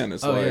it'd be saying.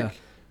 It's oh, like yeah.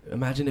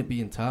 Imagine it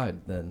being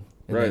tied then,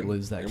 and right. they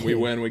lose that and game. we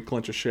win, we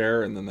clinch a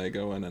share, and then they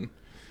go in and.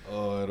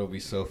 Oh, it'll be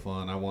so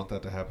fun. I want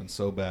that to happen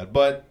so bad.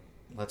 But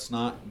let's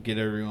not get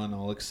everyone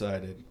all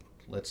excited.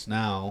 Let's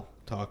now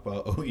talk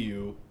about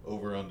OU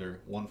over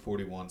under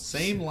 141.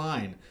 Same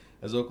line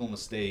as Oklahoma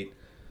State.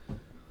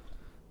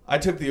 I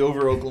took the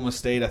over Oklahoma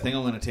State. I think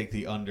I'm going to take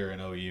the under in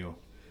OU.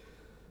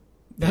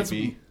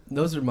 Maybe.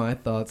 Those are my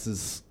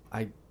thoughts.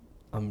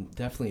 I'm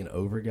definitely an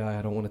over guy.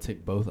 I don't want to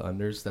take both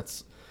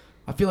unders.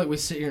 I feel like we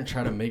sit here and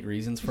try to make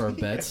reasons for our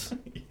bets.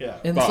 Yeah.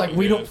 And it's like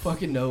we yeah. don't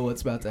fucking know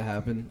what's about to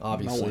happen,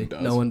 obviously.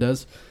 does. No one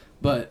does.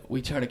 But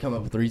we try to come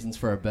up with reasons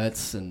for our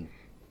bets, and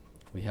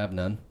we have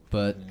none.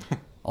 But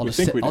I'll We just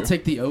think we I'll do.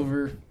 take the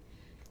over.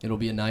 It'll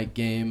be a night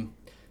game.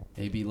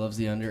 AB loves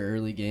the under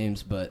early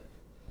games, but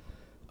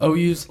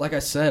OU's, like I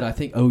said, I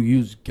think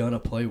OU's going to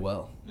play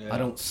well. Yeah. I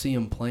don't see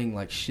them playing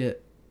like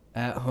shit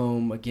at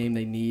home, a game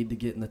they need to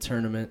get in the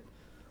tournament.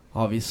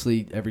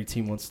 Obviously, every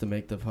team wants to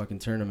make the fucking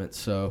tournament,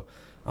 so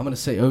I'm going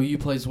to say OU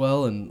plays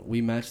well, and we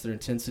match their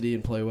intensity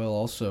and play well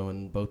also,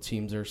 and both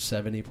teams are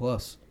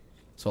 70+.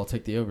 So I'll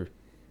take the over.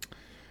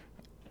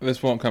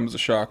 This won't come as a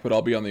shock, but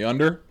I'll be on the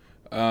under.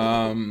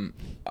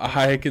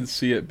 I can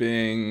see it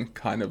being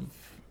kind of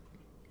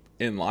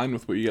in line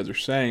with what you guys are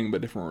saying,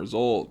 but different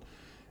result.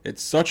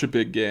 It's such a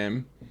big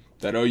game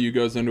that OU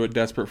goes into it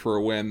desperate for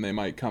a win. They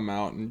might come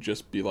out and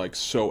just be like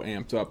so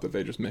amped up that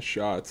they just miss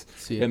shots.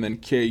 See it. And then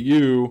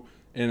KU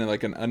in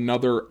like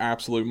another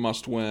absolute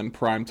must-win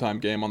primetime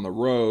game on the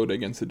road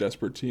against a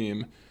desperate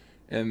team.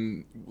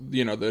 And,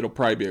 you know, it'll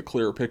probably be a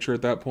clearer picture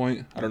at that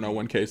point. I don't know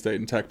when K-State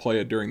and Tech play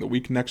it during the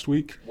week next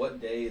week. What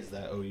day is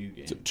that OU game?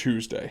 It's a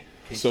Tuesday.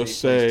 K-State So plays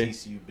say,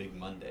 TCU Big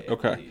Monday. I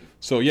okay. believe.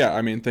 So yeah,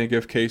 I mean, think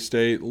if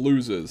K-State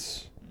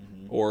loses,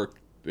 or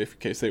if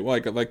K-State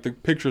like the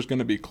picture's going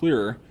to be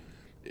clearer.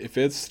 If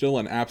it's still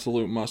an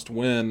absolute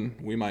must-win,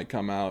 we might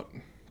come out,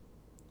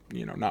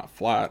 you know, not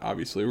flat.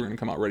 Obviously, we're going to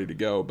come out ready to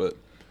go, but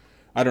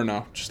I don't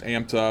know, just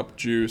amped up,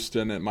 juiced,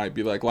 and it might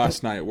be like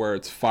last night where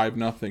it's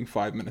 5-0,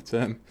 5 minutes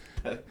in,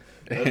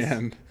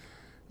 and.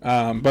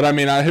 But I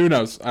mean, who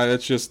knows?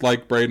 It's just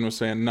like Braden was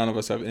saying. None of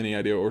us have any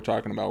idea what we're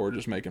talking about. We're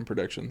just making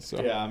predictions.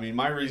 So Yeah, I mean,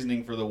 my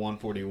reasoning for the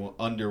 141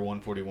 under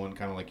 141,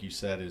 kind of like you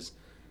said, is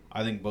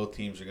I think both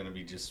teams are going to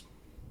be just.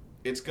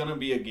 It's going to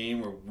be a game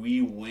where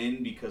we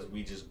win because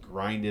we just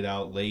grind it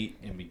out late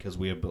and because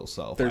we have Bill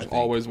Self. there's I think.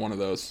 always one of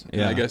those. And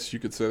Yeah. I guess you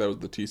could say that was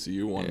the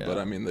TCU one, Yeah. but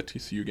I mean, the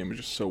TCU game was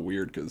just so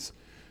weird because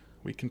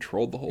we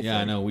controlled the whole thing. Yeah,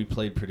 I know we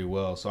played pretty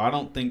well, so I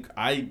don't think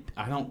I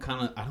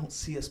don't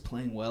see us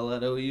playing well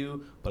at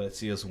OU, but I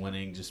see us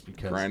winning just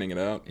because Grinding it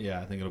out.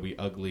 Yeah, I think it'll be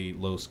ugly,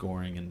 low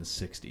scoring in the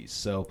 60s.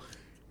 So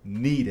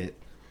need it.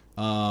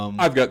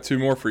 I've got two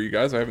more for you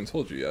guys. I haven't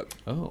told you yet.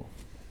 Oh,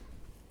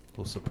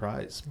 little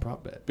surprise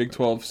prop bet. Big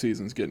 12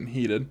 season's getting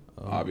heated,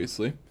 Oh.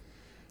 obviously.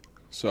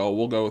 So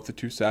we'll go with the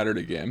two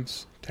Saturday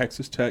games.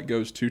 Texas Tech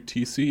goes to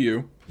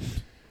TCU.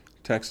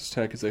 Texas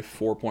Tech is a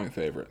 4-point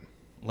favorite.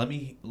 Let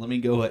me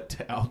go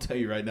at. I'll tell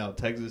you right now,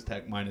 Texas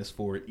Tech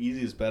 -4,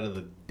 easiest bet of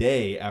the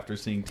day after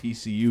seeing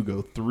TCU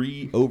go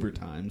 3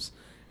 overtimes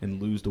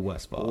and lose to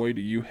Westfall. Boy,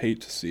 do you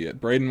hate to see it.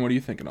 Braden, what are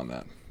you thinking on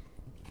that?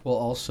 Well,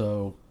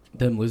 also,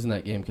 them losing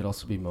that game could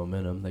also be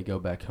momentum. They go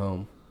back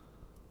home.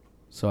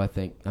 So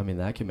I mean,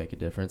 that could make a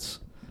difference.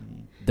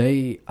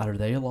 Are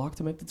they a lock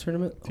to make the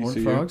tournament? Horned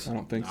TCU? Frogs? I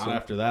don't think Not so.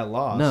 after that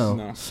loss. No.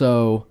 No.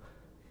 So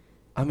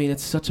I mean,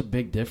 it's such a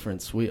big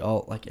difference. We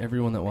all, like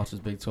everyone that watches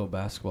Big 12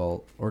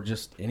 basketball or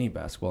just any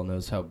basketball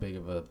knows how big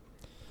of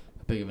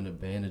an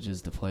advantage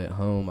is to play at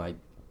home.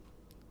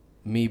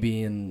 Me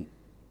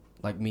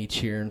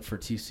cheering for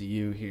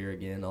TCU here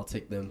again, I'll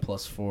take them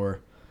 +4.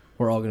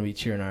 We're all going to be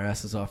cheering our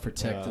asses off for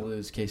Tech to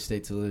lose,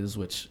 K-State to lose,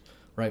 which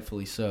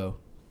rightfully so.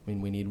 I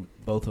mean, we need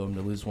both of them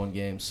to lose one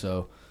game,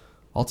 so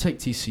I'll take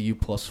TCU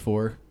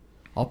 +4.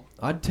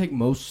 I'd take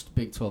most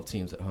Big 12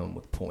 teams at home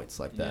with points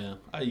like that. Yeah,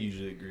 I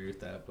usually agree with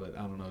that, but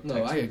I don't know.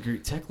 No, I agree.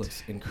 Tech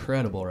looks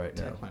incredible right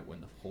now. Tech might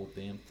win the whole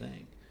damn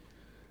thing.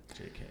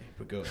 JK,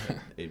 but go ahead,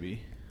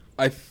 AB.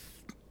 I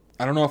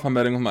don't know if I'm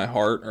betting with my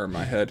heart or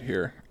my head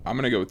here. I'm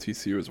going to go with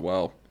TCU as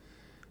well.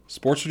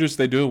 Sports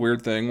they do a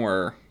weird thing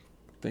where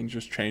things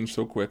just change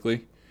so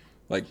quickly.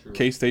 Like, true.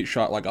 K-State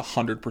shot like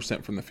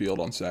 100% from the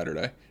field on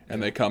Saturday,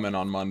 and they come in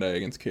on Monday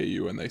against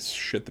KU and they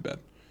shit the bed.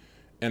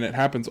 And it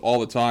happens all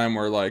the time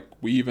where, like,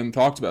 we even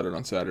talked about it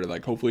on Saturday.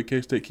 Like, hopefully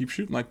K-State keeps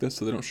shooting like this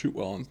so they don't shoot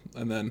well.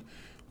 And then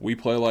we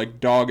play like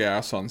dog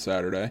ass on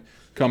Saturday.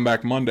 Come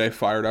back Monday,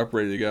 fired up,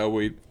 ready to go.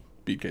 We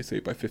beat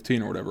K-State by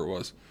 15 or whatever it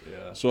was.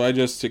 Yeah. So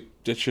it's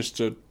just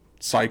a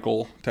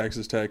cycle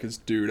Texas Tech is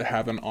due to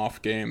have an off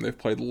game. They've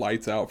played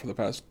lights out for the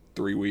past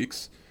 3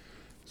 weeks.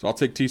 So I'll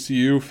take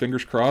TCU,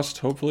 fingers crossed,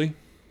 hopefully.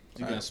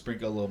 You going to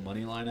sprinkle a little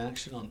money line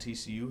action on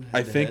TCU?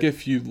 I think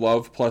if you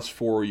love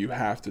 +4, you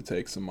have to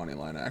take some money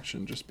line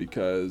action just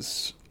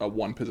because a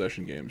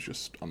one-possession game is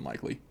just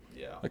unlikely.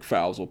 Yeah. Like,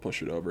 fouls will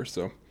push it over.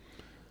 So,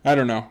 I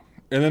don't know.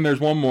 And then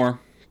there's one more.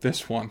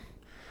 This one.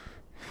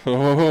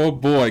 Oh,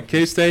 boy.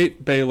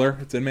 K-State, Baylor.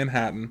 It's in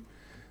Manhattan.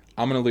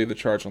 I'm going to lead the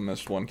charge on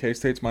this one.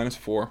 K-State's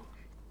 -4.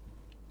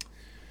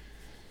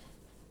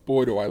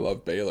 Boy, do I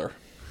love Baylor.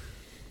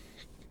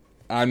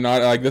 I'm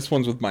not like this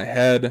one's with my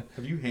head.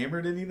 Have you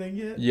hammered anything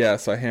yet?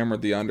 Yes, I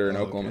hammered the under in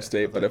Oklahoma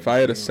State, but if I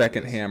had a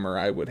second hammer,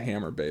 I would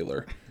hammer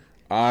Baylor.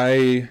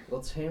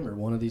 Let's hammer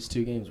one of these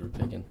two games we're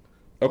picking.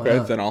 Okay,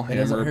 then I'll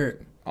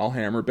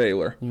hammer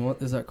Baylor. You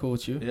want? Is that cool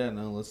with you? Yeah,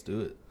 no, let's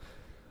do it.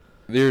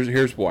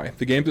 Here's why.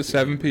 The game's at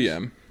 7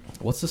 p.m.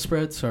 What's the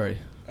spread? Sorry.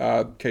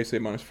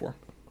 K-State -4.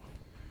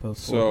 Both.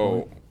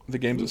 So the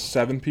game's at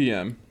 7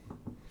 p.m.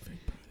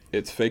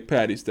 It's Fake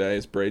Patty's Day,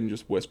 as Braden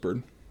just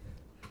whispered.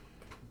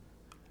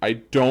 I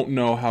don't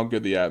know how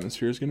good the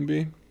atmosphere is going to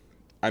be.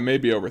 I may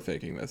be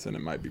overthinking this, and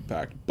it might be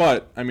packed.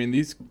 But, I mean,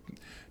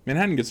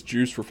 Manhattan gets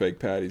juice for Fake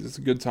Patties. It's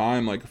a good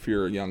time, like if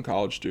you're a young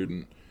college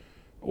student,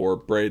 or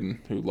Braden,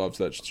 who loves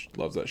that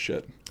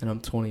shit. And I'm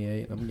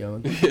 28. I'm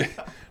going. Yeah,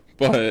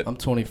 but I'm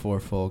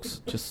 24,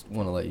 folks. Just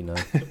want to let you know.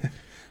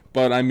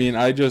 But, I mean,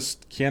 I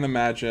just can't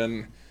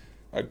imagine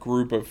a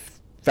group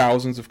of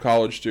thousands of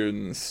college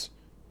students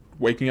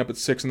waking up at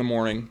 6 in the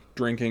morning,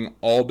 drinking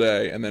all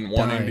day, and then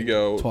wanting to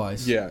go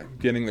twice. Yeah,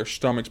 getting their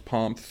stomachs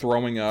pumped,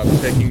 throwing up,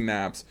 taking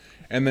naps,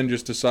 and then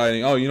just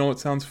deciding, oh, you know what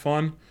sounds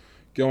fun?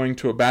 Going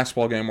to a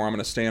basketball game where I'm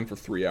going to stand for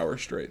 3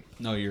 hours straight.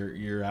 No,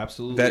 you're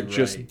absolutely that right.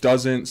 Just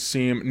doesn't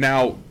seem.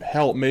 Now,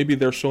 hell, maybe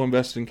they're so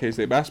invested in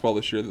K-State basketball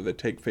this year that they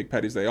take Fake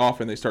Patty's Day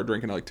off and they start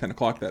drinking at like 10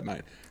 o'clock that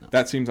night. No.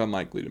 That seems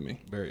unlikely to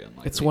me. Very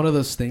unlikely. It's one of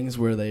those things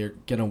where they're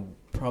going to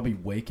probably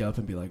wake up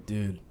and be like,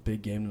 dude,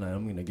 big game tonight,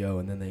 I'm going to go.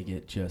 And then they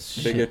get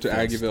just They get to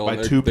Aggieville by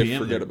and 2 they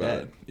p.m. forget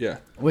about it. Yeah.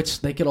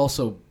 Which they could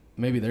also,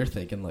 maybe they're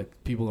thinking, like,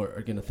 people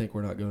are going to think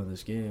we're not going to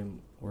this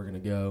game. We're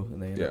going to go.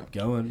 And they end up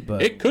going.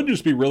 But it could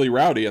just be really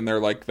rowdy. And they're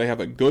like, they have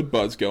a good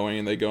buzz going.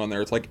 And they go in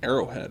there. It's like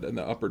Arrowhead in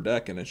the upper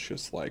deck. And it's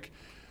just like,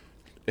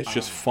 it's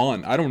just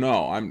fun. I don't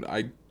know.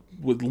 I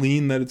would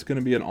lean that it's going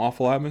to be an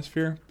awful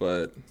atmosphere.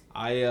 But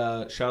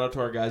I shout out to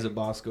our guys at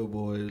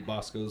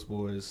Bosco's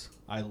Boys.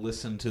 I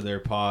listened to their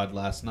pod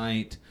last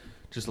night.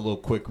 Just a little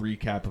quick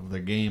recap of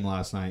their game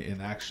last night.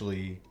 And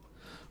actually,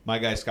 my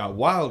guy Scott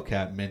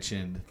Wildcat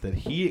mentioned that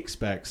he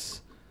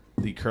expects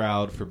the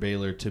crowd for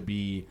Baylor to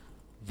be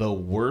the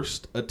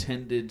worst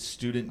attended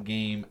student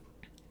game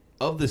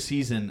of the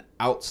season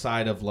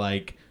outside of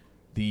like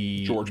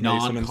the George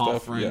Mason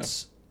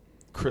non-conference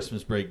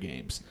Christmas break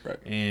games. Right.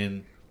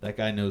 And that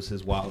guy knows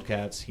his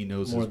Wildcats. He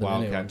knows his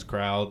Wildcats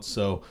crowd.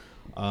 So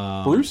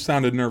Bruce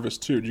sounded nervous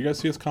too. Did you guys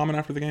see his comment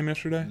after the game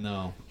yesterday?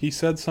 No. He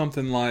said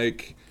something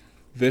like,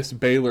 this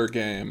Baylor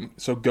game,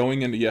 so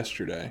going into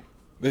yesterday,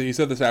 he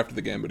said this after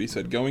the game, but he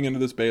said going into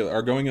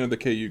the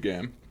KU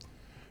game,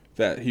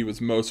 that he was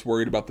most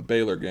worried about the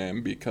Baylor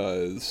game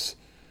because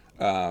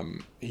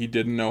he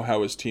didn't know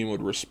how his team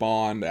would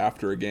respond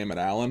after a game at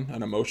Allen,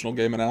 an emotional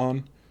game at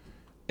Allen.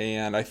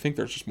 And I think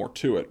there's just more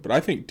to it. But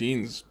I think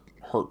Dean's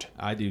hurt.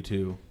 I do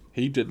too.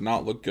 He did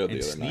not look good the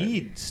other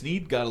night.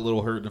 Sneed got a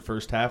little hurt in the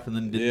first half and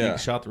then didn't make a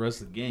shot the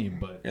rest of the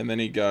game. And then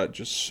he got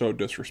just so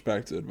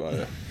disrespected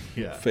by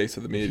the face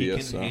of the media.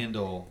 He can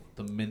handle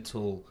the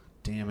mental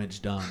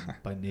damage done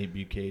by Nate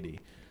Bukaty.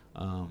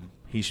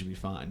 He should be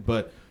fine.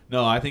 But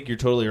no, I think you're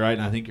totally right,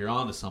 and I think you're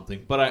onto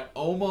something. But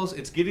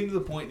it's getting to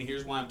the point, and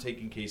here's why I'm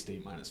taking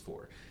K-State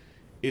 -4.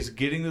 It's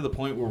getting to the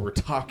point where we're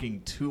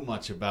talking too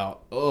much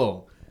about,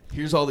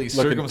 here's all these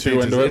circumstances.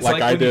 Looking too into it,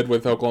 like I did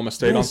with Oklahoma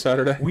State on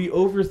Saturday. We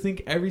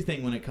overthink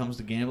everything when it comes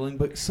to gambling,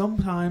 but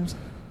sometimes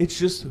it's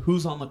just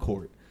who's on the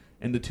court.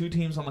 And the two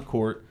teams on the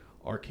court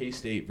are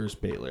K-State versus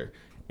Baylor.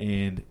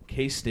 And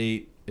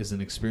K-State is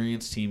an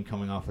experienced team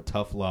coming off a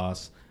tough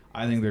loss.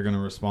 I think they're going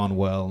to respond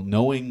well,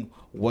 knowing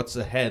what's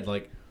ahead.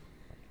 Like,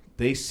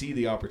 they see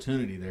the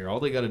opportunity there. All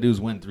they got to do is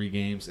win 3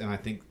 games, and I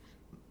think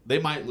they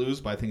might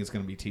lose, but I think it's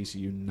going to be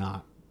TCU,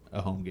 not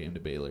a home game to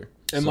Baylor.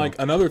 And,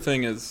 another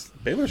thing is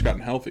Baylor's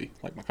gotten healthy.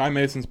 Like, Makai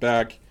Mason's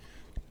back.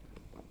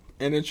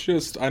 And it's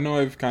just, I know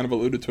I've kind of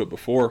alluded to it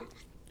before.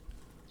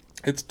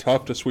 It's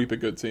tough to sweep a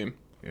good team.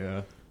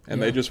 Yeah.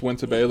 And they just went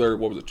to Baylor,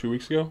 what was it, 2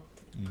 weeks ago?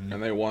 Mm-hmm.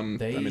 And they won.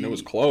 It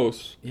was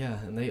close. Yeah,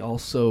 and they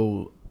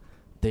also,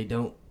 they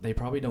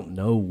probably don't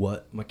know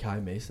what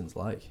Makai Mason's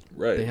like.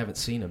 Right. They haven't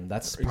seen him.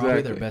 That's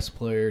probably their best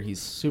player.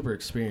 He's super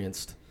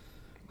experienced.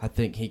 I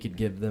think he could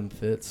give them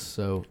fits.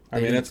 So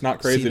it's not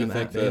crazy to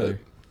think that.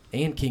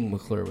 And King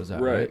McClure was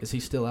out, right? Is he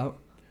still out?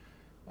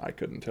 I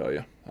couldn't tell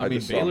you. I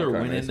mean, Baylor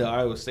went into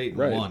Iowa State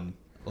and won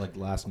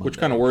last month. Which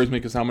kind of worries me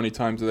because how many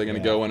times are they going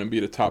to go in and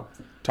beat a top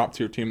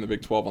tier team in the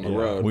Big 12 on the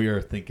road? We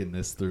are thinking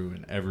this through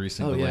in every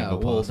single angle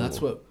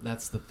possible.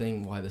 That's the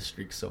thing why the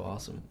streak's so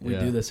awesome. We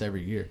do this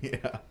every year.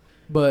 Yeah.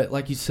 But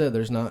like you said,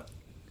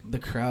 the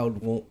crowd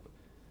won't.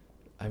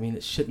 I mean,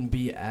 it shouldn't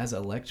be as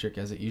electric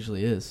as it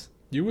usually is.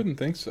 You wouldn't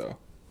think so.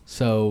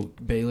 So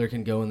Baylor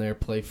can go in there,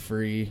 play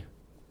free.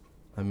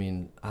 I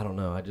mean, I don't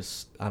know.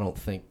 I don't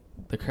think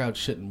the crowd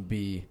shouldn't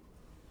be.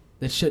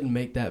 They shouldn't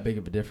make that big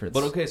of a difference.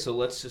 But okay, so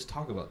let's just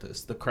talk about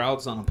this. The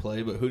crowd's on a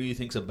play, but who do you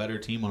think's a better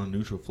team on a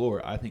neutral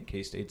floor? I think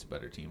K-State's a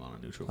better team on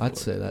a neutral floor. I'd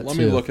say that Let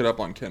me look it up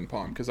on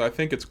KenPom because I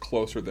think it's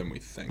closer than we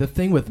think. The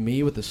thing with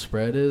me with the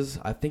spread is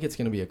I think it's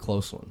going to be a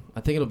close one. I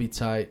think it'll be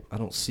tight. I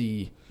don't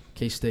see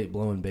K-State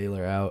blowing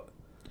Baylor out.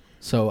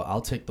 So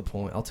I'll take the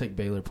point. I'll take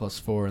Baylor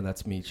 +4, and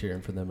that's me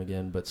cheering for them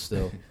again. But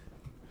still,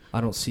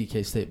 I don't see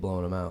K-State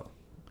blowing them out.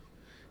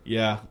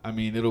 Yeah, I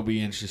mean, it'll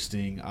be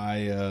interesting.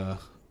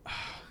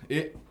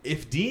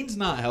 If Dean's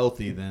not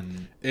healthy,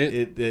 then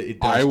it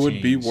does I would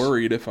change. be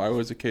worried if I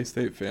was a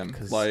K-State fan.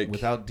 Like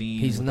without Dean,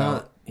 he's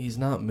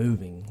not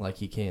moving like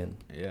he can.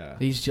 Yeah,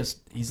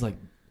 he's like,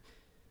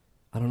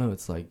 I don't know.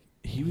 It's like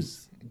he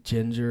was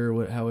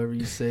ginger, however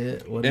you say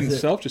it. And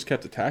Self just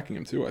kept attacking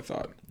him too. I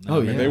thought.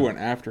 They went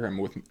after him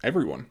with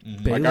everyone.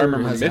 Mm-hmm. Like I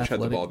remember Mitch had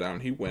the ball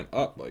down. He went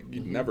up. Like he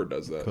never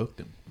does that.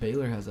 Cooked him.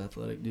 Baylor has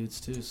athletic dudes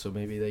too, so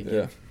maybe they give.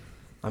 Yeah.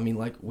 I mean,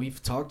 like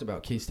we've talked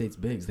about K-State's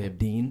bigs. They have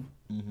Dean,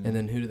 and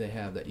then who do they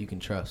have that you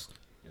can trust?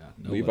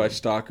 Yeah, Levi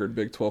Stockard,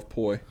 Big 12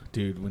 poi.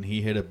 Dude, when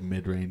he hit a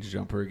mid-range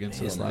jumper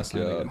against us last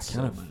night,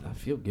 I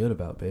feel good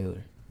about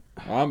Baylor.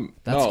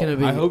 Gonna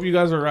be. I hope you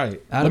guys are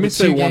right. Let me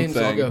say one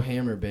thing. I'll go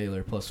hammer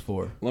Baylor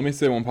 +4. Let me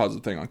say one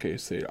positive thing on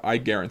K-State. I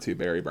guarantee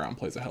Barry Brown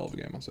plays a hell of a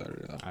game on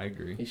Saturday. Though. I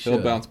agree. He'll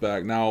bounce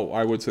back. Now,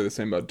 I would say the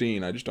same about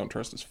Dean. I just don't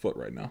trust his foot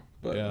right now.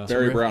 But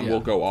Barry Brown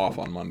will go off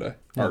on Monday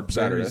or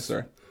Saturday.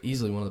 Sorry.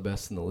 Easily one of the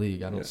best in the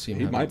league. I don't see him.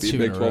 He might be a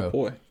Big 12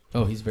 boy.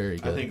 Oh, he's very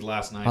good. I think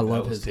last night I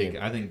love his take.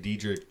 I think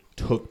Diedrich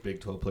took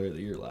Big 12 Player of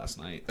the Year last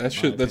night.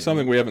 That's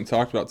something we haven't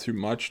talked about too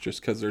much,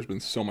 just because there's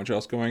been so much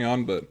else going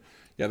on. But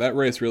yeah, that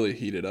race really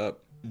heated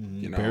up.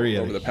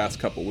 Over the past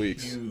couple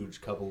weeks. Huge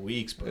couple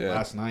weeks, but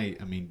last night,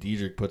 I mean,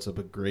 Diedrich puts up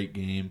a great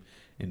game,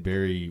 and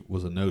Barry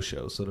was a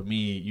no-show. So to me,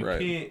 you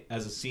can't,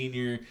 as a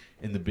senior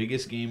in the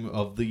biggest game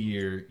of the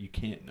year, you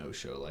can't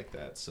no-show like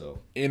that. So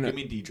give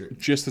me Diedrich.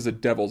 Just as a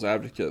devil's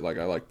advocate, like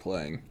I like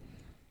playing,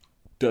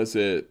 does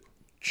it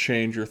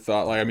change your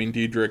thought? Like, I mean,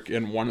 Diedrich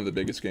in one of the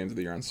biggest games of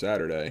the year on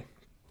Saturday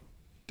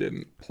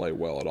didn't play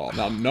well at all.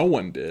 Now, no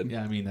one did.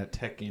 Yeah, I mean, that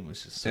Tech game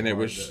was just so and it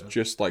was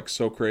just like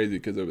so crazy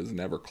because it was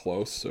never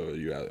close. So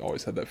you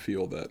always had that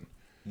feel that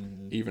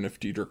even if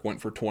Diedrich went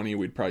for 20,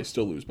 we'd probably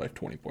still lose by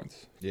 20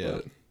 points.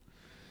 Yeah.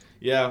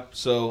 Yeah,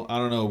 so I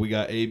don't know. We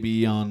got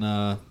AB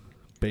on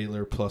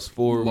Baylor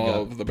 +4.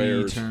 Love we got the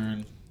Bears.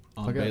 turn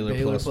on Baylor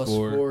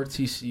 +4,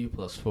 TCU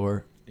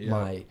 +4.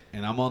 Yeah.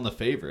 And I'm on the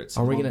favorites.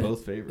 Are we gonna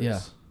both favorites?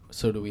 Yeah.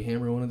 So do we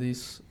hammer one of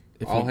these?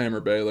 I'll hammer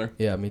Baylor.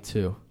 Yeah, me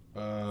too.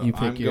 You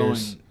pick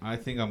yours. I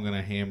think I'm going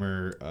to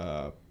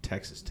hammer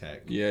Texas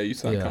Tech. Yeah, you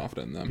sound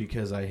confident in them.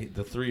 Because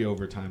the 3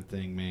 overtime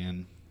thing,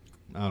 man,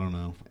 I don't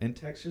know. And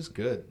Tech's just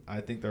good.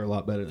 I think they're a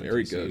lot better than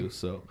Very TCU. Good.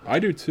 So I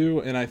do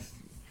too, and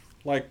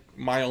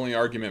my only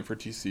argument for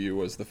TCU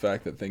was the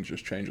fact that things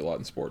just change a lot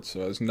in sports. So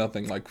there's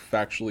nothing like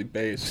factually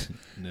based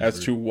as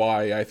to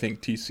why I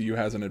think TCU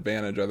has an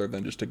advantage other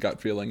than just a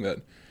gut feeling that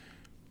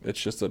it's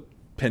just a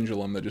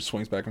pendulum that just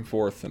swings back and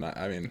forth. And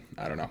I mean,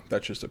 I don't know.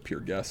 That's just a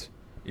pure guess.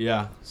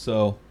 Yeah,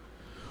 so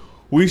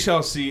we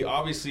shall see.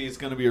 Obviously, it's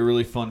going to be a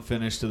really fun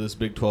finish to this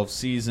Big 12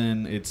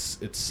 season. It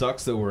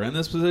sucks that we're in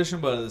this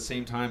position, but at the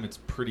same time, it's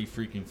pretty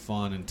freaking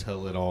fun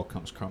until it all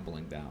comes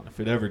crumbling down, if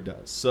it ever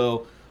does.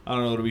 So, I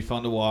don't know. It'll be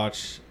fun to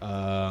watch.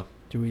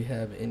 Do we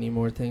have any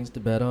more things to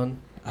bet on?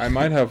 I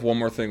might have one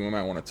more thing we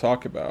might want to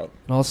talk about.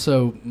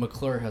 Also,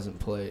 McClure hasn't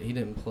played. He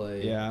didn't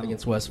play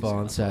against Westfall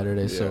on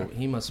Saturday, so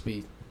he must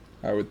be.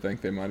 I would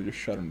think they might have just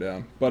shut him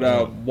down.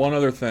 But one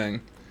other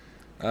thing.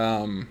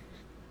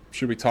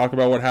 Should we talk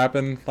about what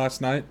happened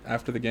last night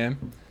after the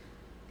game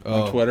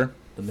on Twitter?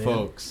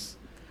 Folks.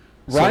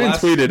 Ryan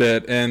tweeted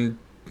it, and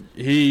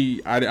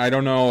I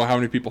don't know how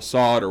many people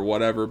saw it or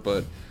whatever,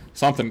 but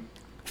something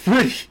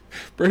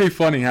pretty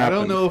funny happened. I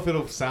don't know if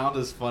it'll sound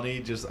as funny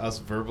just us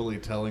verbally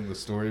telling the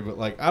story, but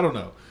like, I don't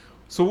know.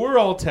 So we're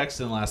all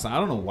texting last night. I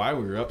don't know why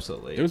we were up so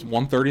late. It was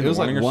 1:30 in the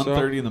morning or so.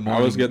 1:30 in the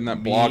morning. I was getting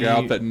that blog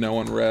out that no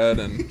one read,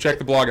 and check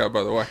the blog out,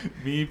 by the way.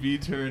 Me,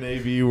 B-Turn, and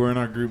AB were in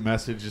our group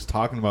message just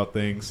talking about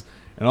things,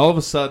 and all of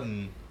a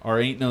sudden, our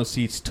Ain't No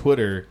Seats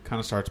Twitter kind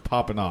of starts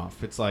popping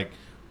off. It's like,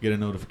 we get a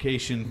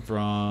notification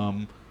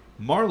from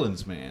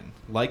Marlins Man,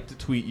 like the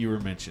tweet you were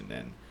mentioned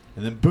in.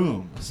 And then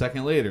boom, a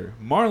second later,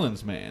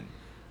 Marlins Man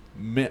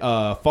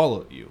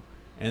followed you.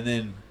 And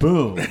then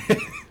boom,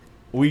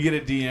 we get a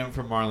DM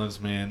from Marlins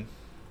Man.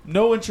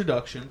 No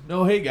introduction.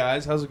 No, hey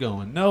guys, how's it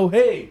going? No,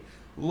 hey,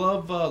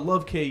 love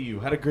KU.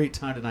 Had a great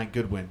time tonight.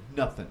 Good win.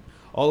 Nothing.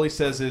 All he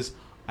says is,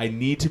 I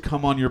need to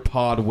come on your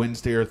pod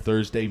Wednesday or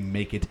Thursday.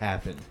 Make it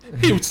happen.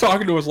 He was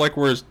talking to us like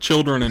we're his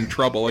children in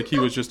trouble. Like he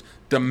was just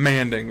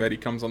demanding that he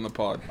comes on the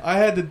pod. I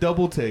had to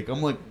double take.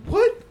 I'm like,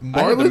 what? Marlins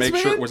I had to make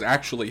Man? sure it was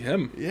actually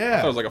him. Yeah. I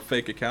thought it was like a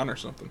fake account or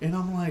something. And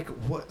I'm like,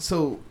 what?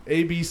 So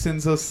AB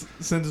sends us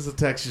a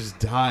text just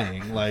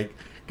dying. Like,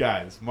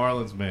 guys,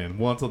 Marlins Man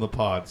wants on the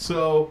pod.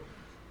 So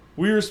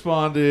we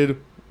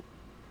responded,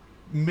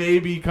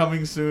 maybe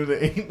coming soon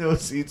to Ain't No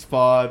Seats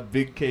pod.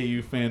 Big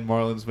KU fan,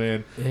 Marlins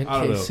Man. And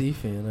I don't KC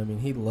fan. I mean,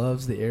 he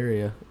loves the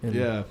area. And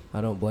Yeah. I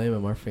don't blame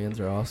him. Our fans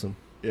are awesome.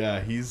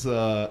 Yeah, he's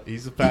a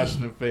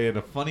passionate fan,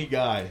 a funny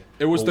guy.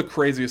 It was the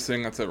craziest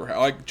thing that's ever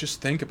happened. Like,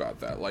 just think about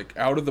that. Like,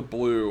 out of the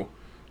blue,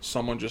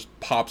 someone just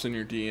pops in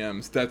your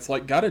DMs that's,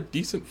 like, got a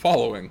decent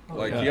following.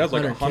 Like, yeah. he has,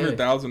 like, 100K.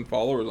 100,000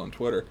 followers on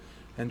Twitter.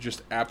 And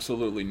just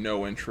absolutely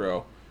no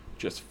intro.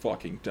 Just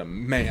fucking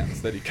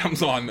demands that he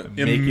comes on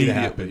immediately. it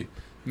happen.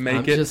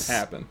 Make it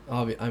happen.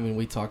 I mean,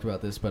 we talked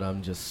about this, but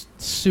I'm just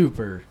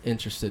super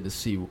interested to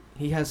see.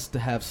 He has to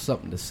have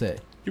something to say.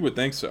 You would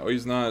think so.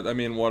 He's not. I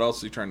mean, what else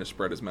is he trying to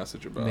spread his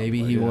message about?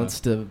 Maybe he wants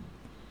to.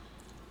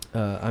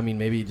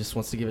 Maybe he just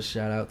wants to give a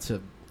shout out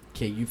to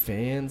KU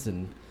fans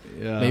and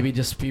maybe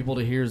just people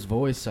to hear his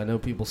voice. I know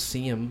people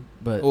see him,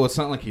 but Well, it's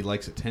not like he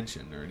likes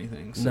attention or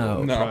anything.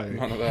 So no,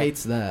 none of that.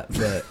 hates that.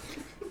 But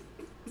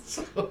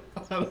So,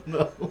 I don't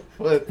know,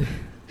 but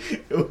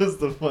it was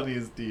the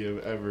funniest DM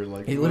ever.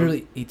 Like he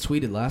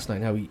tweeted last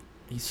night how he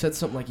said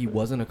something like he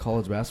wasn't a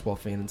college basketball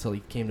fan until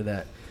he came to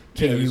that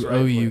Yeah, he was KU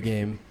right, OU like-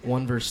 game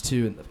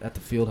 1-2 at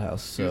the field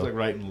house. he was So like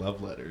writing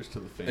love letters to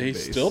the fan He's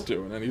base. still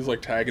doing it. He's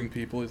like tagging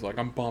people. He's like,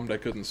 I'm bummed I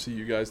couldn't see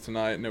you guys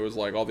tonight. And it was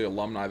like all the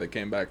alumni that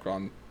came back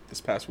on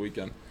this past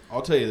weekend.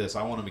 I'll tell you this: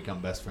 I want to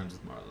become best friends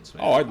with Marlins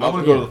Man. Oh, I'd I love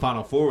want to. to go to the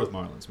Final Four with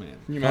Marlins Man.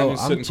 Can you imagine I'm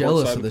sitting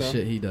jealous courtside of the with him?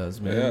 shit he does,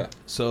 man. Yeah.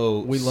 So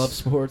We love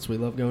sports. We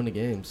love going to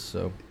games.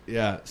 So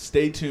Yeah,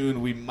 stay tuned.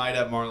 We might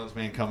have Marlins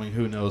Man coming.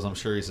 Who knows? I'm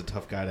sure he's a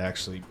tough guy to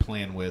actually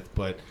plan with,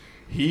 but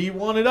he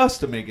wanted us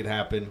to make it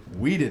happen.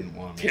 We didn't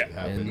want to make it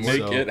happen. And Make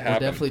so it we're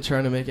happen. definitely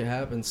trying to make it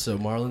happen. So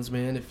Marlins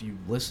man, if you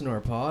listen to our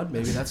pod,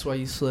 maybe that's why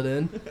you slid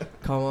in.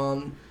 Come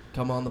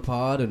on the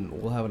pod, and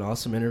we'll have an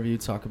awesome interview.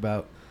 Talk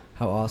about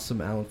how awesome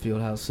Allen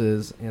Fieldhouse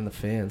is and the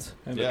fans.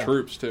 And Yeah. the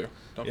troops, too.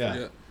 Don't Yeah.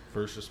 forget.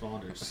 First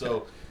responders.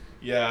 So,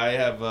 yeah, I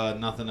have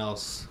nothing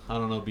else. I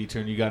don't know,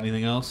 B-Turn, you got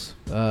anything else?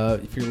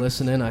 If you're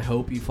listening, I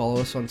hope you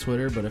follow us on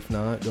Twitter. But if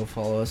not, go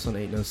follow us on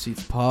Ain't No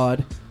Seats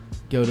Pod.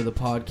 Go to the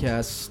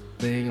podcast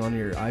thing on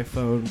your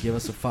iPhone. Give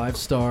us a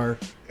 5-star.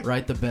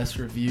 Write the best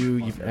review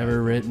you've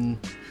ever written.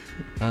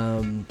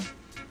 2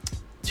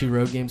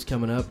 road games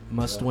coming up.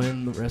 Must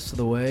win the rest of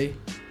the way.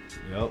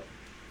 Yep.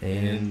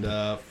 And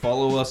And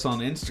follow us on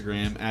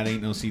Instagram at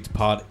Ain't No Seats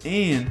Pod.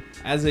 And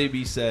as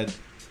AB said,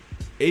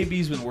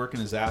 AB's been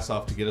working his ass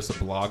off to get us a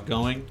blog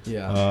going.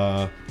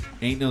 yeah.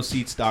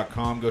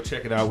 AintNoSeats.com. Go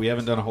check it out. We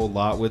haven't done a whole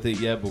lot with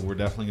it yet, but we're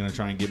definitely going to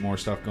try and get more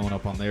stuff going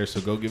up on there.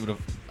 So go give it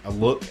a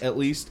look at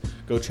least.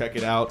 Go check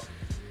it out.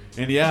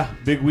 And yeah,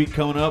 big week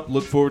coming up.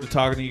 Look forward to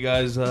talking to you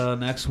guys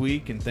next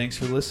week. And thanks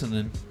for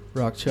listening.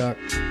 Rock Chalk.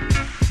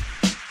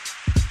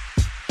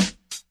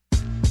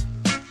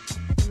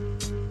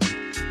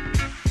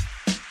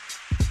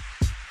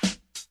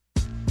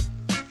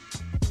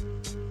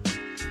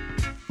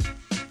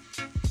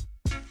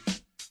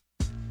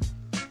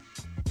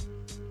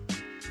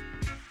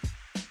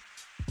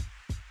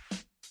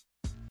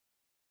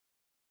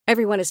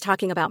 Everyone is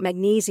talking about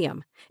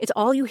magnesium. It's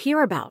all you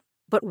hear about.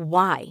 But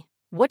why?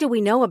 What do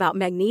we know about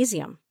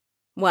magnesium?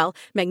 Well,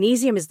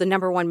 magnesium is the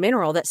 #1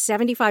 mineral that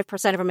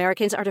 75% of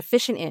Americans are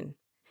deficient in.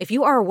 If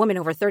you are a woman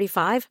over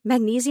 35,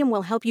 magnesium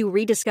will help you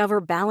rediscover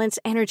balance,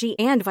 energy,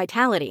 and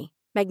vitality.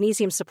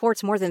 Magnesium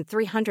supports more than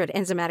 300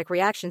 enzymatic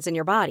reactions in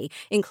your body,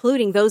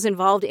 including those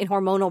involved in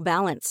hormonal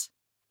balance.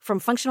 From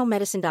functional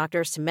medicine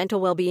doctors to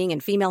mental well-being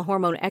and female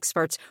hormone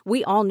experts,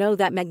 we all know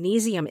that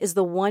magnesium is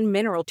the one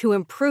mineral to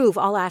improve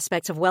all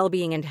aspects of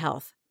well-being and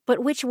health. But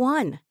which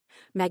one?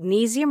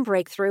 Magnesium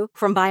Breakthrough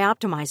from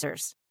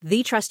Bioptimizers,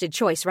 the trusted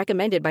choice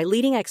recommended by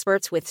leading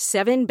experts with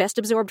 7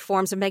 best-absorbed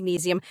forms of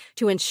magnesium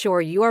to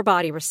ensure your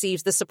body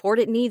receives the support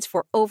it needs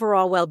for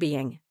overall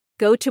well-being.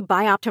 Go to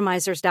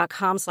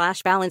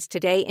bioptimizers.com/balance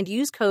today and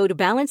use code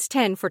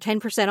BALANCE10 for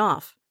 10%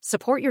 off.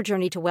 Support your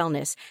journey to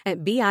wellness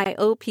at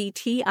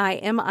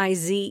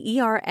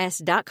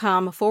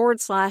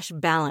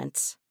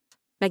BIOPTIMIZERS.com/balance.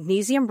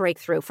 Magnesium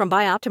Breakthrough from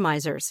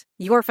Bioptimizers,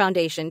 your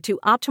foundation to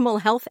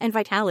optimal health and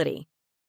vitality.